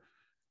problem, but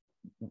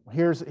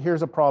here's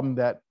a problem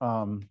that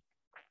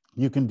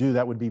you can do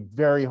that would be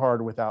very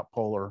hard without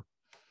polar.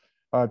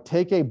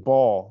 Take a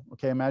ball,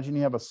 okay? Imagine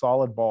you have a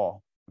solid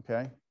ball,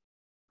 okay?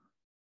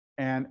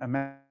 And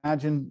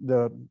imagine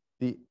the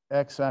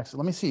x-axis.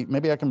 Let me see,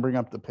 maybe I can bring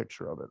up the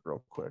picture of it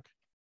real quick.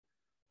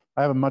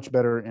 I have a much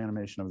better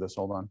animation of this,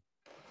 hold on.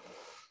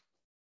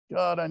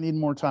 God, I need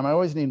more time. I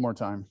always need more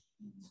time.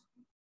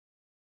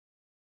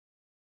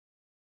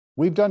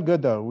 We've done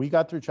good though. We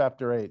got through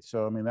chapter 8.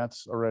 So, I mean,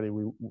 that's already,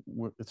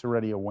 it's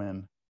already a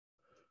win.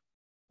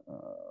 Where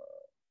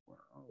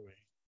are we?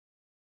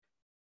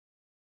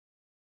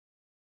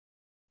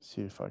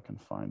 See if I can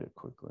find it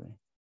quickly.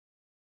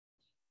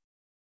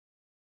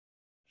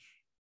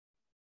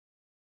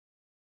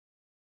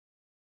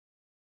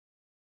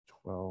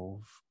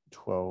 Twelve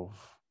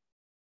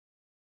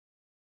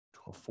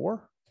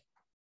 4.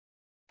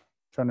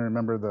 Trying to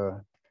remember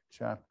the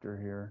chapter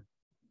here.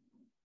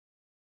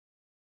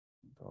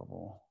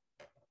 Double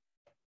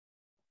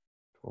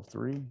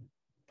 12.3.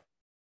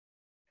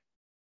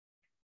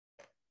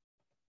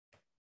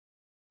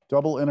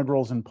 Double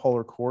integrals in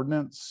polar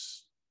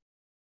coordinates.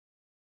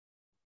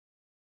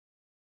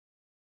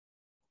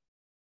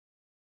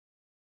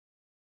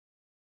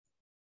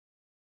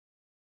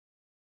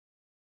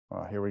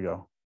 Here we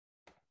go.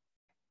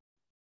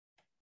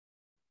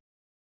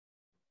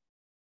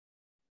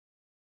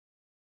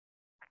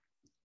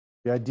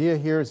 The idea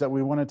here is that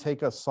we want to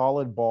take a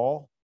solid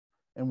ball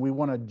and we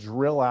want to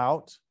drill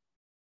out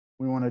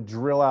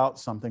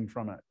something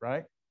from it,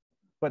 right?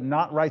 But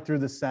not right through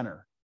the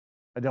center.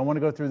 I don't want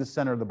to go through the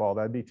center of the ball.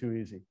 That'd be too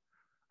easy.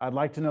 I'd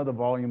like to know the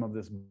volume of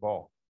this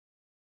ball.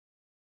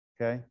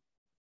 Okay?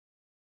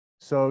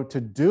 So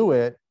to do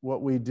it,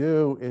 what we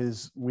do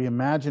is we have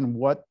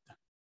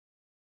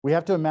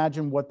to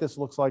imagine what this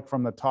looks like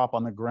from the top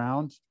on the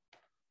ground.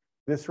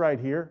 This right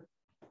here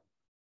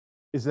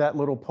is that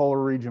little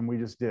polar region we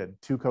just did,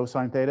 2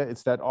 cosine theta.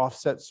 It's that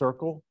offset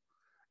circle.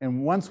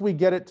 And once we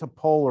get it to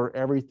polar,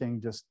 everything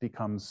just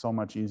becomes so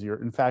much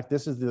easier. In fact,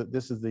 this is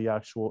the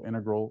actual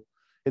integral.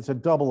 It's a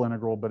double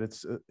integral, but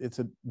it's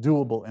a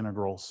doable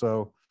integral.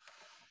 So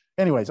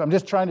anyways, I'm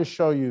just trying to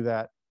show you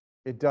that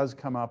it does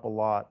come up a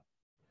lot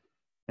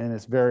and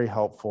it's very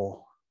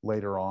helpful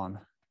later on.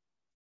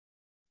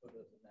 So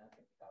does the math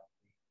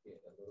get a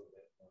little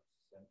bit more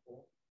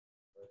simple?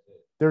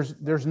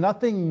 There's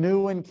nothing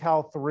new in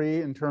Cal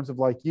 3 in terms of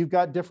like, you've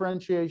got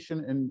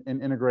differentiation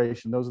and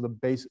integration. Those are the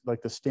basic,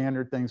 like the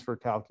standard things for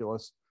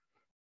calculus.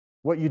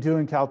 What you do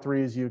in Cal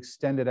 3 is you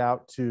extend it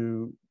out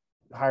to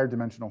higher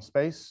dimensional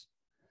space.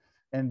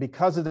 And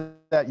because of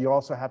that, you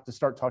also have to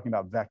start talking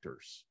about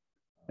vectors.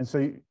 And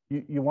so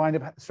you wind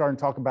up starting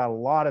to talk about a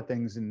lot of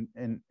things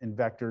in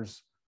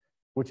vectors,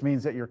 which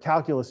means that your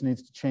calculus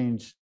needs to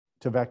change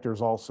to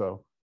vectors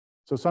also.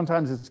 So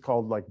sometimes it's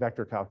called like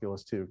vector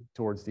calculus too,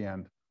 towards the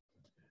end.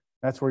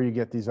 That's where you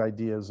get these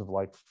ideas of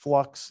like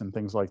flux and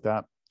things like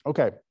that.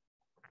 Okay,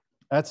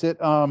 that's it.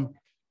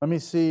 Let me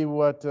see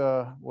what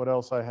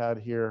else I had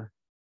here.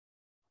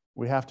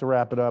 We have to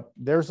wrap it up.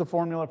 There's the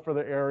formula for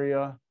the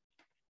area.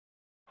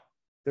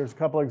 There's a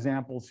couple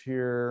examples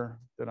here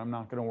that I'm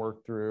not going to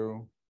work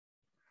through.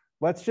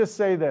 Let's just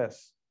say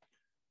this.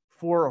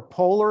 For a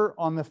polar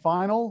on the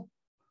final,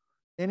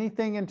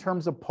 anything in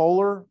terms of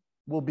polar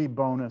will be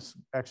bonus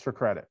extra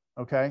credit,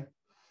 okay?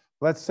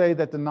 Let's say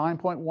that the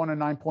 9.1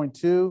 and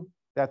 9.2,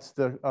 that's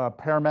the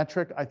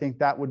parametric. I think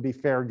that would be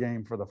fair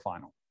game for the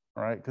final,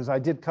 all right? Because I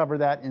did cover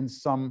that in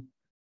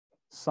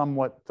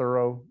somewhat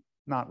thorough,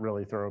 not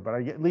really thorough, but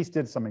I at least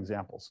did some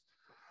examples.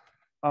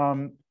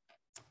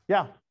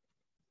 Yeah.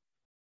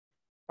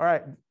 All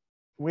right,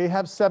 we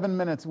have 7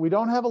 minutes. We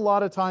don't have a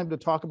lot of time to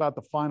talk about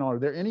the final. Are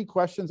there any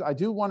questions? I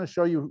do want to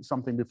show you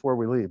something before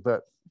we leave, but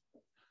are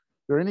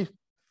there any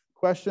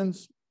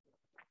questions?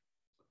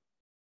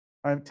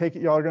 I take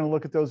it y'all are going to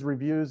look at those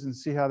reviews and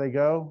see how they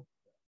go.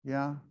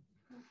 Yeah.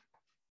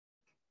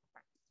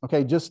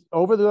 Okay, just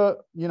over the,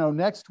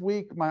 next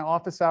week, my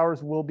office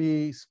hours will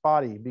be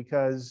spotty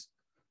because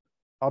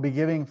I'll be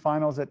giving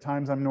finals at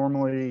times I'm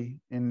normally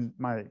in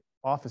my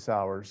office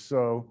hours.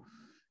 So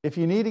if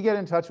you need to get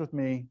in touch with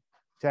me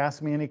to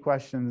ask me any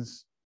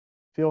questions,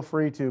 feel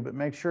free to, but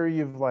make sure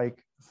you've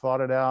like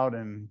thought it out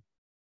and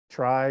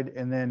tried,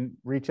 and then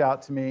reach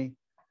out to me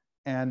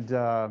and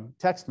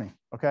text me,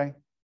 okay?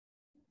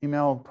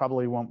 Email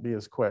probably won't be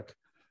as quick.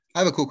 I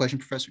have a cool question,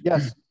 Professor.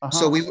 Yes.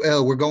 So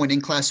we're going in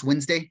class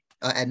Wednesday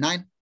at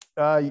 9?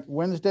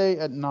 Wednesday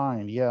at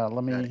 9. Yeah,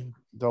 let me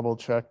double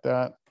check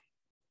that.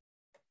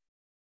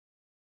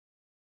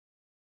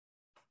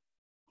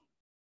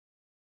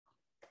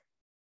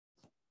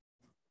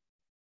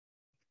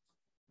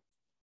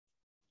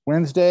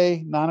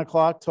 Wednesday, 9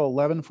 o'clock till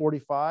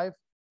 11:45.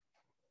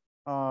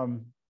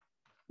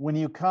 When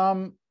you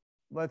come,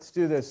 let's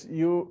do this.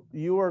 You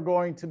are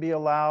going to be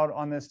allowed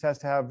on this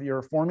test to have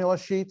your formula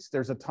sheets.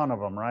 There's a ton of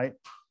them, right?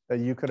 That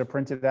you could have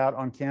printed out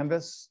on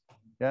Canvas.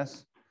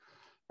 Yes.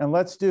 And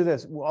let's do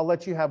this. I'll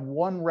let you have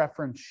one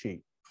reference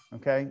sheet.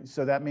 Okay.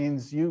 So that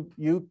means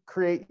you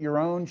create your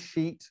own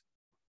sheet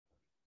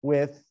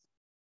with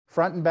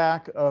front and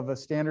back of a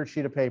standard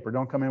sheet of paper.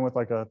 Don't come in with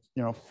like a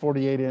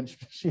 48-inch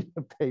sheet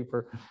of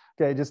paper.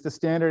 Okay, just a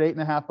standard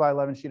 8.5 by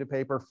 11 sheet of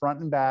paper, front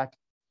and back.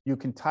 You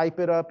can type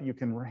it up, you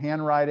can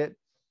handwrite it.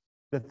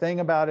 The thing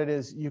about it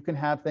is you can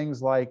have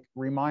things like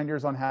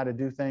reminders on how to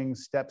do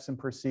things, steps and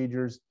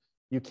procedures.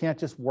 You can't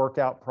just work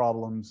out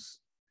problems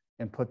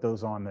and put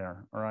those on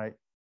there, all right?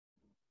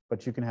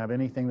 But you can have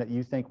anything that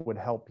you think would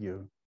help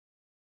you,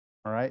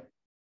 all right?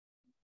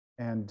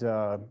 And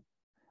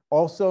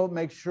also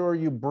make sure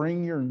you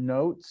bring your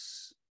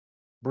notes,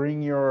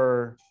 bring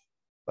your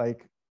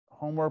like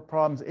homework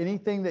problems,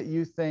 anything that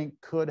you think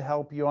could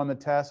help you on the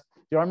test.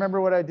 Do you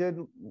remember what I did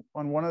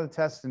on one of the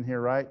tests in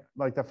here, right?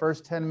 Like the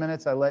first 10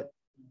 minutes, I let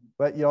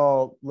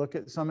y'all look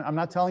at some. I'm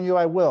not telling you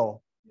I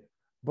will,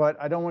 but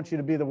I don't want you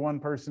to be the one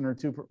person or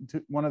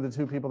one of the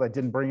two people that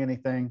didn't bring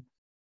anything.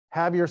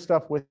 Have your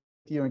stuff with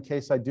you in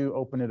case I do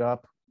open it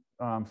up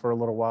for a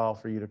little while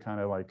for you to kind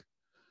of like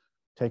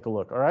take a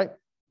look. All right.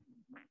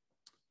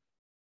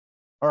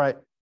 All right.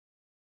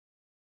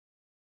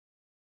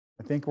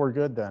 I think we're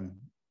good then.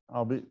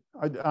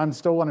 I'm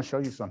still want to show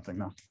you something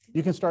now.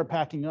 You can start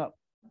packing up.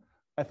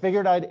 I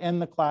figured I'd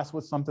end the class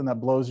with something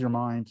that blows your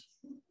mind.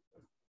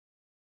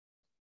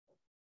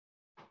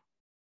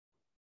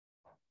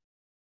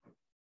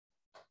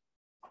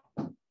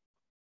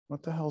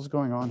 What the hell's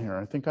going on here?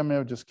 I think I may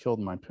have just killed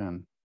my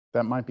pen.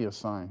 That might be a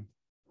sign.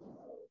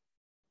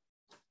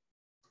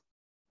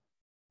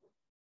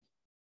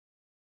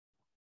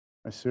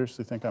 I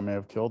seriously think I may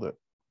have killed it.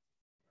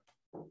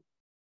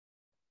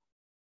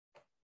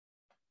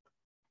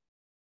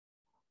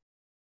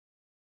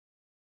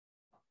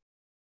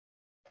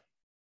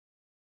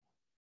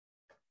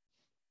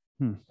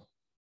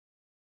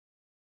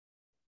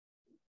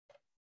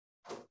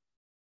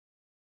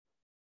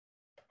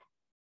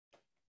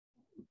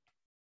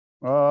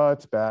 Oh,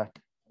 it's back.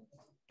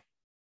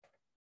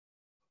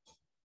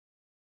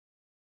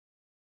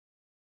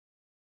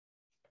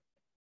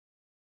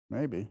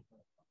 Maybe.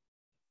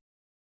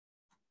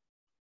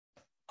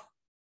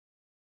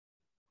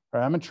 All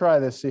right, I'm gonna try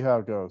this, see how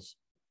it goes.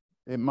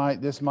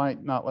 This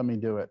might not let me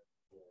do it.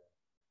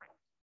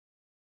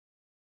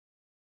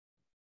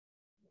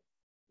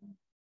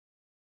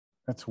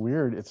 That's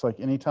weird. It's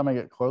like anytime I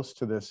get close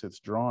to this, it's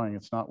drawing.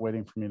 It's not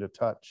waiting for me to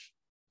touch.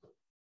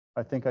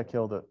 I think I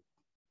killed it.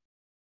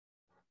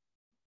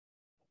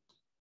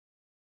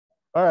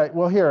 All right,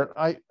 well here,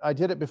 I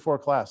did it before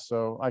class,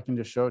 so I can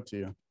just show it to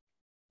you.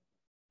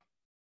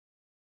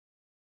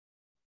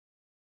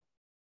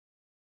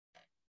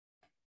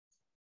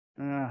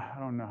 I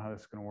don't know how this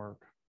is gonna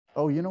work.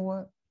 Oh, you know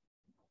what?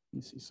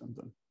 me see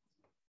something.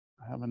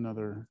 I have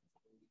another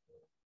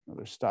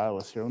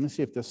stylus here. Let me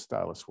see if this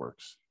stylus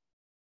works.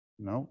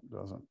 No, it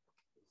doesn't.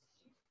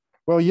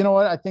 Well, you know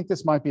what? I think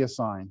this might be a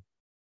sign.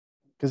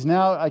 Because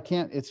now I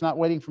can't, it's not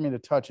waiting for me to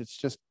touch. It's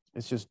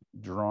just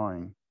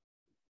drawing.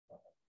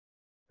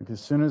 Because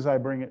as soon as I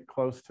bring it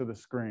close to the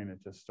screen,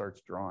 it just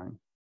starts drawing.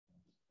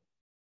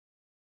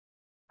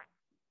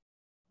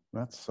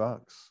 That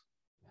sucks.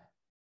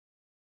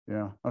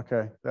 Yeah,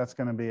 okay, that's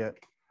going to be it.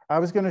 I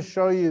was going to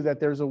show you that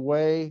there's a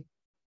way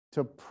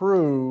to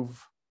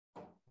prove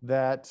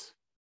that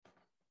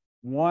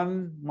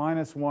 1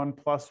 minus 1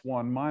 plus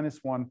 1 minus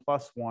 1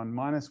 plus 1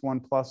 minus 1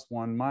 plus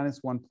 1 minus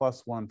 1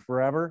 plus 1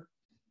 forever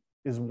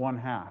is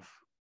 1/2.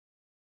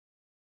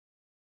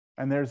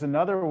 And there's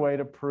another way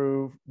to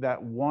prove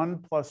that 1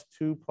 plus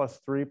 2 plus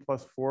 3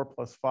 plus 4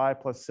 plus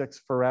 5 plus 6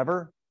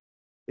 forever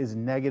is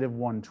negative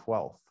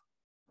 1/12.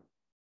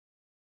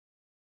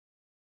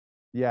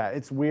 Yeah,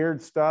 it's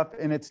weird stuff.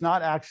 And it's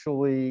not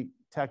actually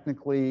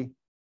technically,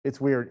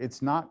 it's weird.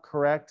 It's not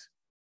correct.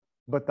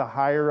 But the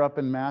higher up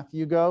in math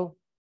you go,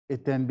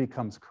 it then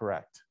becomes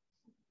correct.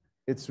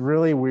 It's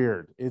really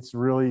weird. It's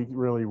really,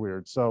 really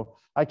weird. So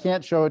I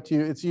can't show it to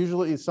you. It's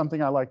usually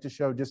something I like to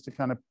show just to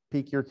kind of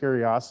pique your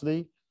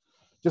curiosity.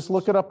 Just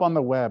look it up on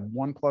the web.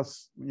 1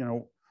 plus,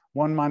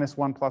 1 minus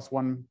 1 plus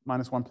 1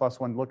 minus 1 plus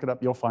 1. Look it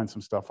up. You'll find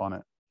some stuff on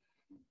it.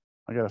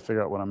 I got to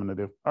figure out what I'm going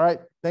to do. All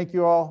right. Thank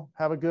you all.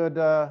 Have a good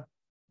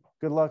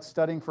luck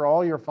studying for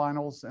all your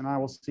finals, and I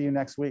will see you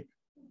next week.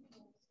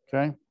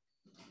 Okay.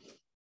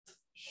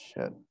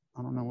 Shit.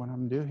 I don't know what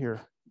I'm going to do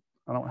here.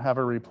 I don't have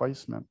a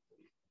replacement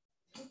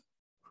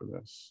for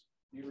this.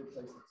 You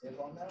replace the tip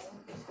on that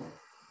one?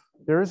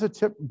 There is a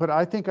tip, but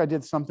I think I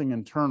did something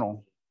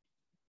internal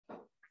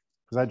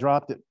because I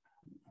dropped it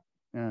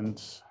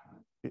and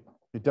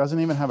it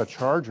doesn't even have a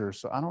charger.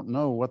 So I don't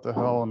know what the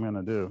hell I'm going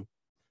to do.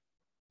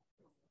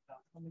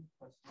 How many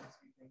questions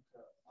do you think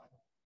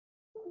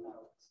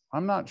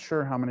I'm not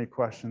sure how many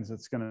questions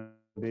it's going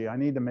to be. I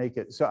need to make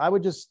it. So I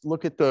would just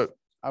look at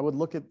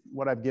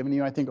what I've given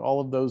you. I think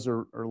all of those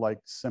are like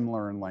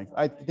similar in length.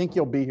 I think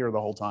you'll be here the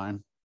whole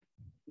time.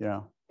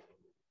 Yeah.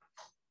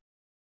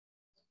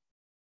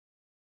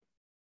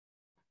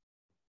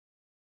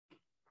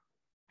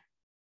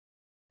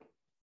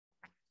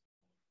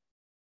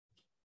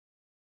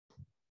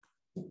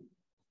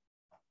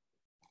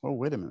 Oh,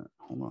 wait a minute.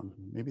 Hold on.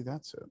 Maybe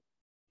that's it.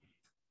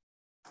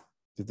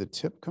 Did the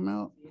tip come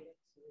out?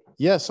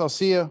 Yes, I'll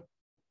see you.